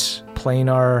 that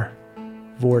planar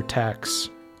vortex.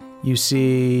 You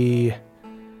see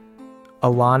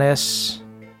Alanis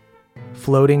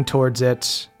floating towards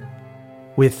it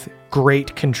with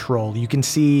great control. You can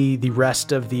see the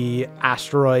rest of the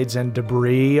asteroids and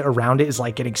debris around it is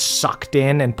like getting sucked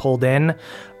in and pulled in.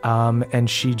 And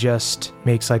she just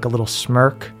makes like a little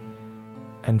smirk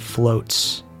and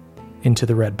floats into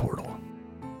the red portal.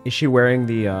 Is she wearing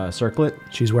the circlet?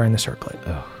 She's wearing the circlet.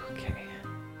 Oh, okay.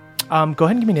 Go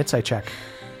ahead and give me an insight check.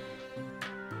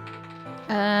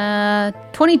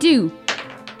 22.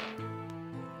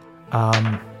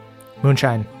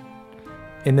 Moonshine,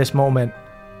 in this moment,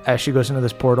 as she goes into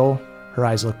this portal, her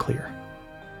eyes look clear.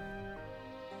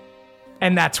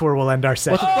 And that's where we'll end our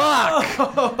session.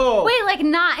 Wait, like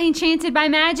not enchanted by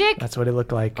magic? That's what it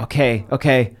looked like. Okay.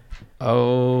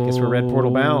 Oh, Guess we're red portal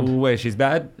bound. Wait, she's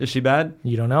bad? Is she bad?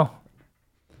 You don't know.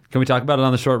 Can we talk about it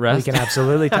on the short We rest? can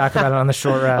absolutely talk about it on the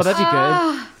short rest. Oh, that'd be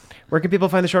good. Where can people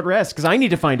find the short rest? Because I need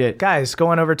to find it. Guys, go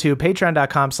on over to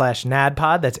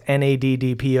patreon.com/nadpod. That's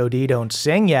NADDPOD. Don't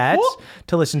sing yet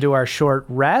to listen to our short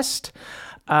rest.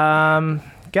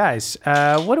 guys,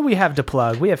 what do we have to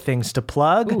plug? We have things to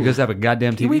plug. You guys have a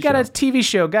goddamn TV We got a show. TV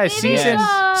show, guys.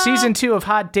 Season 2 of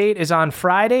Hot Date is on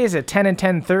Fridays at 10 and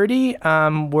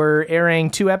 10:30. We're airing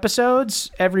 2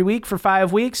 episodes every week for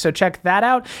 5 weeks, so check that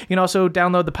out. You can also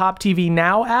download the Pop TV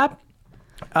Now app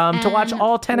to watch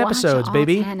all 10 episodes,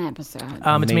 baby. 10 episodes.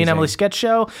 It's me and Emily's sketch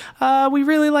show. We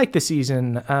really like the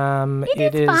season.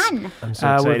 It is fun. I'm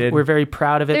so excited. We're very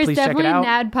proud of it. There's Please check it definitely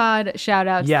out. NADPOD shout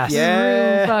outs. Yes.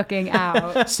 Yeah. Through fucking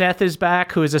out. Seth is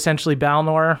back, who is essentially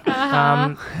Balnor.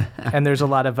 And there's a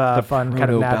lot of fun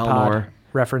kind of NADPOD proto-Balnor.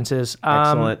 references.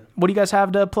 Excellent. What do you guys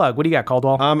have to plug? What do you got,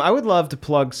 Caldwell? I would love to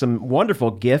plug some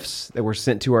wonderful gifts that were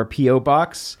sent to our P.O.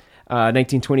 Box.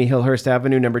 1920 Hillhurst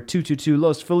Avenue, number 222,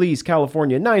 Los Feliz,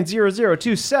 California,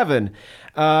 90027.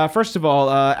 First of all,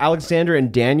 Alexander and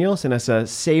Daniel sent us a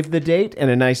save the date and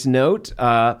a nice note.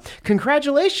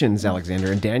 Congratulations,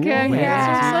 Alexander and Daniel.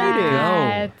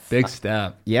 Congrats. Big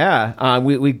step. Yeah,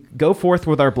 we go forth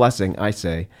with our blessing, I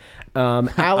say.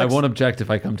 Alex, I won't object if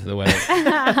I come to the wedding.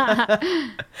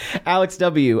 Alex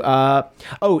W.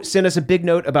 Sent us a big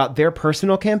note about their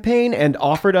personal campaign and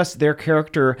offered us their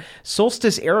character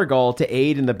Solstice Aragol to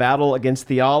aid in the battle against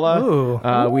Theala.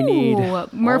 Ooh. We need. Ooh,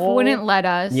 Murph wouldn't let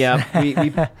us. Yeah,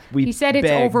 we He said it's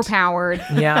begged. overpowered.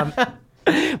 Yeah,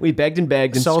 We begged and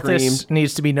begged and Solstice screamed.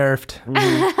 needs to be nerfed.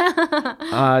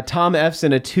 Tom F.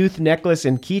 sent a tooth necklace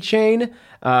and keychain,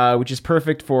 which is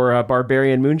perfect for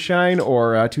Barbarian Moonshine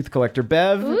or Tooth Collector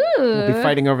Bev. We'll be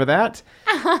fighting over that.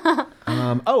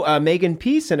 Megan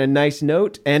P. sent a nice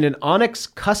note and an Onyx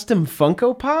custom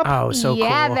Funko Pop. Oh, so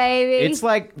yeah, cool. baby. It's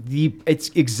like it's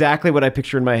exactly what I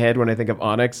picture in my head when I think of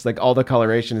Onyx. Like all the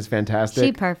coloration is fantastic.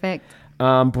 She perfect.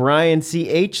 Brian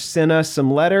CH sent us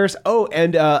some letters. Oh,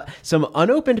 and some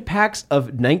unopened packs of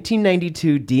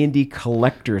 1992 D&D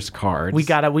collector's cards. We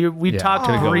talked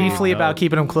Could've gone briefly with about those.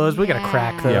 keeping them closed. We gotta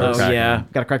crack those. Yeah, Oh, cracking yeah. them.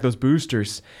 Gotta crack those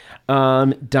boosters.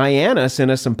 Diana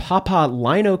sent us some Papa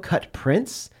Lino cut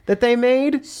prints that they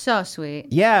made. So sweet.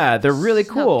 Yeah, they're really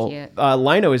So cool. cute.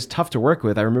 Lino is tough to work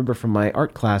with. I remember from my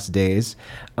art class days.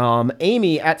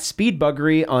 Amy at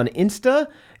Speedbuggery on Insta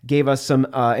gave us some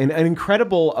an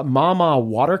incredible Mama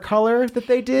watercolor that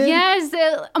they did. Yes,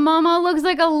 Mama looks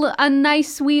like a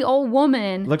nice, sweet old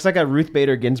woman. Looks like a Ruth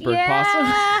Bader Ginsburg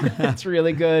possum. That's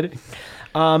really good.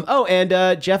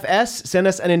 Jeff S. sent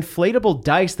us an inflatable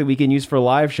dice that we can use for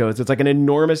live shows. It's like an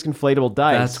enormous inflatable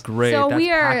dice. That's great. So That's we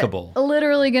are packable.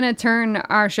 literally going to turn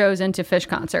our shows into fish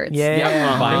concerts. Yeah, Yeah,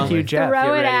 thank you, finally. Jeff. Throw Get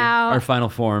it ready. out. Our final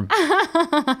form.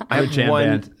 Our jam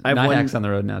band. I've Nine won- Hacks on the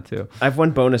road now, too. I have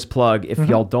one bonus plug, if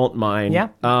y'all don't mind. Yeah.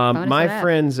 Bonus My for that.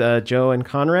 friends Joe and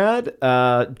Conrad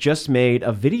just made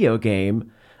a video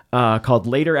game called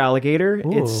Later Alligator.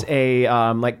 It's a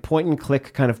like point and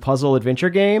click kind of puzzle adventure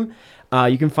game.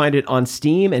 You can find it on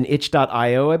Steam and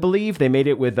itch.io, I believe. They made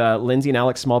it with Lindsay and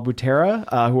Alex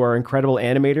Small-Butera, who are incredible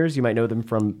animators. You might know them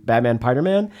from Batman,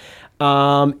 Spider-Man.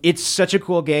 It's such a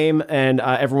cool game, and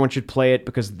everyone should play it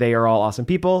because they are all awesome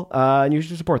people, and you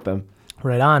should support them.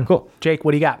 Right on. Cool. Jake,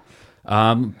 what do you got?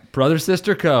 Brother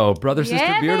Sister Co. Brother Sister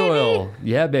Yeah, Beard baby. Oil.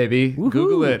 Yeah, baby.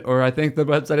 Google it. Or I think the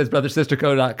website is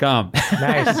brothersisterco.com.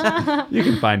 Nice. You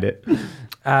can find it.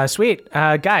 Sweet.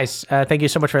 Guys, thank you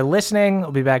so much for listening.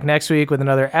 We'll be back next week with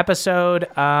another episode.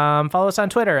 Follow us on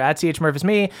Twitter, at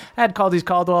CHMurphisMe, at Caldy's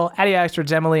Caldwell, at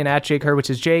EAxford's Emily, and at Jake Hurwitz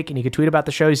is Jake. And you can tweet about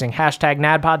the show using hashtag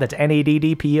NADPOD. That's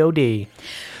NADDPOD.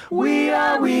 We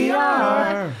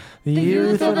are the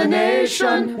youth of the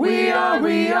nation. We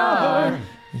are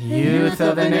youth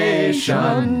of the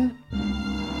nation.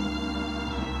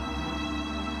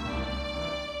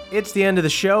 It's the end of the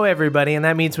show, everybody, and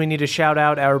that means we need to shout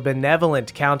out our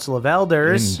benevolent Council of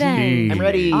Elders. Thank I'm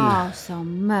ready. Oh, so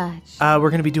much. We're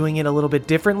going to be doing it a little bit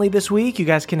differently this week. You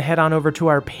guys can head on over to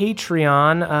our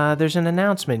Patreon. There's an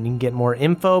announcement. You can get more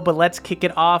info, but let's kick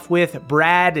it off with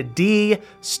Brad D,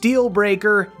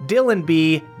 Steelbreaker, Dylan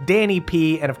B, Danny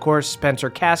P, and of course Spencer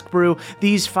Caskbrew.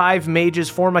 These 5 mages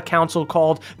form a council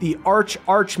called the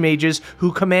Archmages,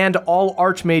 who command all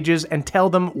Archmages and tell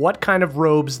them what kind of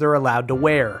robes they're allowed to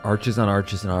wear. Arches on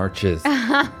arches and arches.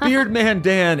 Beardman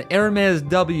Dan, Arames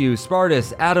W,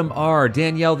 Spartus, Adam R,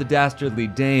 Danielle the Dastardly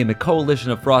Dame, a coalition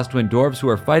of Frostwind dwarves who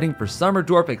are fighting for Summer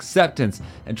Dwarf acceptance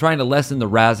and trying to lessen the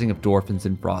razzing of Dwarfins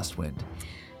in Frostwind.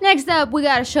 Next up, we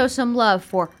gotta show some love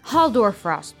for Haldor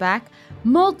Frostback,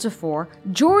 Multifor,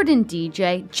 Jordan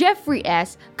DJ, Jeffrey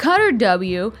S, Cutter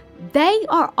W, They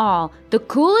are all the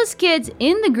coolest kids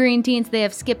in the Green Teens. They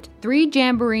have skipped 3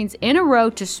 jamborees in a row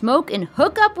to smoke and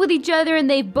hook up with each other, and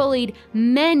they've bullied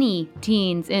many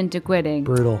teens into quitting.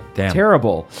 Brutal. Damn.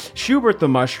 Terrible. Schubert the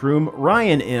Mushroom,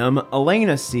 Ryan M.,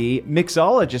 Elena C.,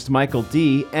 mixologist Michael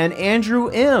D., and Andrew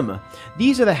M.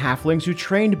 These are the halflings who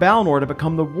trained Balnor to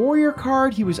become the warrior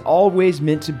card he was always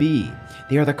meant to be.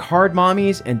 They are the card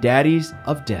mommies and daddies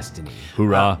of destiny.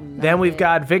 Hoorah. Then we've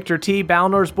got Victor T.,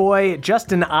 Balnor's boy,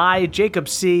 Justin I., Jacob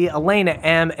C., Elena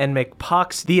M., and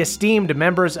McPucks, the esteemed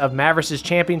members of Mavericks'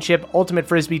 Championship Ultimate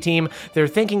Frisbee team. They're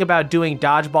thinking about doing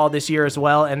dodgeball this year as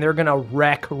well, and they're going to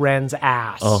wreck Ren's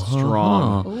ass.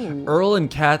 Strong. Earl and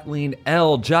Kathleen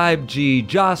L., Jibe G.,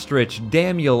 Jostrich,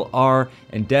 Daniel R.,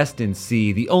 and Destin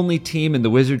C., the only team in the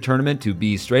Wizard Tournament to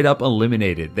be straight up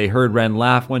eliminated. They heard Ren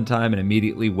laugh one time and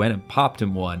immediately went and popped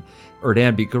him one.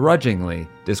 Erdan begrudgingly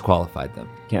disqualified them.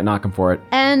 Can't knock him for it.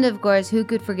 And of course, who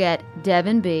could forget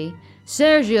Devin B.,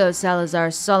 Sergio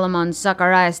Salazar, Solomon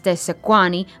Zacharias de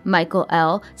Sequani, Michael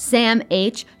L., Sam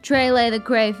H., Trele the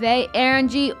Crayfay, Aaron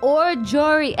G., or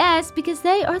Jory S., because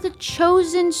they are the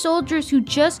chosen soldiers who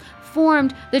just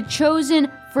formed the Chosen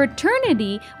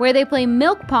Fraternity, where they play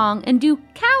milk pong and do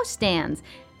cow stands.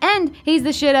 And he's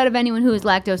the shit out of anyone who is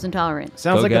lactose intolerant.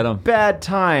 Sounds Go like get a 'em. bad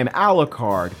time.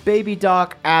 Alucard, Baby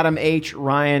Doc, Adam H.,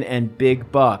 Ryan, and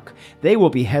Big Buck. They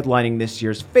will be headlining this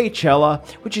year's Faychella,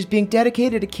 which is being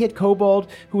dedicated to Kid Kobold,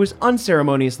 who was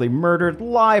unceremoniously murdered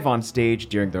live on stage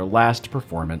during their last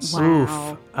performance.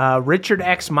 Wow. Richard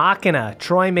X Machina,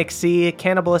 Troy McSee,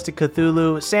 Cannibalistic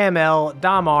Cthulhu, Sam L.,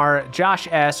 Dom R., Josh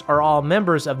S. are all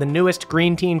members of the newest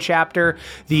Green Teen chapter,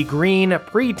 the Green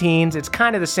Preteens. It's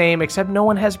kind of the same, except no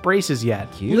one has braces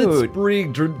yet.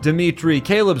 Blitzbrig, Dimitri,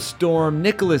 Caleb Storm,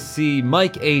 Nicholas C.,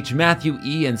 Mike H., Matthew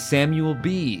E., and Samuel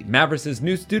B. Mavericks'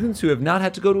 new students who have not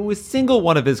had to go to a single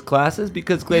one of his classes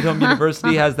because Gladeholm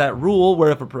University has that rule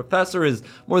where if a professor is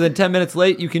more than 10 minutes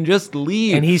late, you can just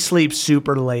leave. And he sleeps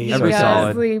super late. He Every does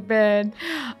solid. sleep in.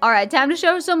 All right, time to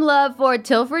show some love for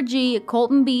Tilford G,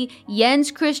 Colton B,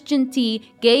 Jens Christian T,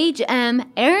 Gage M,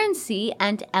 Aaron C,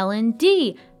 and Ellen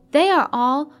D. They are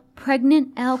all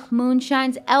pregnant elk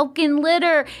moonshine's elkin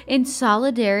litter. In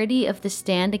solidarity of the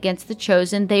stand against the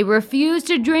Chosen, they refuse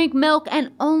to drink milk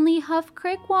and only huff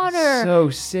creek water.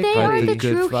 So sick. They are Fight the a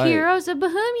good true fight. heroes of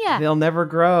Bohemia. They'll never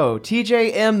grow.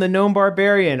 TJM, the Gnome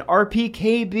Barbarian,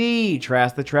 RPKB,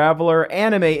 Trask the Traveler,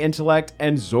 Anime Intellect,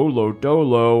 and Zolo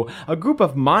Dolo, a group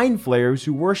of mind flayers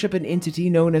who worship an entity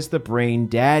known as the Brain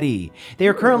Daddy. They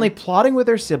are currently plotting with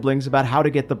their siblings about how to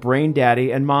get the Brain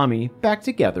Daddy and Mommy back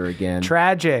together again.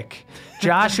 Tragic.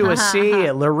 Joshua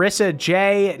C., Larissa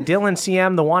J., Dylan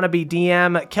CM, the wannabe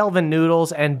DM, Kelvin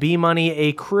Noodles, and B Money,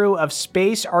 a crew of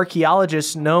space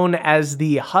archaeologists known as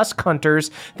the Husk Hunters.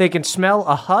 They can smell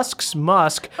a husk's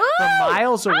musk from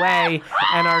miles away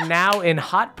and are now in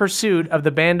hot pursuit of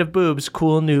the band of boobs'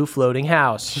 cool new floating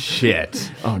house.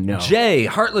 Shit. Oh no. Jay,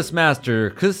 Heartless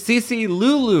Master, Kasisi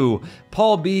Lulu,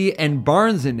 Paul B., and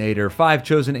Barnesinator, 5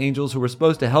 chosen angels who were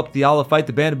supposed to help Theala fight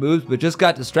the Band of Boobs, but just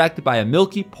got distracted by a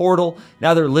milky portal.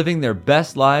 Now they're living their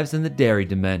best lives in the dairy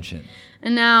dimension.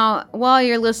 And now, while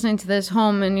you're listening to this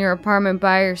home in your apartment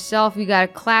by yourself, you gotta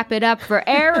clap it up for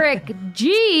Eric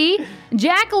G,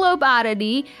 Jackalope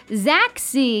Oddity, Zach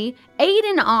C,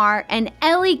 Aiden R, and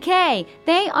Ellie K.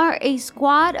 They are a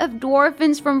squad of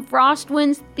dwarfins from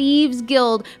Frostwind's Thieves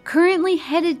Guild, currently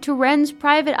headed to Ren's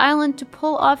private island to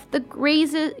pull off the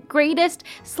greatest/easiest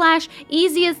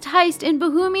heist in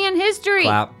Bohemian history.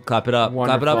 Clap it up.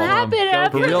 Wonderful. Clap it up. Clap it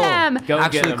up For for real. them. Go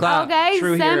Actually get 'em. clap. Okay,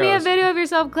 True send me a heroes. video of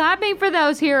yourself clapping for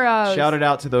those heroes. Shout it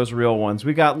out to those real ones.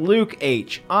 We got Luke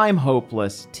H, I'm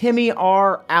Hopeless, Timmy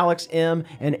R, Alex M,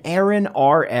 and Aaron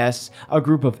RS, a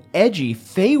group of edgy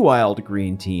Feywild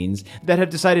Green Teens that have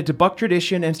decided to buck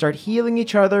tradition and start healing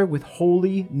each other with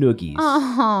holy noogies.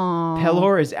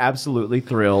 Pelor is absolutely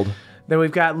thrilled. Then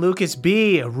we've got Lucas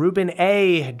B, Ruben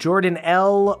A, Jordan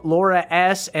L, Laura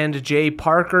S, and Jay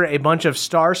Parker, a bunch of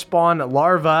star spawn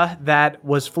larvae that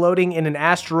was floating in an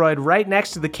asteroid right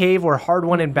next to the cave where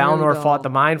Hardwon and Balnor fought the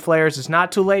Mind Flayers. It's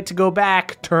not too late to go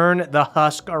back. Turn the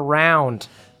husk around.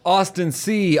 Austin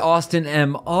C, Austin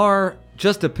MR,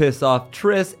 just to piss off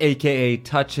Triss, aka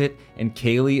Touch It, and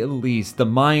Kaylee Elise, the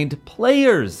Mind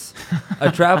Players,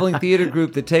 a traveling theater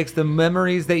group that takes the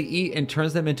memories they eat and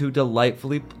turns them into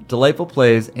delightful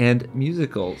plays and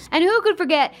musicals. And who could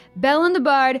forget Bellin the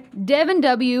Bard, Devin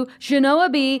W,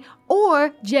 Shanoa B,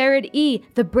 or Jared E,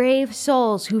 the brave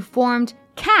souls who formed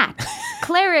Cat.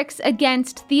 Clerics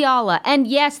against Theala. And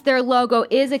yes, their logo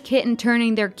is a kitten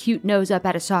turning their cute nose up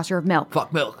at a saucer of milk.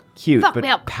 Fuck milk. Cute, Fuck but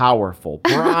milk. powerful.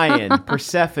 Brian,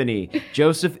 Persephone,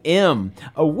 Joseph M.,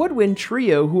 a woodwind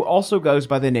trio who also goes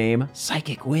by the name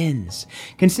Psychic Winds.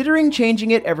 Considering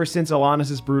changing it ever since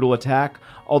Alanis' brutal attack,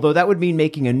 although that would mean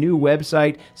making a new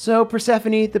website, so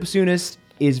Persephone, the bassoonist,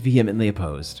 is vehemently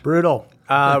opposed. Brutal.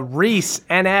 Reese,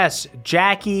 NS,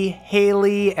 Jackie,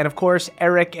 Haley, and of course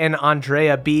Eric and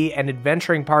Andrea B., an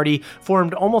adventuring party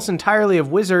formed almost entirely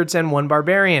of wizards and one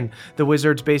barbarian. The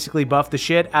wizards basically buff the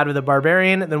shit out of the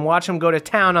barbarian, then watch them go to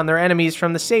town on their enemies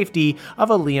from the safety of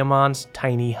a Leomon's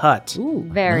tiny hut. Ooh,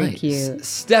 Very nice. cute.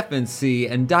 Stefan C.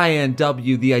 and Diane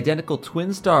W., the identical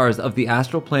twin stars of the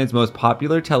Astral Plane's most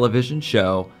popular television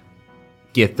show,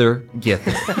 Gither.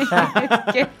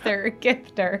 Gifter.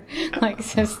 Like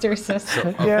sister.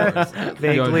 Yeah,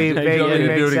 vaguely do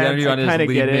it again. You're I kinda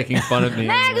get it. making fun of me.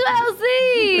 Maxwell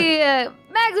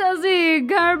C,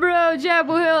 Carbro,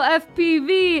 Chapel Hill,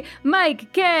 FPV,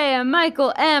 Mike K, and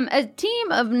Michael M, a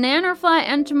team of nannerfly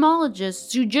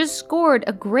entomologists who just scored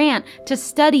a grant to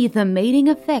study the mating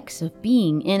effects of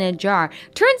being in a jar.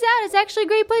 Turns out it's actually a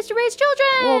great place to raise children.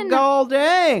 Well, gol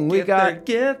dang. We got...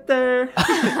 Get there.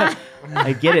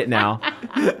 I get it now.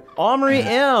 Omri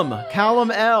M,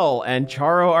 Callum L, and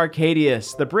Charo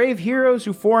Arcadius, the brave heroes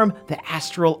who form the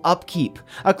Astral Upkeep,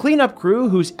 a cleanup crew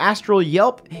whose astral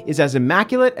yelp is as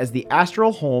immaculate as the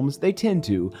astral homes they tend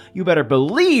to. You better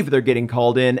believe they're getting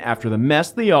called in after the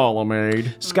mess the Yala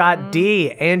made. Scott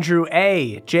D, Andrew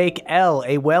A, Jake L,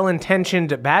 a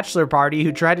well-intentioned bachelor party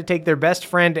who tried to take their best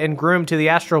friend and groom to the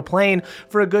astral plane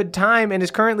for a good time and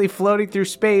is currently floating through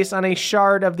space on a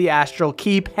shard of the astral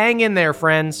keep. Hang in there,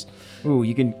 friends. Ooh,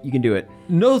 you can do it.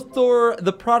 Nothor,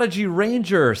 the Prodigy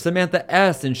Ranger, Samantha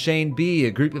S. and Shane B.,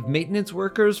 a group of maintenance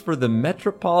workers for the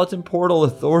Metropolitan Portal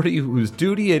Authority whose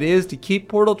duty it is to keep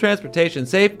portal transportation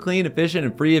safe, clean, efficient,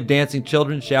 and free of dancing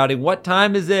children shouting, "What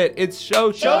time is it? It's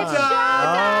showtime!"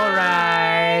 All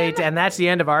right, and that's the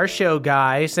end of our show,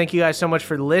 guys. Thank you guys so much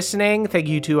for listening. Thank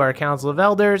you to our Council of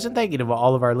Elders, and thank you to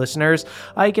all of our listeners.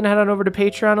 You can head on over to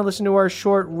Patreon and listen to our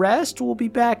short rest. We'll be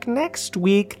back next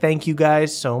week. Thank you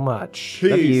guys so much.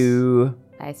 Love you.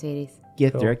 Bye, sweeties.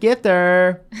 Get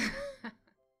there.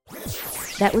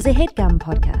 That was a HeadGum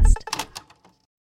podcast.